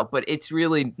exactly how. But it's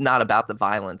really not about the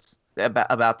violence,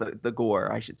 about the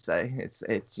gore, I should say.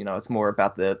 It's more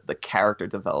about the character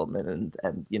development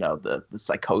and the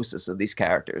psychosis of these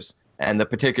characters. And the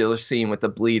particular scene with the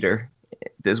Bleeder,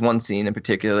 there's one scene in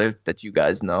particular that you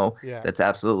guys know that's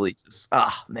absolutely just,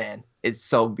 man, it's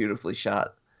so beautifully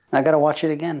shot. I got to watch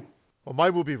it again. Well,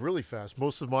 mine will be really fast.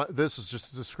 This is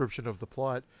just a description of the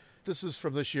plot. This is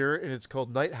from this year, and it's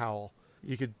called Night Howl.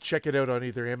 You can check it out on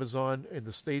either Amazon in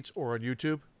the States or on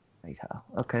YouTube. Night Howl.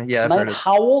 Okay, yeah. Night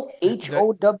Howl?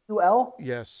 Howl?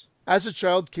 Yes. As a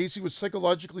child, Casey was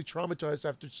psychologically traumatized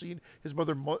after seeing his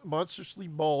mother monstrously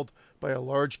mauled by a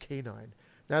large canine.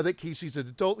 Now that Casey's an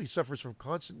adult, he suffers from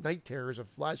constant night terrors and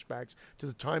flashbacks to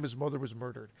the time his mother was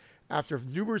murdered. After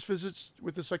numerous visits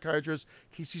with the psychiatrist,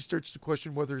 Casey starts to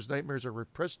question whether his nightmares are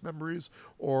repressed memories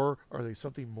or are they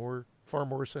something far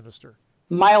more sinister.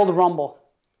 Mild rumble.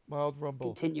 Mild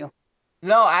rumble. Continue.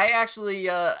 No, I actually,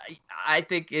 I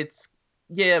think it's,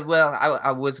 yeah, well,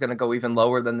 I was going to go even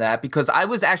lower than that because I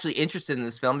was actually interested in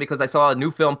this film because I saw a new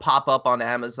film pop up on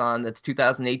Amazon that's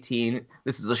 2018.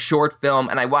 This is a short film,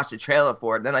 and I watched the trailer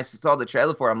for it. Then I saw the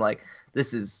trailer for it. I'm like,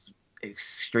 this is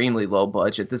extremely low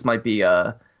budget. This might be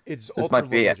It's ultra low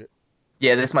budget.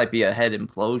 Yeah, this might be a head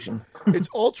implosion. It's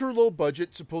ultra low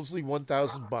budget, supposedly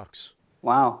 $1,000.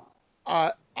 Wow.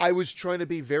 I was trying to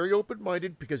be very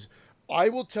open-minded because I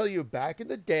will tell you, back in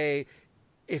the day,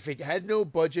 if it had no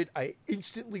budget, I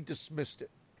instantly dismissed it.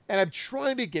 And I'm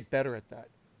trying to get better at that.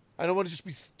 I don't want to just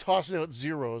be tossing out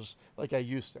zeros like I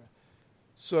used to.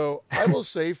 So I will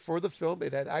say for the film,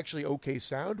 it had actually okay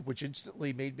sound, which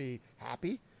instantly made me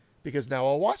happy because now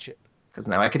I'll watch it. Because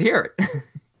now I could hear it.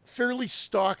 Fairly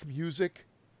stock music.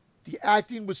 The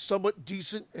acting was somewhat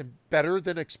decent and better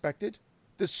than expected.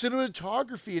 The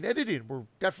cinematography and editing were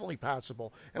definitely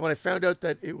passable. And when I found out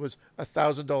that it was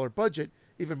 $1,000 budget,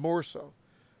 even more so.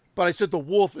 But I said the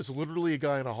wolf is literally a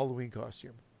guy in a Halloween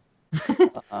costume.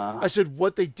 I said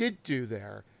what they did do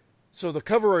there. So the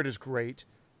cover art is great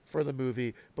for the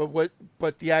movie,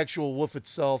 but the actual wolf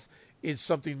itself is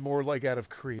something more like out of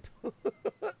Creep.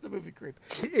 The movie Creep.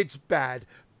 It's bad,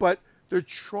 but they're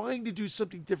trying to do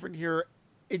something different here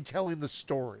in telling the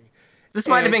story. This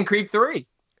might have been Creep 3.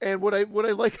 And what I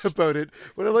like about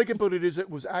it is it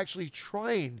was actually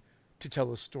trying to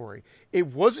tell a story. It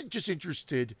wasn't just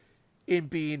interested in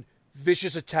being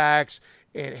vicious attacks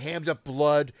and hammed up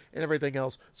blood and everything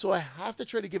else. So I have to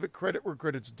try to give it credit where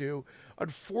credit's due.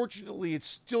 Unfortunately, it's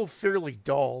still fairly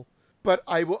dull, but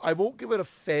I won't give it a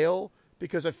fail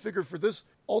because I figured for this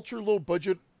ultra low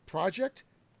budget project,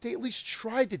 they at least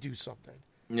tried to do something.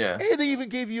 Yeah. And they even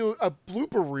gave you a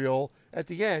blooper reel at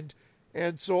the end.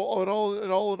 And so all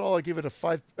in all, I give it a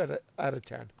 5 out of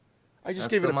 10. I just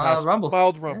gave it a mild rumble.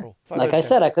 Mild rumble. Yeah. Like I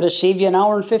said, I could have saved you an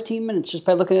hour and 15 minutes just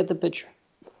by looking at the picture.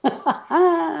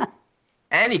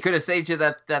 And he could have saved you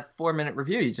that 4-minute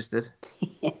review you just did.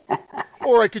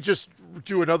 Or I could just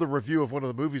do another review of one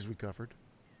of the movies we covered.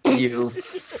 You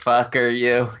fucker,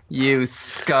 you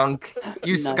skunk,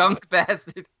 skunk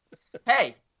bastard.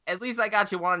 Hey, at least I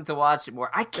got you wanting to watch it more.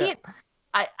 I can't.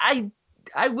 Yeah.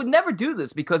 I would never do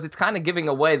this because it's kind of giving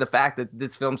away the fact that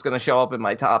this film's going to show up in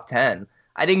my top 10.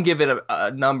 I didn't give it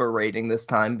a number rating this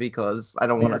time because I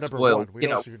don't want to spoil. We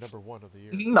know you're number 1 of the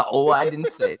year. No, I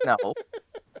didn't say no.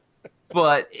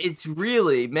 But it's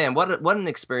really, man, what an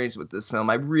experience with this film.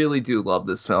 I really do love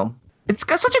this film. It's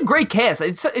got such a great cast.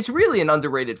 It's really an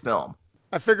underrated film.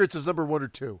 I figure it's his number 1 or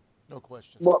 2. No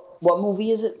question. What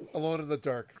movie is it? Alone in the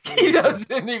Dark. He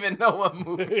doesn't even know what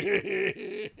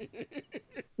movie.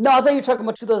 No, I thought you were talking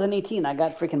about 2018. I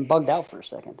got freaking bugged out for a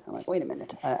second. I'm like, wait a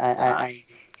minute.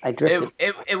 I drifted.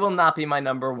 It will not be my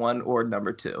number 1 or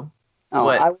number 2.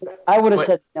 Oh, I would have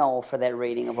said no for that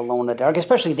rating of Alone in the Dark,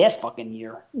 especially that fucking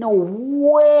year. No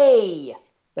way.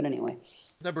 But anyway.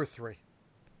 Number 3.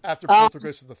 After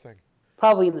Poltergeist and The Thing.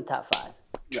 Probably in the top 5.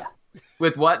 Yeah.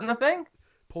 With what in The Thing?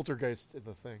 Poltergeist in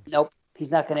The Thing. Nope. He's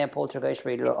not going to have Poltergeist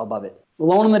rated above it.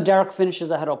 Alone in the Dark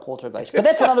finishes ahead of Poltergeist. But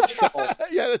that's another show.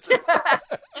 Yeah,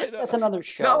 that's another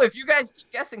show. No, if you guys keep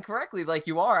guessing correctly like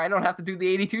you are, I don't have to do the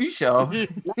 82 show.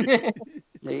 There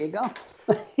you go.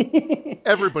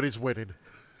 Everybody's winning.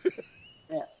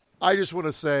 Yeah. I just want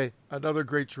to say, another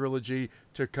great trilogy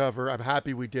to cover. I'm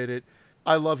happy we did it.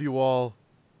 I love you all.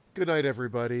 Good night,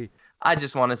 everybody. I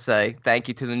just want to say thank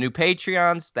you to the new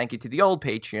Patreons. Thank you to the old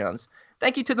Patreons.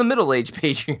 Thank you to the middle-aged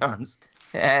Patreons.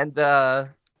 And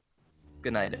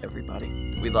good night, everybody.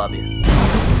 We love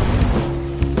you.